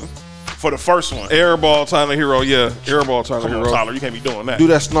ahead, brother. For the first one, airball Tyler Hero. Yeah, airball Tyler Come Hero. on, Tyler, you can't be doing that. Do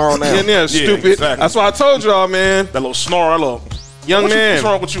that snarl now. Yeah, stupid. Exactly. That's why I told y'all, man. That little snarl, that little young man. What's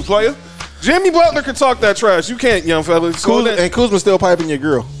wrong with you, player? Jimmy Butler can talk that trash. You can't, young fella. And Kuzma's still piping your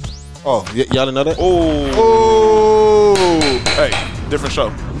girl. Oh, y'all didn't know that? Oh. Hey, different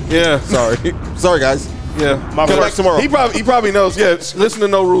show. Yeah. Sorry, guys. Yeah. Come back tomorrow. He probably knows. Yeah. Listen to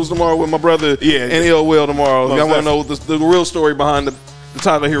No Rules tomorrow with my brother. Yeah. And Ill Will tomorrow. Most Y'all want to know the real story behind the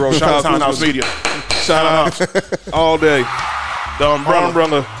Tyler Hero. Shout out Townhouse Media. Shout out all day. The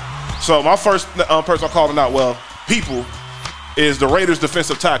umbrella. So my first person I'm calling out, people, is the Raiders'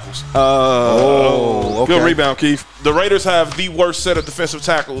 defensive tackles. Okay. Good rebound, Keith. The Raiders have the worst set of defensive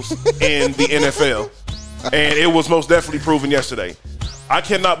tackles in the NFL. And it was most definitely proven yesterday. I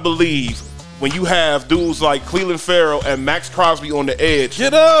cannot believe when you have dudes like Cleveland Farrell and Max Crosby on the edge.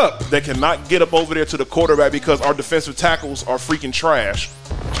 Get up! That cannot get up over there to the quarterback because our defensive tackles are freaking trash.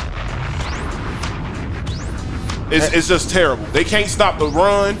 It's just terrible. They can't stop the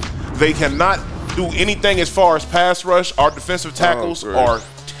run. They cannot do anything as far as pass rush. Our defensive tackles are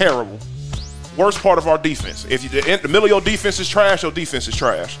terrible. Worst part of our defense. If the middle of your defense is trash, your defense is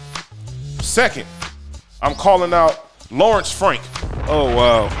trash. Second, I'm calling out Lawrence Frank. Oh,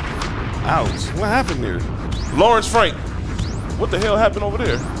 wow. Ouch. What happened there? Lawrence Frank. What the hell happened over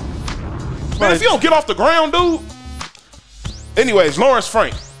there? Man, if you don't get off the ground, dude. Anyways, Lawrence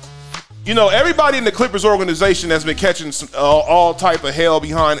Frank. Everybody in the Clippers organization has been catching all type of hell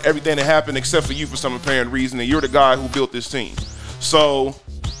behind everything that happened except for you for some apparent reason, and you're the guy who built this team. So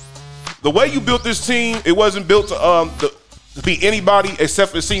the way you built this team, it wasn't built to beat anybody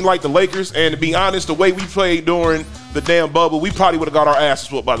except it seemed like the Lakers. And to be honest, the way we played during the damn bubble, we probably would have got our asses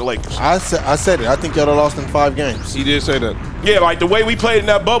whooped by the Lakers. I said it. I think y'all have lost in 5 games. He did say that. Yeah, like the way we played in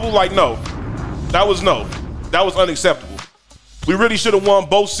that bubble, no. That was unacceptable. We really should have won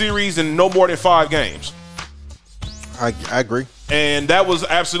both series in no more than 5 games. I agree. And that was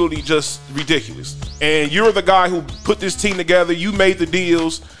absolutely just ridiculous. And you're the guy who put this team together. You made the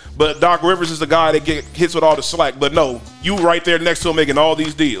deals. But Doc Rivers is the guy that hits with all the slack. But no, you right there next to him making all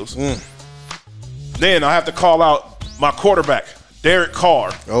these deals. Then I have to call out my quarterback, Derek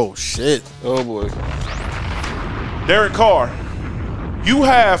Carr. Oh, shit. Oh, boy. Derek Carr, you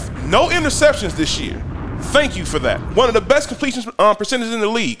have no interceptions this year. Thank you for that. One of the best completion percentages in the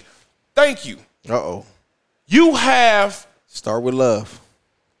league. Thank you. Uh-oh. You have... Start with love.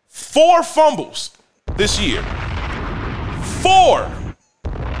 4 fumbles this year. 4.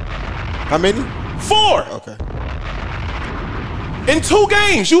 How many? 4. Okay. In 2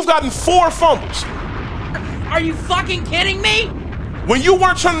 games, you've gotten 4 fumbles. Are you fucking kidding me? When you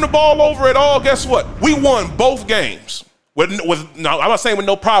weren't turning the ball over at all, guess what? We won both games No, I'm not saying with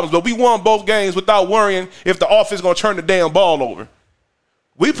no problems, but we won both games without worrying if the offense is going to turn the damn ball over.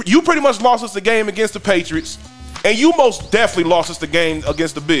 You pretty much lost us the game against the Patriots, and you most definitely lost us the game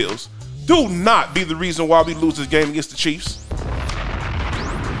against the Bills. Do not be the reason why we lose this game against the Chiefs.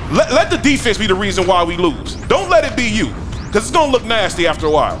 Let the defense be the reason why we lose. Don't let it be you, because it's going to look nasty after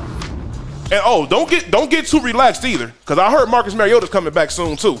a while. And don't get too relaxed either, because I heard Marcus Mariota's coming back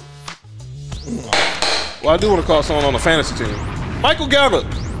soon too. Well, I do want to call someone on the fantasy team. Michael Gallup.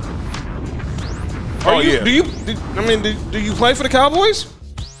 Do you play for the Cowboys?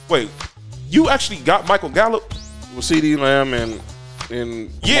 Wait, you actually got Michael Gallup? With CeeDee Lamb and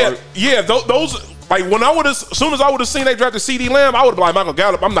those like when as soon as I would have seen they drafted CeeDee Lamb, I would have been like, Michael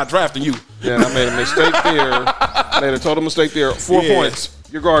Gallup, I'm not drafting you. Yeah, I made a mistake there. I made a total mistake there. 4 points.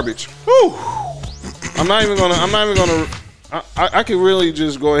 You're garbage. Whew. I'm not even gonna. I could really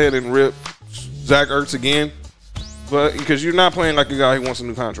just go ahead and rip Zach Ertz again, but because you're not playing like a guy who wants a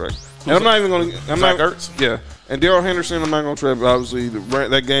new contract. And I'm not even going to. Zach Ertz? Yeah. And Darrell Henderson, I'm not going to trip. Obviously,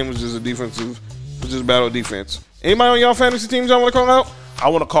 that game was just a battle of defense. Anybody on y'all fantasy teams y'all want to call out? I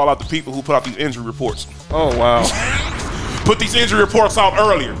want to call out the people who put out these injury reports. Oh, wow. Put these injury reports out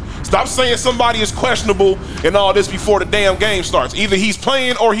earlier. Stop saying somebody is questionable and all this before the damn game starts. Either he's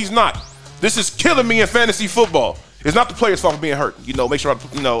playing or he's not. This is killing me in fantasy football. It's not the player's fault for being hurt. Make sure,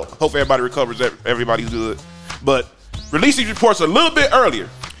 hope everybody recovers, everybody's good. But release these reports a little bit earlier.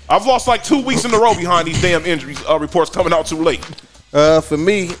 I've lost like 2 weeks in a row behind these damn injury reports coming out too late. For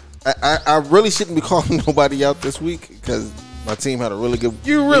me, I really shouldn't be calling nobody out this week because my team had a really good week.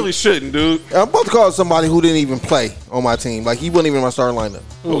 You really shouldn't, dude. I'm about to call somebody who didn't even play on my team. Like, he wasn't even in my starting lineup.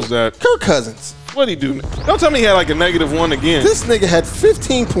 Who was that? Kirk Cousins. What'd he do? Don't tell me he had like a -1 again. This nigga had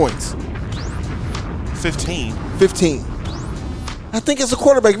 15 points. 15? 15. I think as a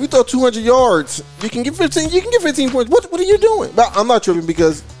quarterback, if you throw 200 yards, you can get 15. You can get 15 points. What are you doing? But I'm not tripping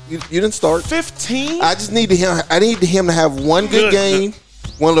because you didn't start. 15? I just needed him. I needed him to have one good game.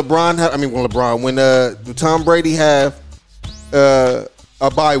 When Tom Brady have a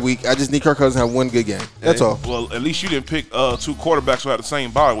bye week, I just need Kirk Cousins to have one good game. That's all. Well, at least you didn't pick 2 quarterbacks who had the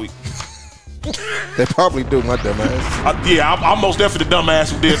same bye week. They probably do, my dumb ass. I'm most definitely the dumbass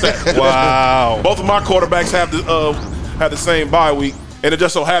who did that. Wow. Both of my quarterbacks have the same bye week, and it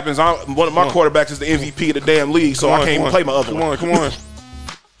just so happens one of my quarterbacks is the MVP of the damn league, so I can't even play my other one. Come on.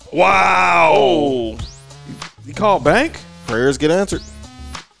 Wow. Oh. You call bank? Prayers get answered.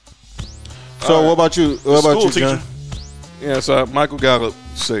 So what about you? What about you, John? Yeah, so Michael Gallup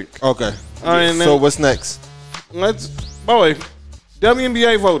sick. Okay. All right, so what's next? By the way,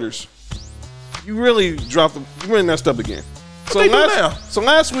 WNBA voters, you really messed up again. So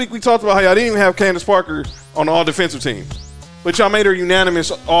last week we talked about how y'all didn't even have Candace Parker on the all-defensive team, but y'all made her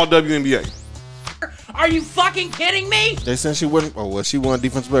unanimous all-WNBA. Are you fucking kidding me? They said she wouldn't. Oh, well, she won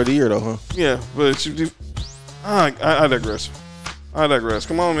Defensive Player of the Year, though, huh? Yeah, but I digress.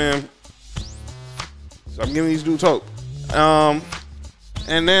 Come on, man. So I'm giving these dudes hope. And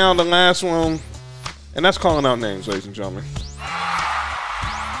now the last one, and that's calling out names, ladies and gentlemen.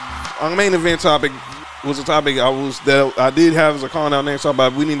 Our main event topic was a topic I did have as a calling out name, so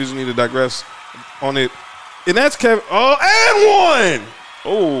we need to digress on it. And that's Kevin. Oh, and one.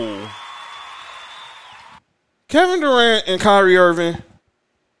 Oh. Kevin Durant and Kyrie Irving.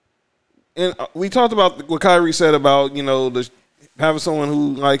 And we talked about what Kyrie said about, having someone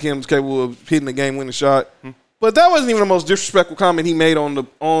who, like him, is capable of hitting the game-winning shot. But that wasn't even the most disrespectful comment he made on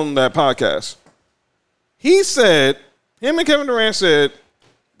that podcast. He said, him and Kevin Durant said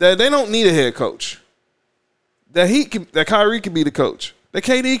that they don't need a head coach. That Kyrie could be the coach. That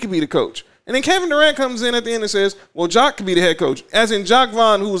KD could be the coach. And then Kevin Durant comes in at the end and says, well, Jock could be the head coach. As in Jock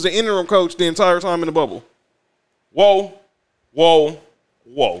Vaughn, who was the interim coach the entire time in the bubble. Whoa.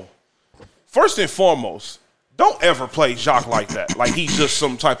 First and foremost, don't ever play Jock like that. Like he's just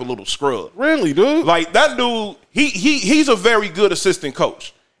some type of little scrub. Really, dude? Like that dude, he's a very good assistant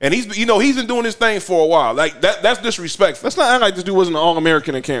coach. And he's been doing this thing for a while. Like that's disrespectful. Let's not act like this dude wasn't an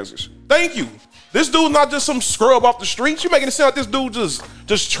All-American in Kansas. Thank you. This dude's not just some scrub off the streets. You're making it sound like this dude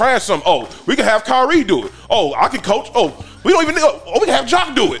just trash something. Oh, we can have Kyrie do it. Oh, I can coach. Oh, we don't even we can have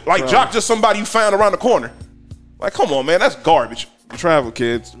Jock do it. Like Jock just somebody you found around the corner. Like, come on, man, that's garbage. Travel,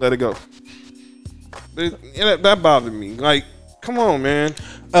 kids. Let it go. That bothered me. Like, come on, man.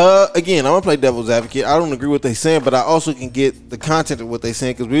 Again, I'm gonna play devil's advocate. I don't agree with what they're saying, but I also can get the content of what they're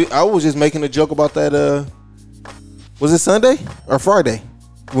saying because I was just making a joke about that. Was it Sunday or Friday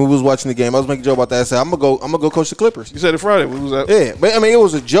when we was watching the game? I was making a joke about that. I said I'm gonna go coach the Clippers. You said it Friday. What was that? Yeah, but I mean it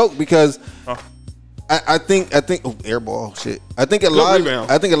was a joke because I think air ball shit. I think a lot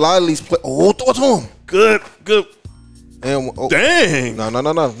of these play. Oh, throw it to him. Good. And dang, no.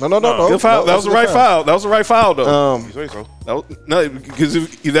 Good foul. That was the right foul. That was the right foul, though. You say so? No, because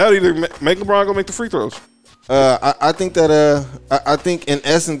if that either make LeBron go make the free throws. I think that I think in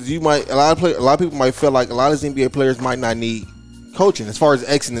essence a lot of people might feel like a lot of these NBA players might not need coaching as far as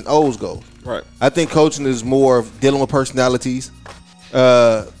X's and O's go. Right. I think coaching is more of dealing with personalities.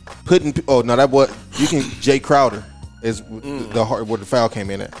 Jay Crowder is where the foul came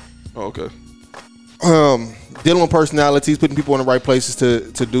in at. Oh, okay. Dealing with personalities, putting people in the right places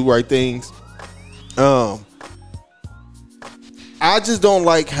to do right things. I just don't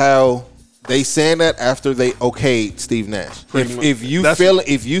like how they saying that after they okayed Steve Nash. If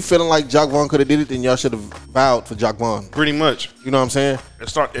you feeling like Jacque Vaughn could have did it, then y'all should have vowed for Jacque Vaughn. Pretty much. You know what I'm saying?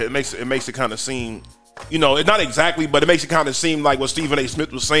 It makes it kind of seem, it's not exactly, but it makes it kind of seem like what Stephen A.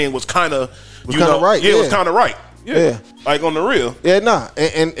 Smith was saying was kind of right. Yeah, it was kind of right. Yeah, like on the real. Yeah, nah,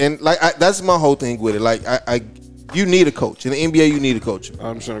 and like that's my whole thing with it. Like you need a coach in the NBA. You need a coach.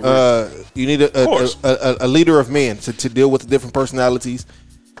 I'm sure. You need a leader of men to deal with the different personalities.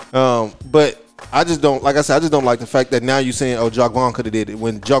 But I just don't, like I said, I just don't like the fact that now you're saying, Jacque Vaughn could have did it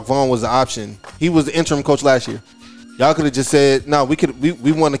when Jacque Vaughn was the option. He was the interim coach last year. Y'all could have just said, no,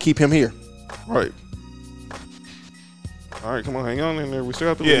 we want to keep him here. Right. All right, come on, hang on in there. We still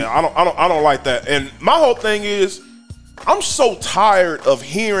have to. Yeah, I don't like that. And my whole thing is, I'm so tired of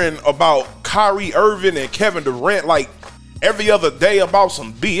hearing about Kyrie Irving and Kevin Durant like every other day about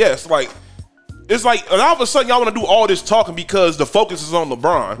some BS. Like, it's like, and all of a sudden y'all want to do all this talking because the focus is on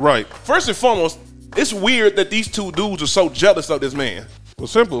LeBron. Right. First and foremost, it's weird that these two dudes are so jealous of this man. Well,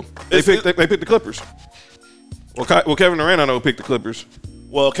 simple. They picked the Clippers. Well, Kevin Durant, I know, picked the Clippers.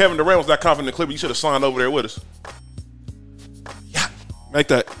 Well, Kevin Durant was that confident in the Clippers. You should have signed over there with us. Yeah. Make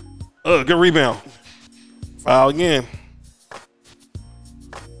that. Good rebound. Foul again.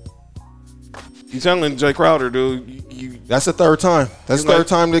 You telling Jay Crowder, dude? That's the third time. That's the third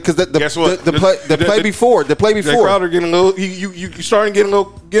time because the play before. Jay Crowder getting a little. You starting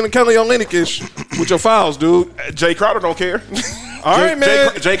getting Kelly Olynyk-ish with your fouls, dude. Jay Crowder don't care. All right,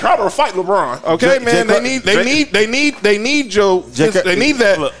 man. Jay Crowder will fight LeBron. Okay, man. They need Joe. They need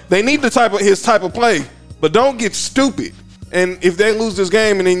that. Look, they need his type of play. But don't get stupid. And if they lose this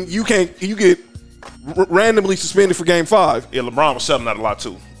game and then you get randomly suspended for Game 5. Yeah, LeBron was selling that a lot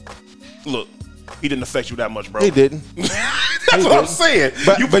too. Look. He didn't affect you that much, bro. He didn't. That's what I'm saying.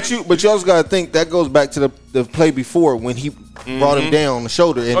 But you also got to think that goes back to the play before when he brought him down on the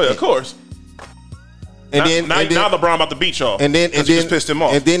shoulder. And, of course. And now LeBron about to beat y'all. And then just pissed him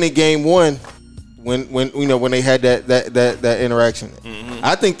off. And then in Game 1, when they had that interaction,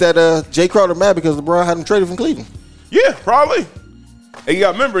 I think that Jay Crowder mad because LeBron had him traded from Cleveland. Yeah, probably. And you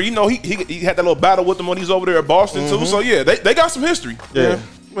got to remember, he had that little battle with him when he's over there at Boston too. So yeah, they got some history. Yeah.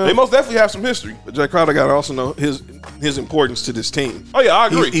 Well, they most definitely have some history. But Jay Crowder got to also know his importance to this team. Oh yeah, I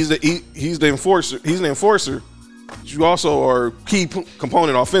agree. He's the enforcer. He's the enforcer. You also are a key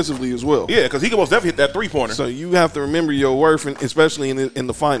component offensively as well. Yeah, because he can most definitely hit that 3-pointer. So you have to remember your worth, especially in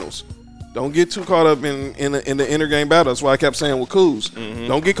the finals. Don't get too caught up in the inner game battle. That's why I kept saying with Kuz.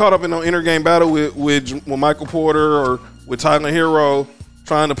 Don't get caught up in the inner game battle with Michael Porter or with Tyler Hero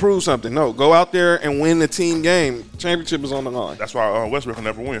trying to prove something. No, go out there and win the team game. Championship is on the line. That's why Westbrook can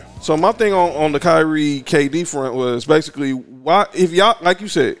never win. So my thing on the Kyrie KD front was basically why, if y'all, like you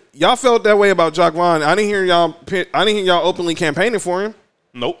said, y'all felt that way about Jacque Vaughn. I didn't hear y'all openly campaigning for him.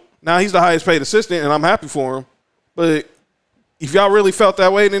 Nope. Now he's the highest paid assistant, and I'm happy for him. But if y'all really felt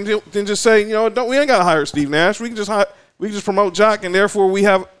that way, then just say, we ain't got to hire Steve Nash. We can just promote Jacque, and therefore we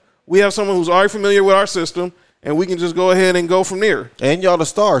have someone who's already familiar with our system. And we can just go ahead and go from there. And y'all the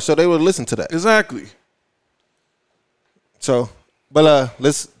star, so they would listen to that. Exactly. So, but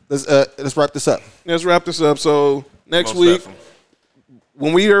let's wrap this up. Let's wrap this up. So next week,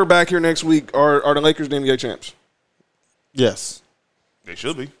 when we are back here next week, are the Lakers the NBA champs? Yes, they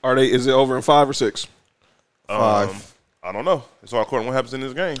should be. Are they? Is it over in 5 or 6? 5. I don't know. It's all according to what happens in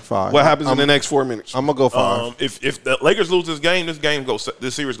this game. 5. What happens in the next 4 minutes? I'm gonna go 5. If the Lakers lose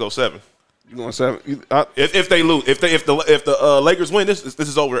this series goes 7. You going 7? If they lose, if the Lakers win, this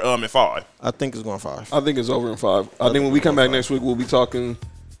is over in 5. I think it's going 5. I think it's over in 5. I think when we come back next week, we'll be talking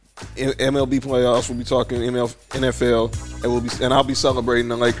MLB playoffs. We'll be talking NFL, and I'll be celebrating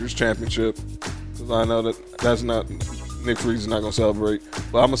the Lakers championship because I know that's not Nick Freese is not going to celebrate,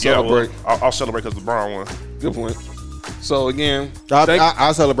 but I'm gonna celebrate. Well, I'll celebrate because LeBron won. Good point. So again,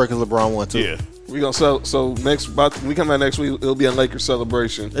 I'll celebrate because LeBron won too. Yeah. We gonna when we come back next week, it'll be a Lakers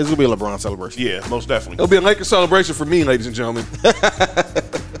celebration. It's gonna be a LeBron celebration. Yeah, most definitely. It'll be a Lakers celebration for me, ladies and gentlemen. So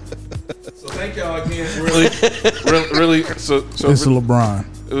thank y'all again. Really. It's LeBron.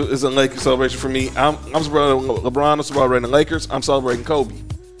 It's a Lakers celebration for me. I'm celebrating LeBron. I'm celebrating the Lakers. I'm celebrating Kobe.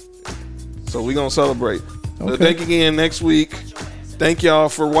 So we're going to celebrate. Okay. Thank you again next week. Thank y'all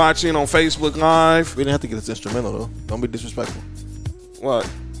for watching on Facebook Live. We didn't have to get this instrumental, though. Don't be disrespectful. What?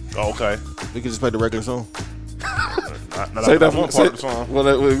 Oh, okay. We can just play the regular song. Say that one part of the song.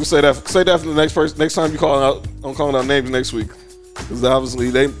 Well, we say that for the next person. Next time you call out, I'm calling out names next week. Because obviously,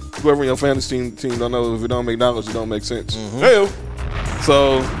 whoever in your fantasy team don't know if it don't make dollars, it don't make sense. Hey,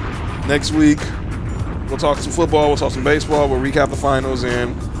 so next week we'll talk some football, we'll talk some baseball, we'll recap the finals,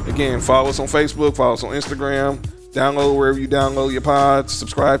 and again, follow us on Facebook, follow us on Instagram, download wherever you download your pods,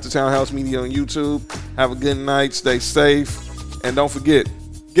 subscribe to Townhouse Media on YouTube. Have a good night, stay safe, and don't forget,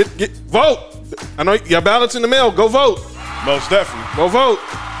 get vote. I know your ballots in the mail. Go vote. Most definitely. Go vote.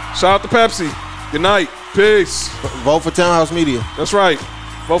 Shout out to Pepsi. Good night. Peace. Vote for Townhouse Media. That's right.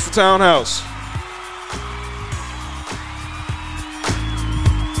 Vote for Townhouse.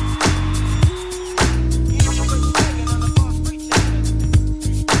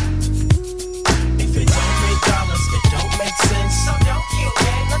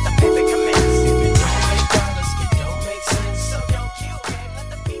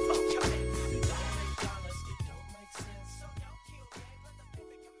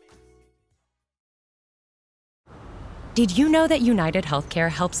 Did you know that United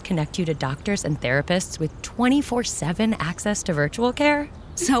Healthcare helps connect you to doctors and therapists with 24/7 access to virtual care?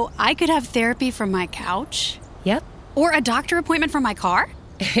 So I could have therapy from my couch? Yep. Or a doctor appointment from my car?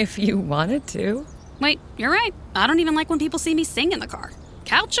 If you wanted to. Wait, you're right. I don't even like when people see me sing in the car.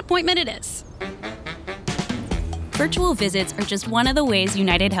 Couch appointment it is. Virtual visits are just one of the ways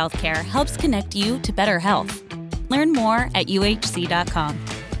United Healthcare helps connect you to better health. Learn more at uhc.com.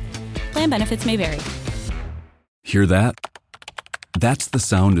 Plan benefits may vary. Hear that? That's the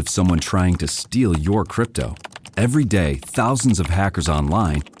sound of someone trying to steal your crypto. Every day, thousands of hackers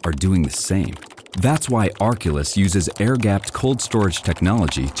online are doing the same. That's why Arculus uses air-gapped cold storage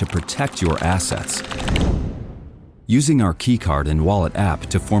technology to protect your assets. Using our keycard and wallet app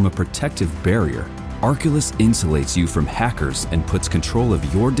to form a protective barrier, Arculus insulates you from hackers and puts control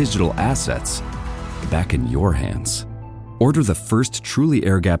of your digital assets back in your hands. Order the first truly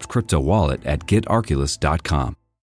air-gapped crypto wallet at getarculus.com.